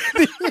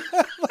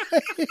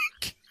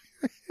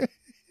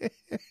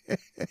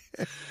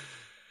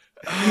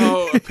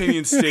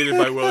 Opinions stated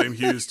by William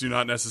Hughes do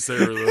not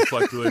necessarily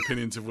reflect the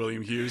opinions of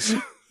William Hughes.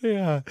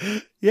 Yeah,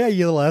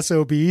 you little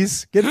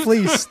SOBs. Get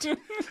fleeced.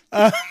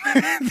 Go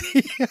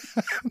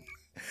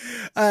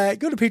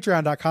to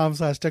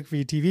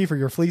patreon.com/duckfeedtv for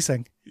your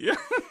fleecing. Yeah.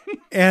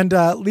 And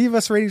leave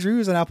us ratings,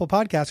 reviews on Apple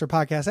Podcasts or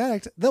Podcast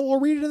Addict that we'll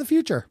read it in the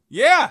future.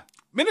 Yeah.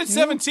 Minute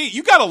 17.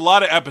 You got a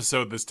lot of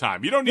episode this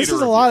time. You don't need this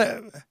is a lot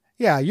of,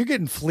 you're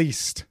getting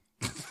fleeced.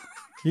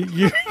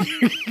 you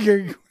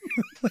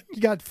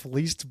got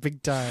fleeced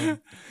big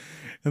time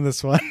in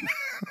this one.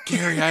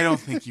 Gary, I don't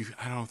think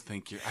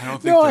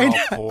they're all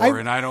poor,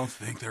 and I don't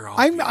think they're all.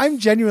 I'm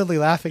genuinely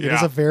laughing. It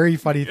is a very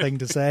funny thing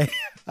to say.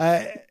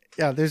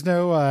 There's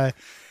no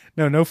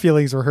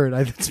feelings were hurt.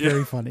 It's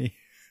very funny.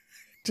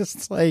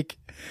 Just like,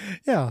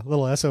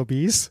 little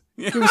SOBs.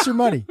 Yeah. Give us your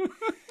money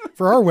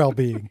for our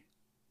well-being.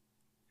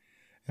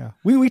 Yeah,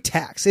 we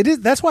tax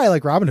it. That's why I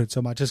like Robin Hood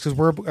so much. Is because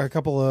we're a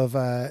couple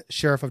of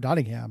Sheriff of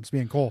Nottingham's, me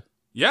and Cole.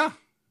 Yeah,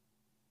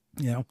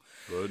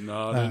 but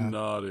not in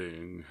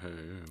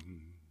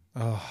Nottingham.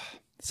 Oh,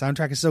 the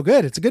soundtrack is so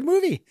good. It's a good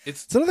movie.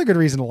 It's another good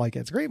reason to like it.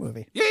 It's a great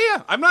movie.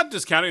 Yeah. I'm not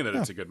discounting that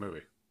it's a good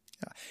movie.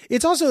 Yeah.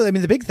 It's also,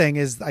 the big thing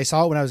is I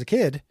saw it when I was a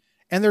kid,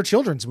 and they're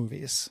children's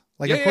movies.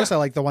 Of course, I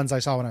like the ones I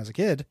saw when I was a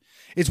kid.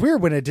 It's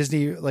weird when a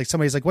Disney,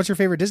 somebody's like, "What's your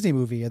favorite Disney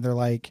movie?" And they're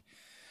like,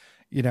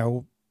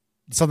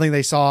 something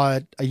they saw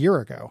a year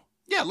ago.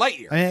 Yeah,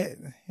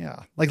 Lightyear.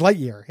 Like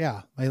Lightyear.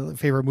 Yeah, my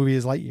favorite movie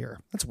is Lightyear.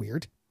 That's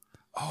weird.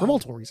 For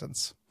multiple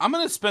reasons. I'm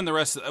going to spend the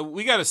rest of,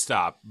 we got to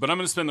stop, but I'm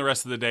going to spend the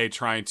rest of the day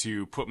trying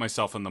to put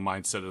myself in the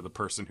mindset of the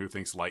person who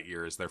thinks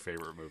Lightyear is their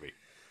favorite movie.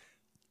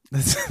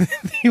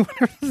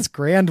 Whatever this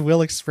grand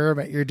will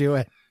experiment you're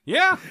doing.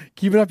 Yeah.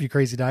 Keep it up, you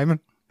crazy diamond.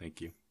 Thank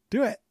you.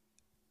 Do it.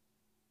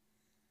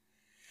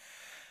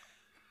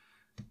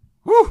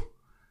 Woo.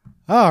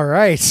 All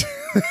right.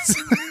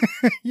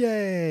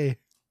 Yay.